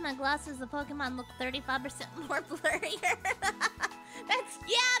take off my glasses, the Pokemon look 35% more blurrier.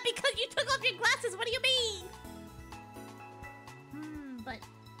 Yeah, because you took off your glasses, what do you mean? But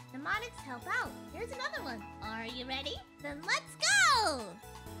mnemonics help out. Here's another one. Are you ready? Then let's go!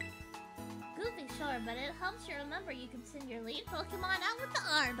 Goofy, sure, but it helps you remember you can send your lead Pokemon out with the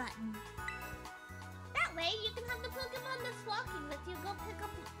R button. That way, you can have the Pokemon that's walking with you go pick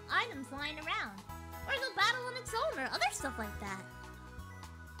up items lying around. Or go battle on its own, or other stuff like that.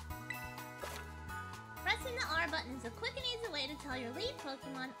 Pressing the R button is a quick and easy way to tell your lead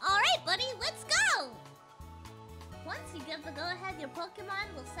Pokemon, "Alright, buddy, let's go!" Once you give the go-ahead, your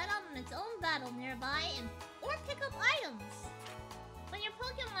Pokemon will set out on its own battle nearby or pick up items. When your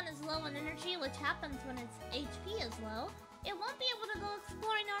Pokemon is low on energy, which happens when its HP is low, it won't be able to go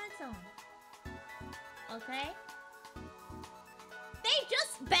exploring on its own. Okay? They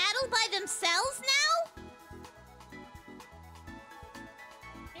just battle by themselves now?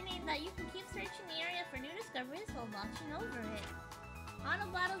 Meaning that you can keep searching the area for new discoveries while watching over it.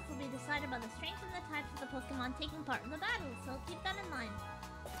 Auto battles will be decided by the strength and the types of the Pokemon taking part in the battle, so keep that in mind.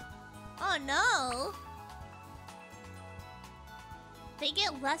 Oh no! They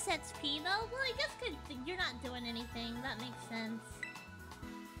get less XP though? Well, I guess 'cause you're not doing anything. That makes sense.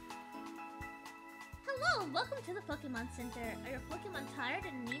 Hello, welcome to the Pokemon Center. Are your Pokemon tired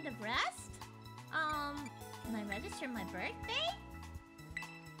and in need of rest? Can I register my birthday?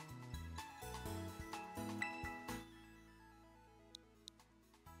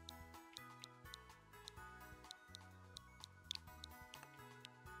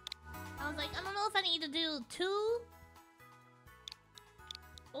 I was like, I don't know if I need to do 2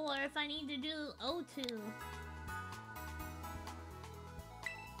 or if I need to do O2.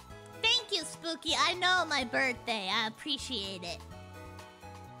 Thank you, Spooky. I know my birthday. I appreciate it.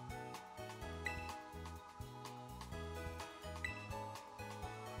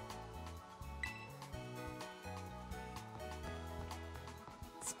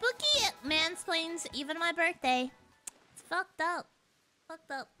 Spooky mansplains even my birthday. It's fucked up.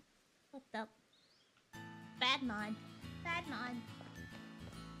 Fucked up. Fucked up. Bad mind. Bad mind.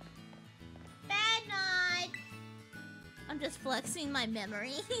 Bad mind. I'm just flexing my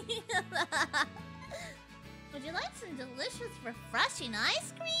memory. Would you like some delicious, refreshing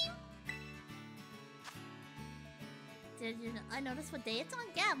ice cream? Did you know, I noticed what day it's on?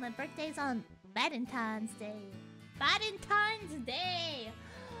 Yeah, my birthday's on Valentine's Day. Valentine's Day!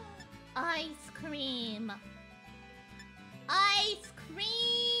 Ice cream! Ice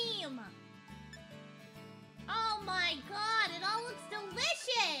cream! Oh my god, it all looks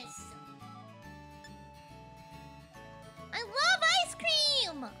delicious! I love ice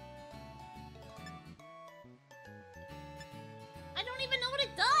cream! I don't even know what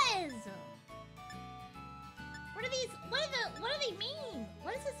it does! What are these? What do they mean?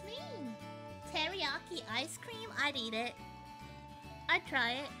 What does this mean? Teriyaki ice cream? I'd eat it. I'd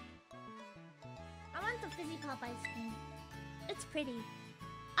try it. I want the Fizzy Pop ice cream. It's pretty.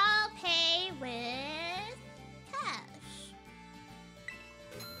 I'll pay with cash.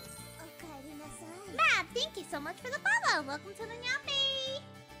 Matt, thank you so much for the follow. Welcome to the Nyappy.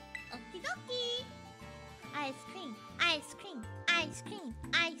 Okie dokie. Ice cream, ice cream, ice cream,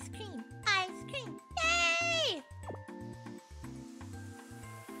 ice cream, ice cream. Yay!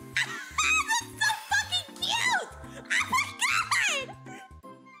 That's so fucking cute! Oh my god!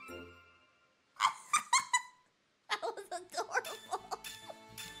 That was adorable.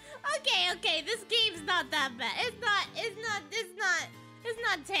 Okay, this game's not that bad. It's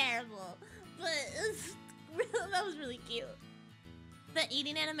not terrible. But that was really cute. The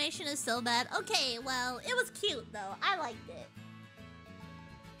eating animation is so bad. Okay, well, it was cute though. I liked it.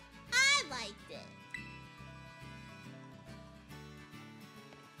 I liked it.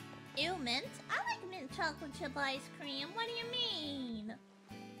 Ew, mint? I like mint chocolate chip ice cream. What do you mean?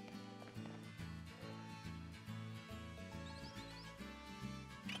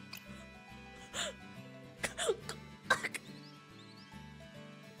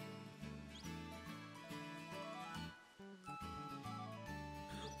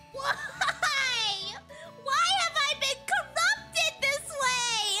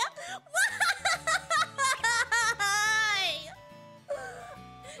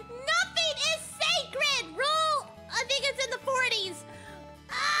 Nothing is sacred! Rule, I think it's in the 40s.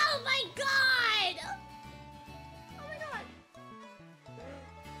 Oh my god! Oh my god.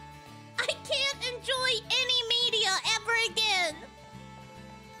 I can't enjoy any media ever again.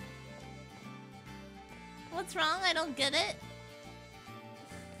 What's wrong? I don't get it.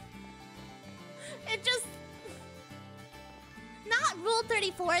 It just... Not Rule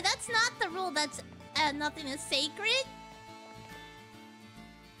 34. That's not the rule that's nothing is sacred.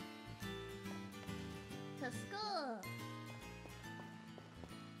 To school.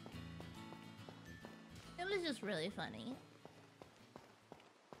 It was just really funny.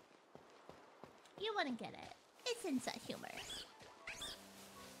 You wouldn't get it. It's inside humor.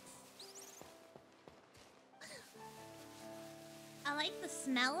 I like the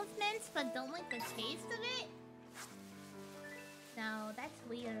smell of mints, but don't like the taste of it. No, that's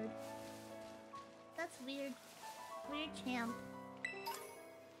weird. That's weird. Weird champ.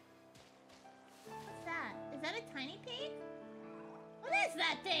 What's that? Is that a tiny pig? What is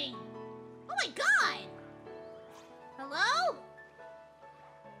that thing? Oh my god! Hello?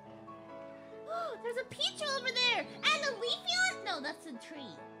 There's a peach over there! And a leafeon? No, that's a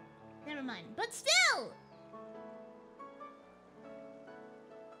tree. Never mind. But still!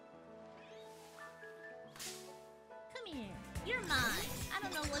 Come here. You're mine. I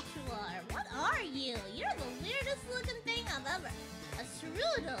don't know what you are. What are you? You're the weirdest looking thing I've ever... A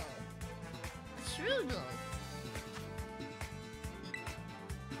strudel. A strudel.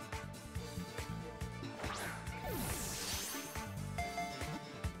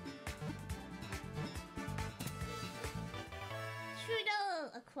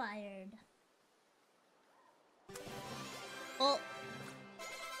 Strudel acquired. Oh.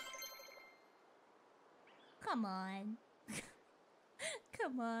 Come on.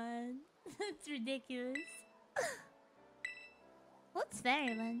 Come on. That's ridiculous. What's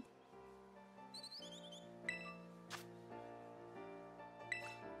Fairyland?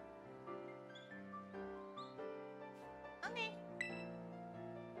 Okay.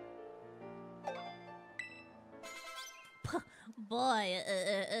 Boy,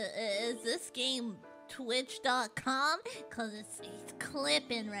 is this game Twitch.com? Cause it's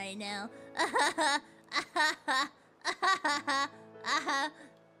clipping right now.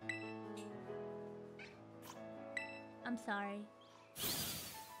 I'm sorry.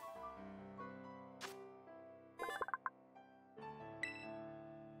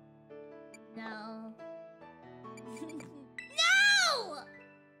 No. No!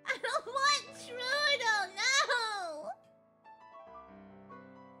 I don't want Trudeau! No!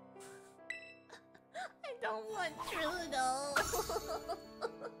 I don't want Trudeau.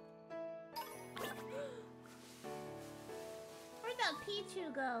 Where'd that Pichu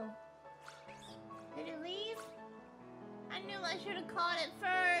go? Did it leave? I knew I should have caught it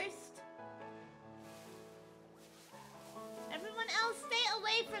first. Everyone else stay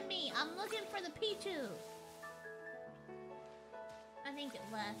away from me. I'm looking for the Pichu. I think it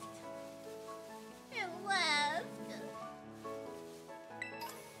left. It left.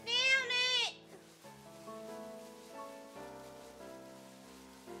 Damn it!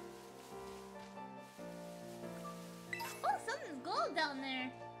 Oh, something's gold down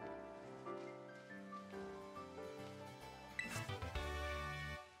there.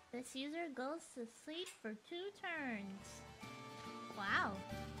 This user goes to sleep for 2 turns. Wow.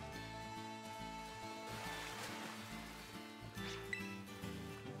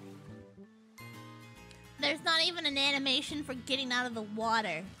 There's not even an animation for getting out of the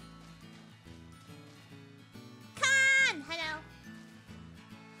water. Khan! Hello.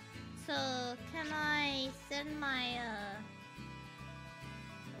 So, can I send my,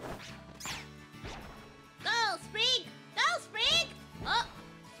 Go, Sprig! Go, Sprig! Oh!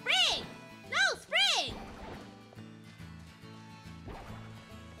 Sprig! No, Sprig!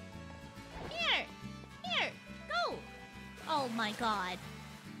 Here! Here! Go! Oh my god.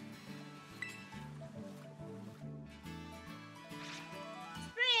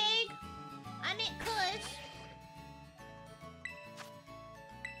 Sprig! I meant Kush.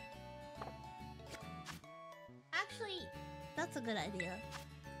 Actually, that's a good idea.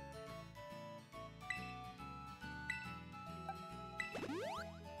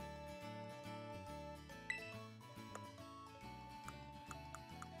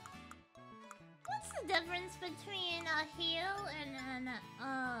 What's the difference between a heal and an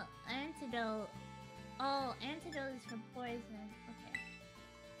antidote? Oh, antidote is for poison. Okay.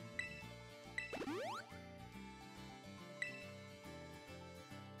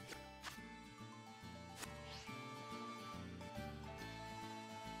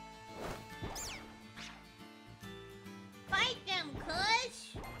 Fight them,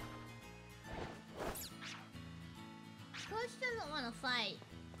 Kush!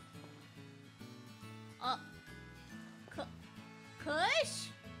 Oh. Kush?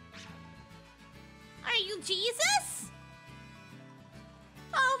 Are you Jesus?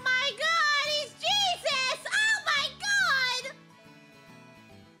 Oh my god, he's Jesus! Oh my god!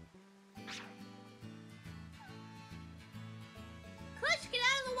 Kush, get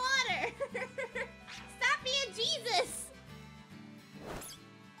out of the water! Stop being Jesus!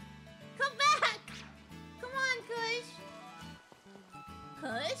 Come back! Come on, Kush!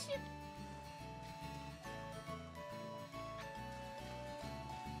 Kush?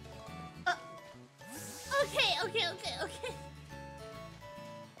 Okay.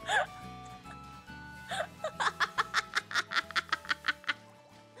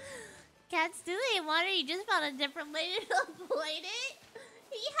 Cats do hate water, you just found a different way to avoid it.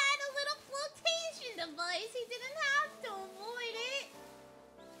 He had a little flotation device, he didn't have to avoid it.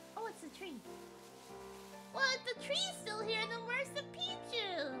 Oh, it's a tree. Well, if the tree's still here, then where's the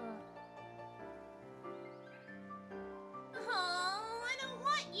Pichu? Oh, I don't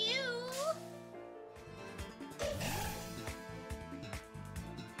want you.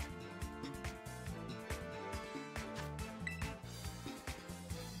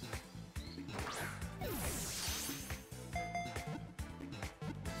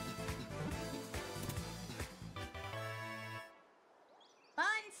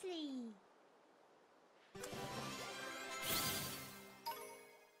 Barnsley.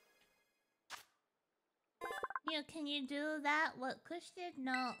 Can you do that? What Kush did?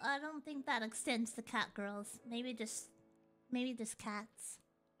 No, I don't think that extends to cat girls. Maybe just cats.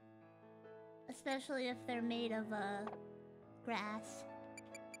 Especially if they're made of grass.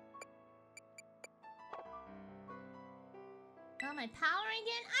 Oh, my power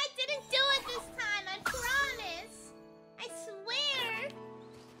again? I didn't do it this time, I promise! I swear!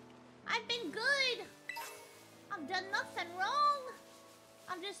 I've been good! I've done nothing wrong!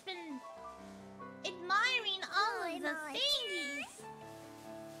 I've just been admiring all of the thingies!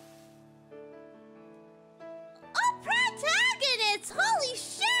 Oh, protagonist! Holy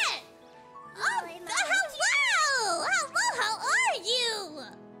shit! Oh, hello! Hello, how are you?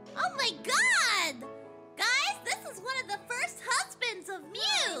 Oh my god! Guys, this is one of the first husbands of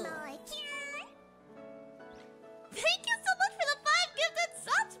Mew! Thank you so much for the 5 gifted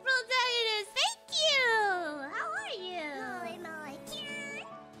subs, protagonist! Thank you! How are you?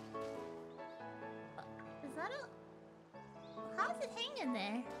 Is that a... How's it hanging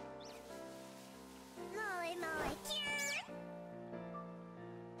there?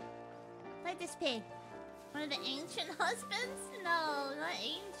 Like this pig. One of the ancient husbands? No, not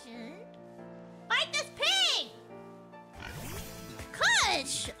ancient. Fight this pig!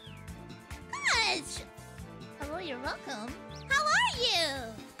 Kush! Kush! Hello, you're welcome. How are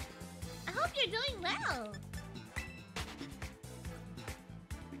you? I hope you're doing well.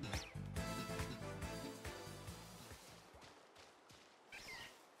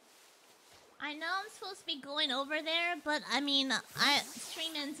 I know I'm supposed to be going over there, but I mean,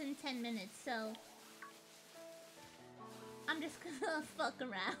 stream ends in 10 minutes, so I'm just gonna fuck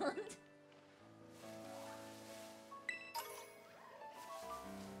around.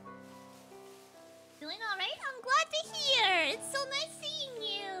 Doing alright? I'm glad to hear! It's so nice seeing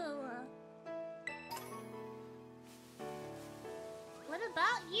you! What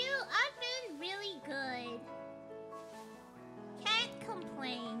about you? I've been really good. Can't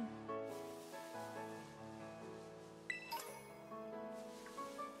complain.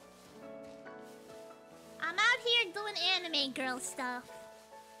 I'm out here doing anime girl stuff.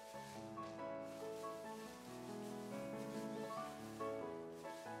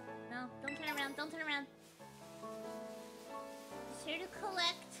 No, don't turn around, don't turn around. Just here to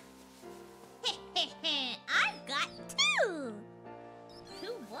collect. I've got 2! 2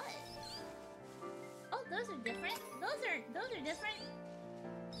 what? Oh, those are different. Those are different.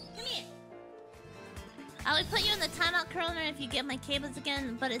 Come here. I would put you in the timeout corner if you get my cables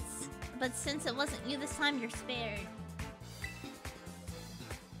again, but since it wasn't you this time, you're spared.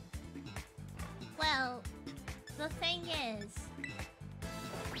 Well, the thing is,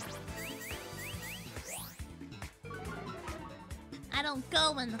 I don't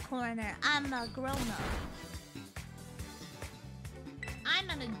go in the corner. I'm a grown-up. I'm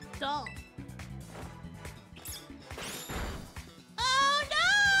an adult. Oh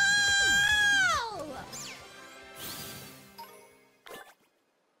no!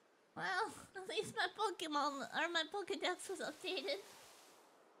 Well, at least my Pokemon or my Pokedex was updated.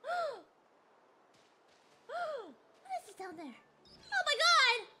 What is it down there? Oh my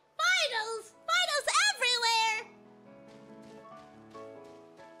god! Fidos! Fidos everywhere!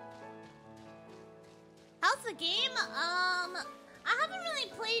 How's the game? I I haven't really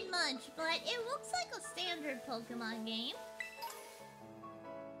played much, but it looks like a standard Pokemon game.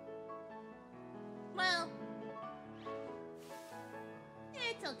 Well,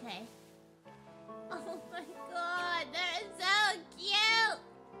 it's okay. Oh my god, they're so cute!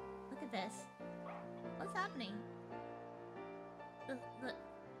 Look at this. What's happening?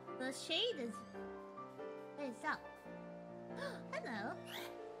 The shade is... Hey, stop. Hello.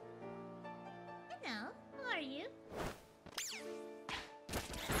 Hello, who are you?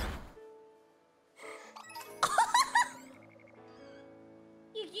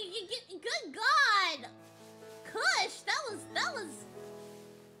 Good God! Kush, that was...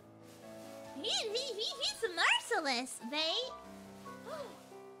 He's merciless, babe.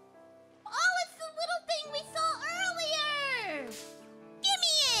 Oh, it's the little thing we saw earlier! Give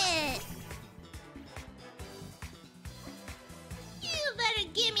me it! You better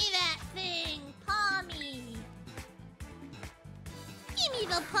give me that thing, Palmy. Give me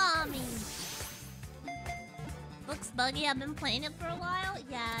the Palmy. Looks buggy. I've been playing it for a while.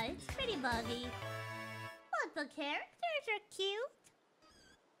 Yeah, it's pretty buggy. But the characters are cute.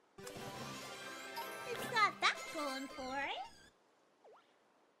 It's got that going for it.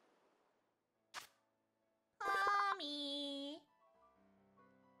 Mommy.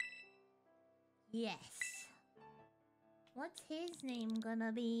 Yes. What's his name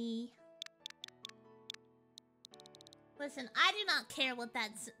gonna be? Listen, I do not care what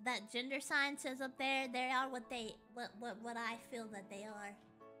that gender sign says up there. They are what I feel that they are.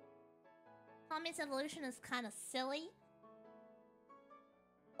 Tommy's evolution is kind of silly.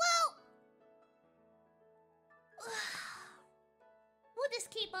 Well, we'll just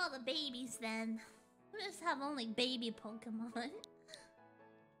keep all the babies then. We'll just have only baby Pokemon.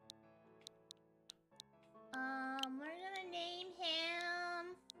 We're gonna name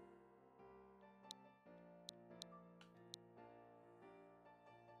him...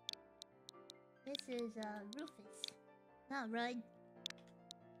 This is, Rufus. Not Rudd.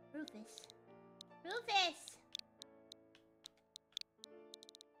 Rufus. Rufus!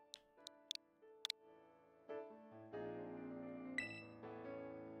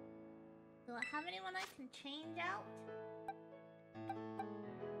 Do I have anyone I can change out?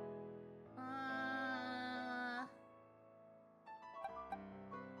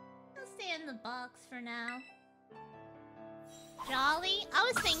 I'll stay in the box for now. Jolly? I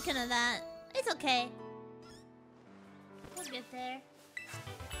was thinking of that. It's okay. We'll get there.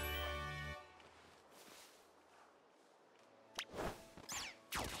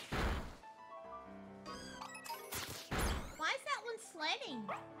 Why is that one sledding?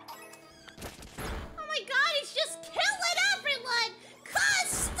 Oh my god, he's just killing everyone! Cuz,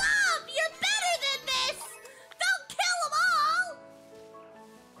 stop! You're better than this! Don't kill them all!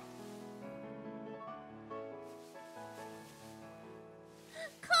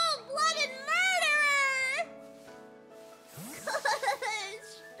 Cold-blooded murderer!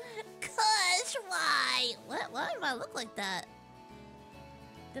 Kush, why? Why do I look like that?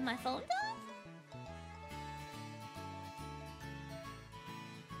 Did my phone die?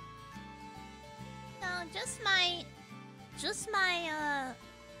 No, just my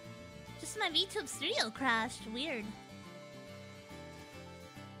VTube Studio crashed. Weird.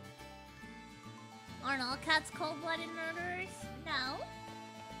 Aren't all cats cold-blooded murderers? No.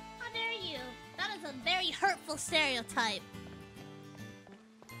 How dare you? That is a very hurtful stereotype.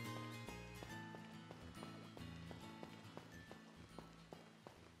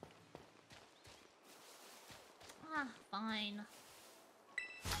 Ah, fine.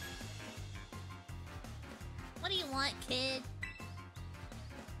 What do you want, kid?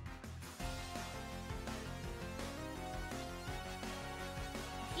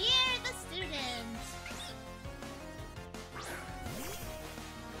 Here are the students.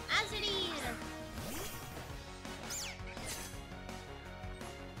 As it is.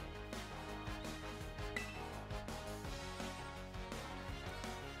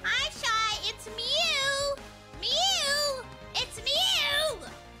 Hi, Shy. It's Mew. Mew. It's Mew.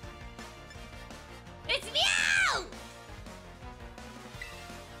 It's Mew.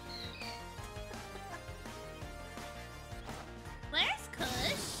 Where's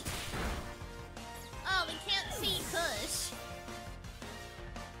Kush? Oh, we can't see Kush.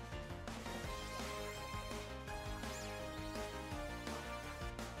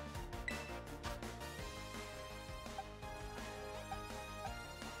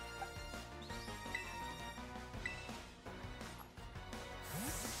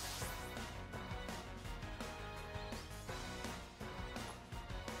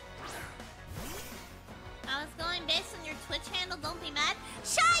 I was going based on your Twitch handle, don't be mad.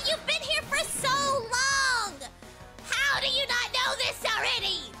 Shy, you've been here for so long! How do you not know this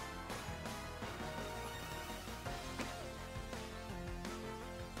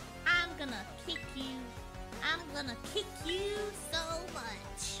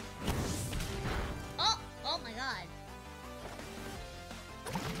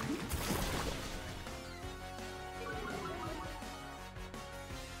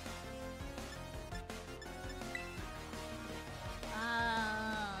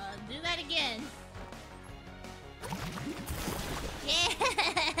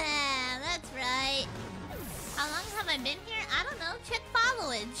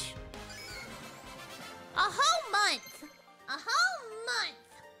college. A whole month. A whole month.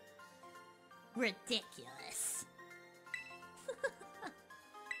 Ridiculous.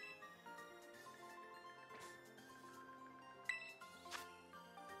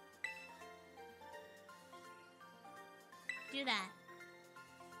 Do that.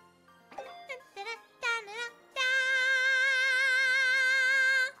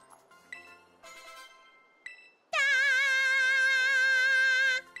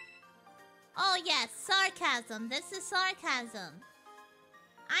 Oh yes, sarcasm. This is sarcasm.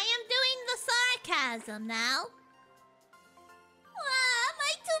 I am doing the sarcasm now. Wow,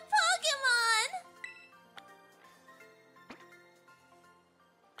 my 2 Pokemon!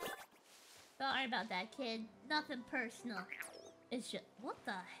 Sorry about that, kid. Nothing personal. It's just... What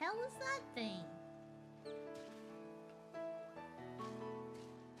the hell is that thing?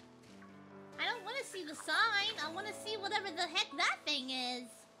 I don't want to see the sign. I want to see whatever the heck that thing is.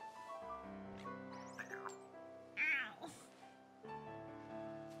 Ow.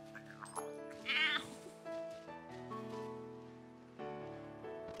 Ow.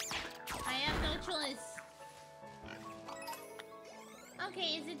 I have no choice. Okay,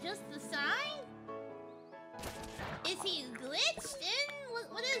 is it just the sign? Is he glitched in?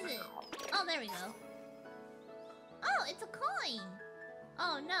 What is it? Oh, there we go. Oh, it's a coin.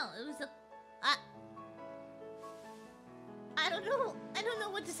 Oh no, it was a... I don't know. I don't know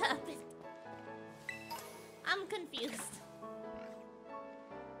what just happened. I'm confused.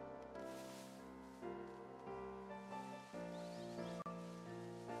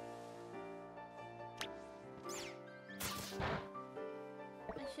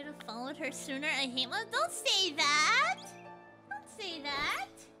 I should have followed her sooner. I hate my... Don't say that! Don't say that!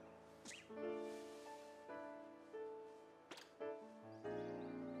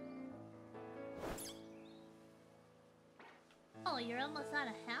 Oh, you're almost out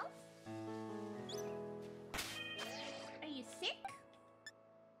of health? Are you sick?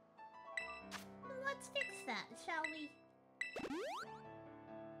 Well, let's fix that, shall we?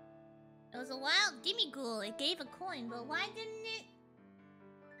 It was a wild gimme-ghoul. It gave a coin, but why didn't it...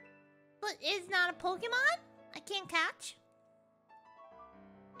 But it's not a Pokemon? I can't catch?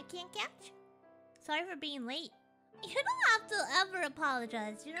 I can't catch? Sorry for being late. You don't have to ever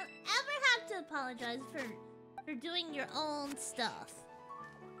apologize. You don't ever have to apologize for doing your own stuff.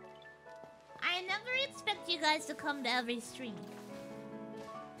 I never expect you guys to come to every stream.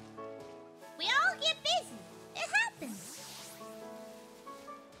 We all get busy. It happens.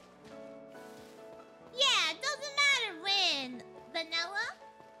 Yeah, it doesn't matter when, Vanilla.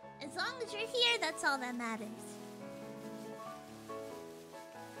 As long as you're here, that's all that matters.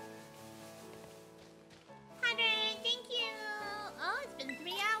 Thank you. Oh, it's been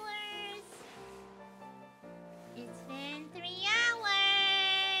 3 hours. It's been 3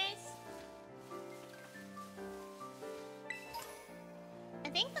 hours. I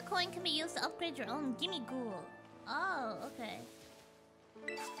think the coin can be used to upgrade your own gimme-ghoul. Oh, okay.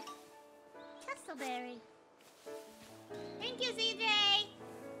 Castleberry. Thank you, CJ.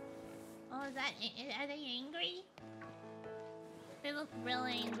 Oh, is that... Are they angry? They look real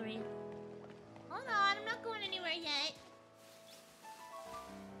angry. Hold on, I'm not going anywhere yet.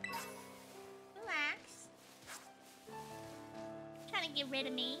 Relax. Trying to get rid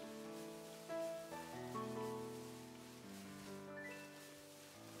of me.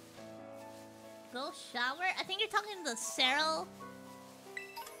 Go shower? I think you're talking to Cyril.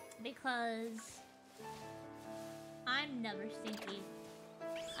 Because... I'm never stinky.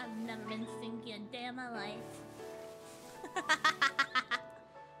 I've never been stinky a day in my life.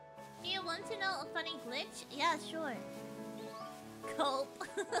 Do you want to know a funny glitch? Yeah, sure. Cope.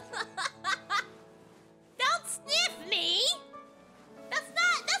 Don't sniff me! That's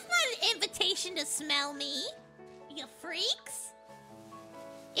not an invitation to smell me, you freaks.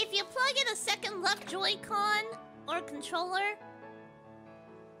 If you plug in a second left Joy-Con or controller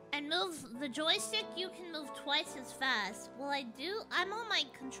and move the joystick, you can move twice as fast. Well, I'm on my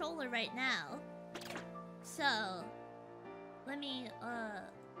controller right now. So, let me,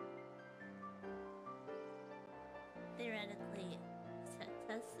 theoretically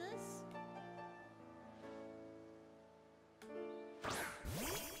test this.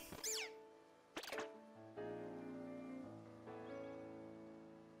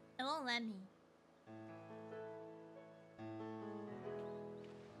 It won't let me.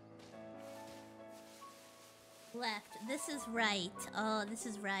 Left. This is right. Oh, this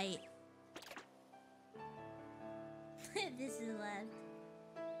is right. This is left.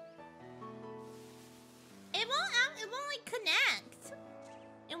 It won't like connect.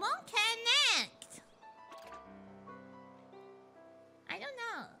 It won't connect. I don't know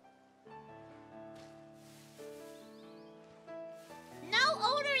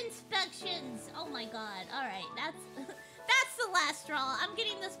my god. Alright, that's that's the last straw. I'm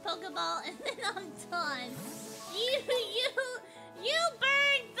getting this Pokeball and then I'm done. You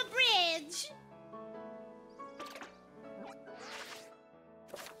burned the bridge.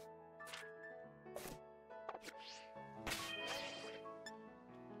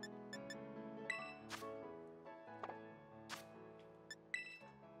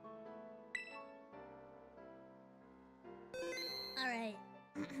 Alright.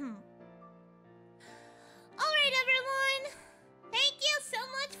 Alright, everyone. Thank you so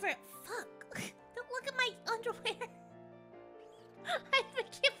much for... Fuck. Don't look at my underwear. I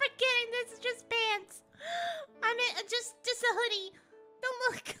keep forgetting this is just pants. I mean, just a hoodie. Don't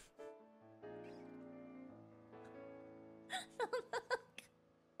look. Don't look.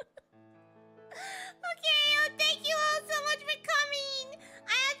 Okay, thank you all so much for coming. I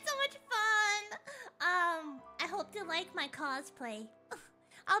had so much fun. I hope you like my cosplay.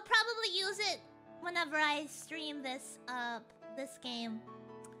 I'll probably use it whenever I stream this this game.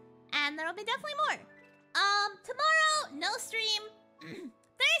 And there'll be definitely more. Tomorrow, no stream.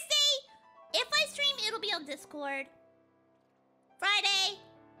 Thursday, if I stream, it'll be on Discord. Friday,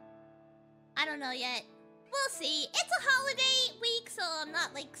 I don't know yet. We'll see. It's a holiday week, so I'm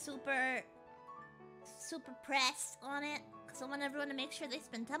not like super pressed on it. Because I want everyone to make sure they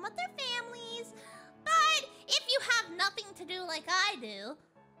spend time with their families. But if you have nothing to do like I do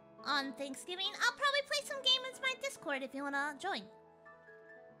on Thanksgiving, I'll probably play some game in my Discord if you want to join.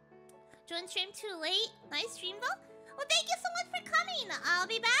 Join stream too late. Nice stream though. Well, thank you so much for coming. I'll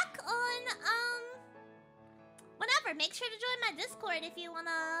be back on whenever. Make sure to join my Discord if you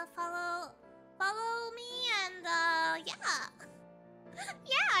wanna follow me and yeah.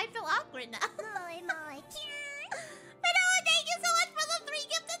 Yeah, I feel awkward now. My turn. But thank you so much for the 3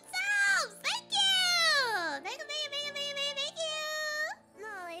 gifted subs. Thank you. Thank you.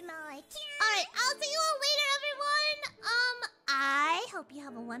 My turn. All right, I'll see you all later, everyone. I hope you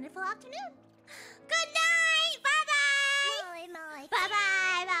have a wonderful afternoon.